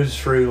goes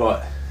through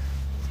like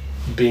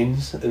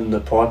bends in the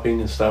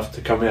piping and stuff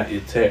to come out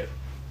your tap,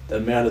 the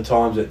amount of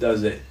times it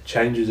does that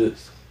changes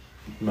its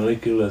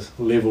molecular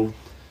level,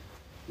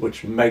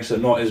 which makes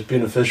it not as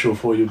beneficial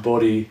for your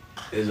body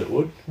as it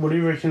would. What do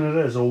you reckon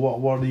it is, or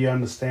what do you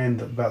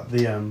understand about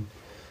the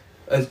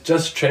It's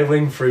just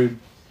travelling through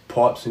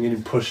pipes and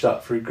getting pushed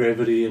up through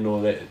gravity and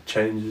all that. It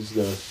changes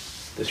the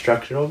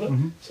structure of it.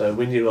 So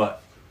when you like,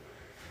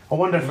 I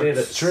wonder if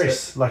it's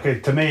stress.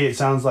 To me, it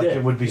sounds like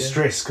it would be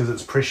stress because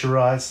it's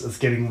pressurized. It's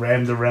getting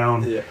rammed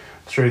around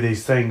through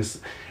these things,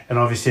 and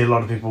obviously a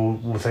lot of people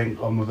will think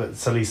I'm a bit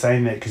silly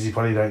saying that because you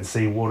probably don't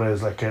see water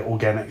as like an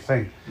organic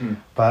thing,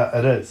 but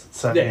it is.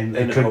 So and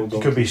it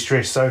could be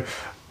stress. So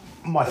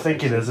my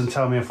thinking is, and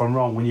tell me if I'm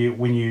wrong, when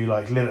you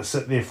like let it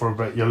sit there for a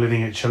bit, you're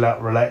letting it chill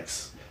out,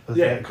 relax. Is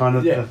that kind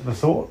of the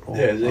thought? Or,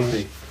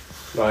 exactly.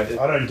 Like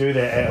I don't do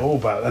that at all,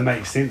 but it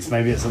makes sense.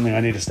 Maybe it's something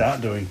I need to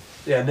start doing.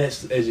 Yeah, and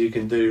that's as you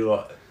can do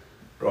like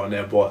right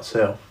now by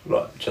itself,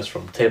 like just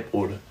from tap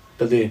water.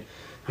 But then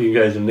you can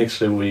go to the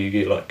next level where you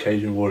get like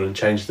Cajun water and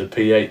change the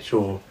pH,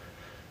 or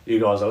you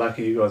guys are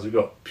lucky, you guys have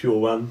got Pure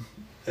One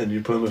in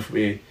your Plymouth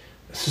where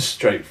it's just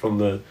straight from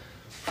the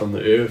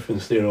earth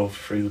instead of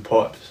through the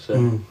pipes.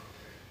 So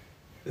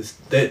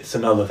that's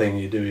another thing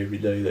you do every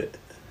day,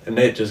 and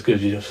that just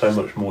gives you so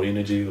much more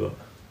energy, like,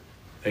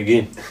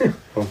 again,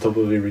 on top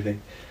of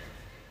everything.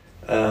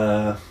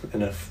 And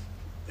if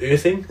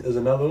earthing is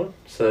another one.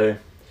 So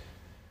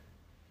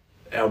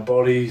our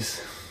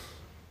bodies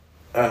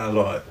are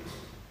like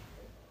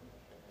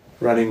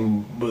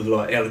running with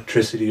like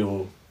electricity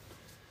or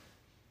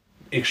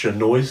extra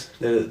noise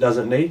that it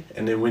doesn't need,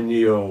 and then when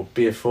you're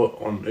barefoot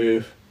on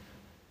earth,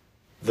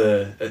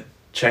 it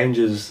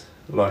changes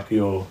like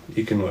you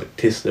can like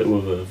test it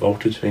with a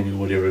voltage meter or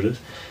whatever it is,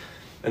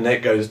 and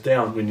that goes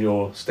down when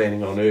you're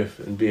standing on earth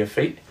in bare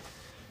feet.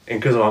 And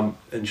because I'm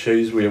in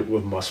shoes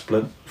with my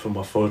splint for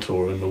my foot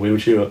or in the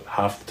wheelchair,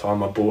 half the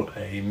time I bought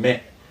a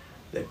mat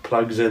that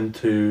plugs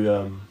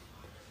into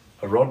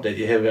a rod that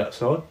you have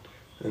outside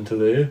into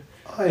the earth.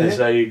 Oh, yeah. And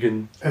so you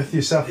can earth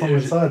yourself from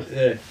inside.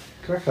 Yeah.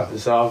 Cracker. And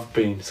so I've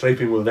been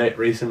sleeping with that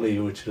recently,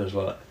 which has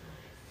like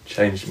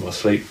changed my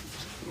sleep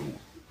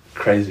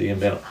crazy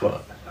amount.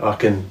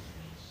 Like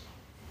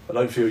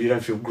you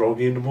don't feel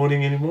groggy in the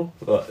morning anymore.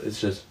 Like it's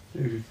just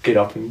you get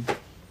up and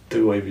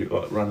do whatever you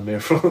like, run a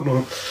marathon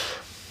or.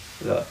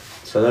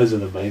 So those are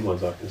the main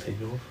ones I can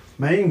think of.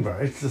 Main, bro.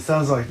 It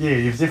sounds like,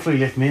 you've definitely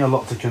left me a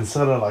lot to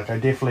consider. Like, I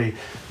definitely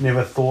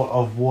never thought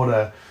of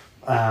water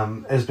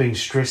as being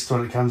stressed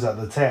when it comes out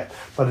the tap.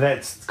 But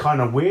that's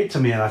kind of weird to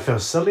me, and I feel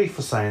silly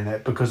for saying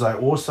that because I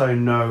also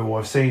know, or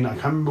I've seen, I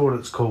can't remember what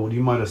it's called.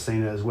 You might have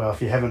seen it as well.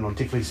 If you haven't, I'll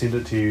definitely send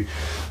it to you.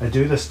 They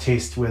do this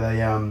test where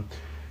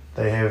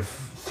they have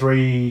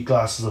 3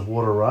 glasses of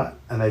water, right?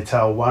 And they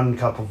tell 1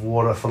 cup of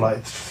water for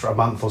like a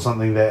month or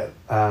something that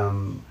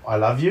I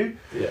love you.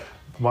 Yeah.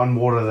 1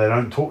 water they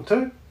don't talk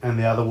to, and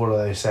the other water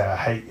they say I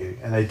hate you.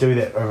 And they do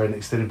that over an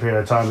extended period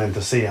of time and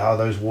to see how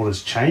those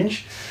waters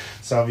change.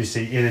 So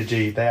obviously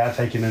energy, they are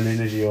taking in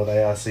energy or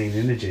they are seeing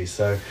energy.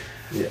 So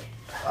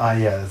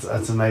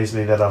it's amazed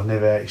me that I've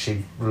never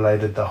actually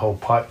related the whole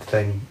pipe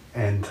thing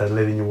and to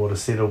letting your water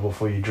settle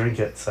before you drink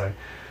it. So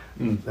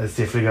it's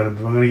definitely I'm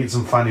going to get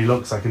some funny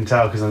looks, I can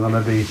tell, because I'm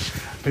going to be,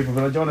 people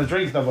are like, do you want a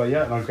drink? They'll be like,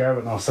 yeah, and I'll grab it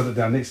and I'll sit it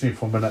down next to me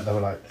for a minute. They'll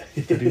be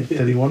like,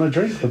 did he want a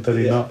drink or did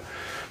he not?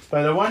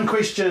 But the one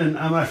question,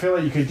 I feel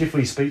like you could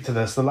definitely speak to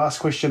this. The last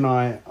question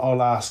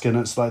I'll ask, and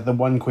it's like the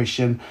one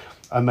question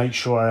I make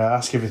sure I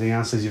ask. Everything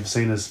else, as you've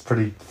seen, is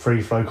pretty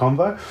free flow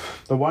convo.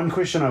 The one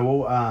question I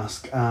will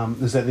ask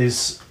is that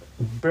there's,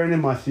 bearing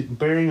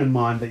in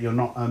mind that you're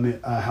not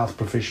a health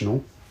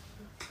professional,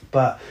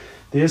 but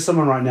there's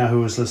someone right now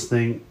who is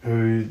listening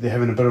who they're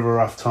having a bit of a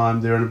rough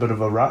time, they're in a bit of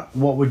a rut.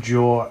 What would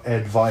your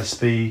advice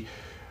be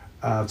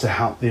to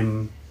help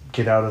them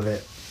get out of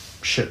that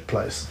shit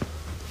place?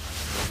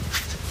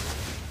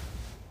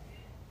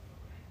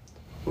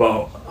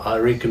 Well, I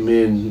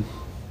recommend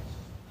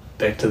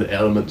back to the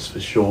elements for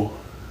sure.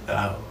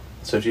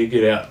 So if you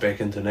get out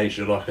back into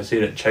nature, like I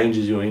said, it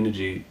changes your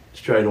energy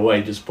straight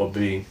away just by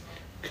being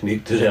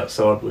connected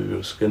outside with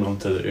your skin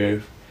onto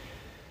the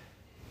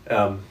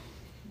earth.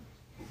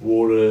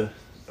 Water,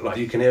 like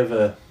you can have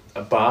a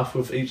bath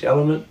with each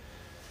element.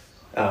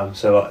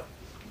 So like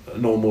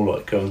normal,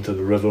 like going to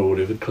the river or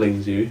whatever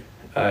cleans you.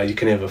 You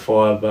can have a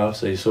fire bath,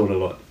 so you sort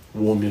of like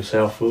warm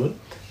yourself with it.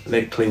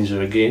 That cleans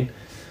you again.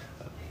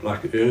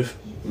 Like earth,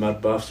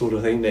 mud bath sort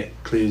of thing, that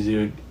clears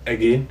you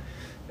again.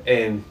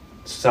 And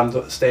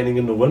sometimes standing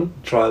in the wind,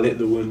 try let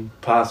the wind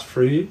pass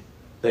through you.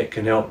 That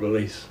can help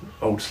release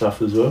old stuff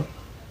as well.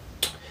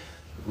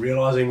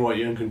 Realising what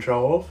you're in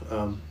control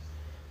of.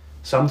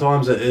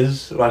 Sometimes it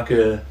is like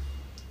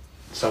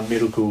some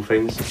medical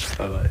things,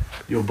 so like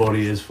your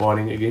body is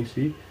fighting against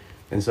you,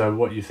 and so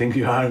what you think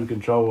you are in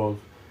control of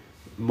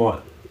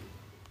might,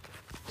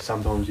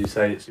 sometimes you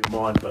say it's your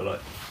mind, but like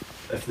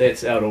if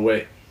that's out of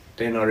whack,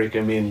 then I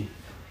recommend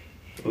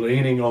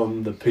leaning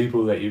on the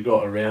people that you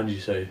got around you.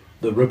 So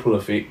the ripple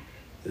effect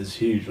is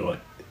huge. Like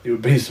you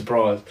would be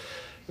surprised.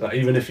 Like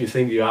even if you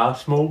think you are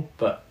small,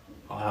 but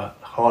I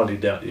highly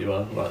doubt you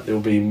are. Like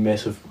there'll be a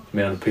massive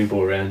amount of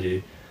people around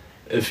you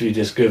if you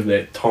just give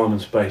that time and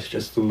space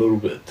just a little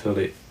bit to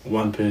let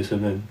one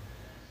person in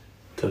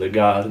to the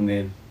guard, and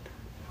then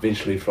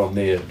eventually from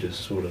there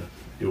just sort of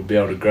you'll be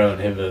able to grow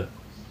and have a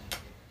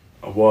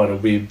wider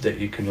web that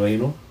you can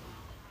lean on.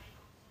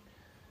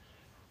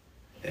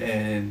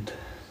 And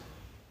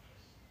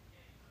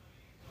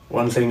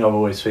one thing I've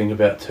always think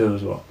about too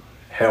is like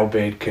how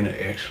bad can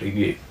it actually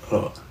get?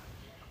 Like,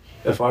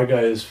 if I go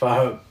as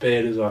far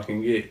bad as I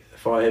can get,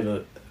 if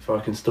I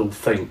can still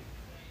think,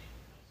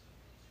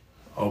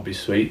 I'll be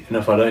sweet. And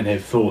if I don't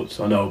have thoughts,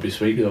 I know I'll be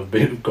sweet because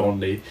I've gone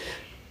there.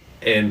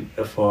 And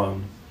if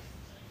I'm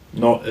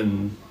not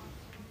in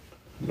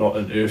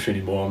earth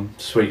anymore, I'm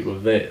sweet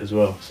with that as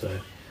well. So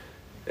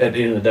at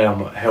the end of the day,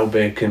 I'm like, how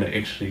bad can it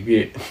actually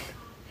get?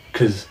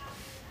 Because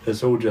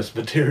it's all just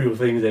material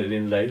things at the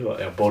end of the day.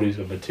 Like our bodies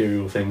are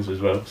material things as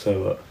well.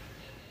 So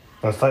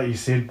That's like you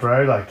said,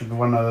 bro, like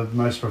one of the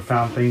most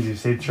profound things you've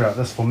said throughout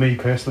this for me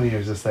personally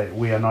is just that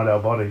we are not our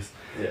bodies.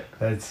 Yeah.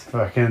 It's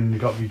fucking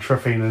got me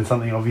tripping and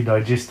something I'll be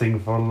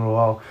digesting for a little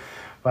while.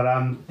 But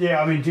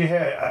yeah, I mean, do you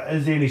have,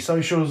 is there any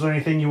socials or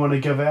anything you want to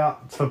give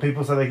out for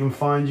people so they can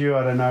find you?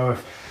 I don't know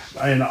if,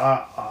 and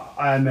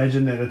I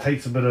imagine that it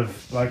takes a bit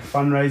of like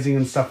fundraising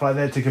and stuff like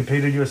that to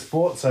compete in your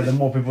sport. So the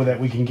more people that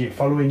we can get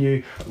following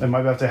you, they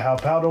might be able to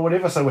help out or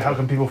whatever. So how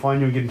can people find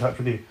you and get in touch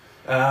with you?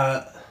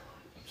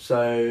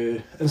 So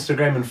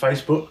Instagram and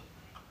Facebook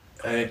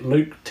at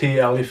Luke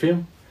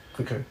TLFM.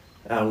 Okay.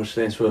 Which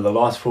stands for the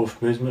Life Force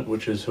Movement,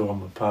 which is who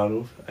I'm a part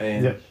of,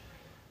 and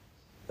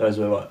those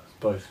are like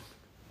both.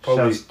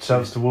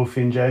 Shouts to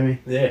Wolfie and Jamie.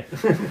 Yeah.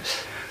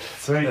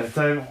 Sweet.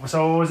 So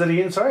what was it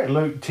again? Sorry,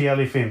 Luke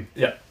TLFM.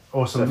 Yeah.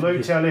 Awesome. So,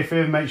 Luke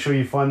TLFM. Make sure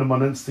you find them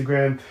on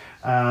Instagram.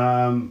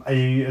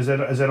 Is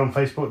that on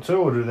Facebook too,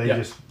 or do they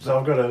just? So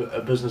I've got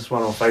a business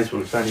one on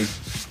Facebook. It's only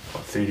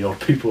 30 odd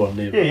people on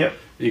there. Yeah.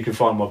 You can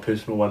find my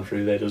personal one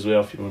through that as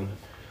well if you want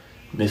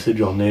to message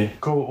on there.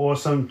 Cool,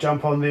 awesome.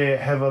 Jump on there,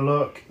 have a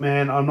look.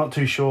 Man, I'm not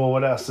too sure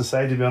what else to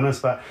say, to be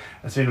honest, but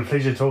it's been a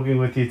pleasure talking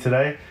with you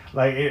today.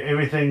 Like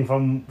everything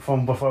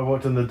from before I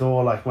walked in the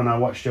door, like when I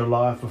watched your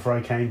live before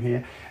I came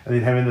here, and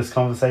then having this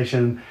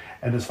conversation.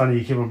 And it's funny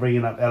you keep on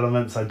bringing up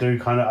elements. I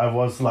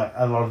was like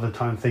a lot of the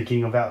time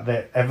thinking about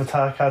that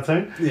Avatar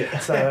cartoon. Yeah.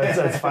 So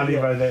it's funny,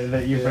 bro,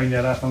 that you bring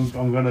that up.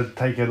 I'm going to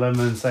take a limb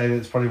and say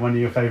that's probably one of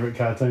your favourite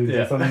cartoons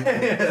or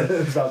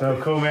something. So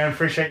cool, man.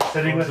 Appreciate you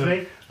sitting with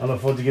me. I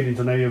look forward to getting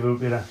to know you a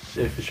bit better.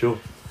 Yeah, for sure.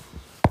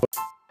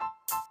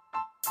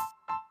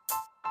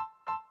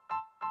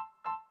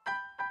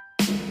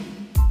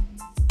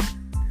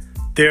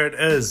 There it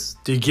is.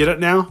 Do you get it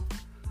now?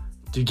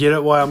 Do you get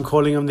it why I'm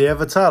calling him the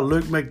Avatar?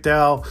 Luke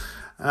McDowell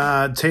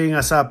teeing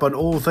us up on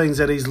all things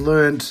that he's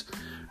learned,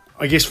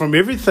 I guess, from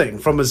everything,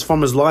 from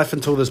his life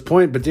until this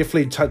point, but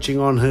definitely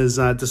touching on his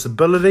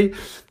disability,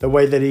 the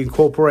way that he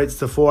incorporates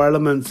the 4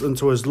 elements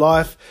into his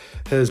life,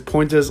 his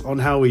pointers on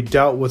how he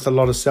dealt with a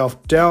lot of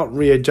self-doubt,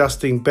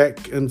 readjusting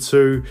back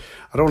into,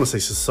 I don't want to say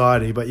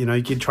society, but,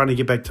 trying to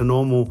get back to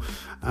normal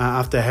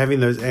after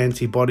having those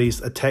antibodies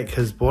attack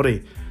his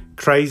body.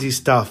 Crazy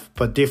stuff,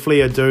 but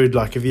definitely a dude,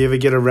 like if you ever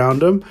get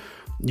around him,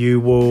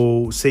 you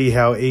will see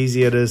how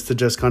easy it is to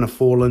just kind of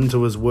fall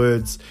into his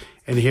words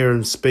and hear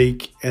him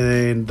speak,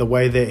 and the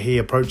way that he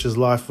approaches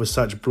life with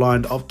such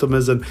blind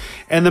optimism,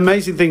 and the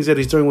amazing things that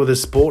he's doing with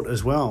his sport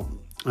as well.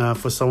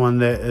 For someone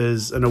that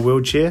is in a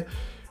wheelchair,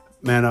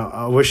 man,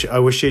 I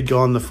wish he'd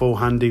gone the full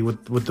Hundy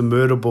with the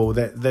murder ball.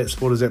 That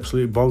sport is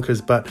absolute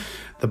bonkers, but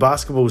the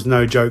basketball's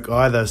no joke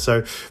either.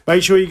 So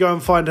make sure you go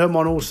and find him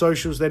on all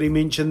socials that he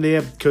mentioned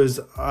there, because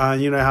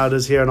you know how it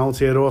is here in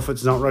Aotearoa. If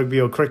it's not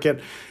rugby or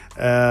cricket,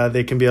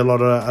 there can be a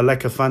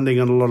lack of funding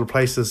in a lot of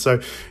places.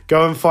 So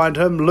go and find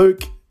him,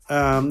 Luke.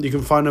 You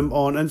can find him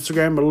on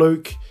Instagram,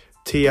 Luke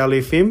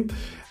TLFM.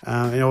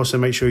 And also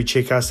make sure you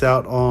check us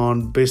out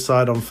on Best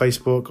Side on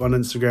Facebook, on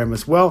Instagram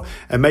as well.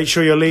 And make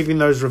sure you're leaving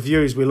those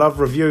reviews. We love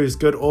reviews,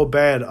 good or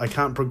bad. I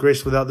can't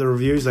progress without the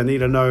reviews. I need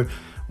to know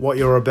what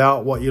you're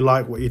about, what you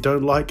like, what you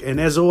don't like. And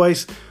as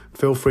always,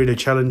 feel free to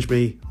challenge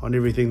me on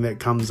everything that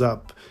comes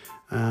up.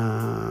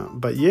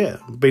 But yeah,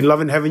 been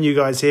loving having you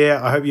guys here.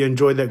 I hope you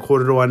enjoyed that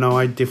Kōrero. I know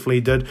I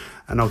definitely did.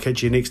 And I'll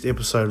catch you next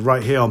episode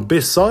right here on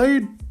Best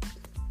Side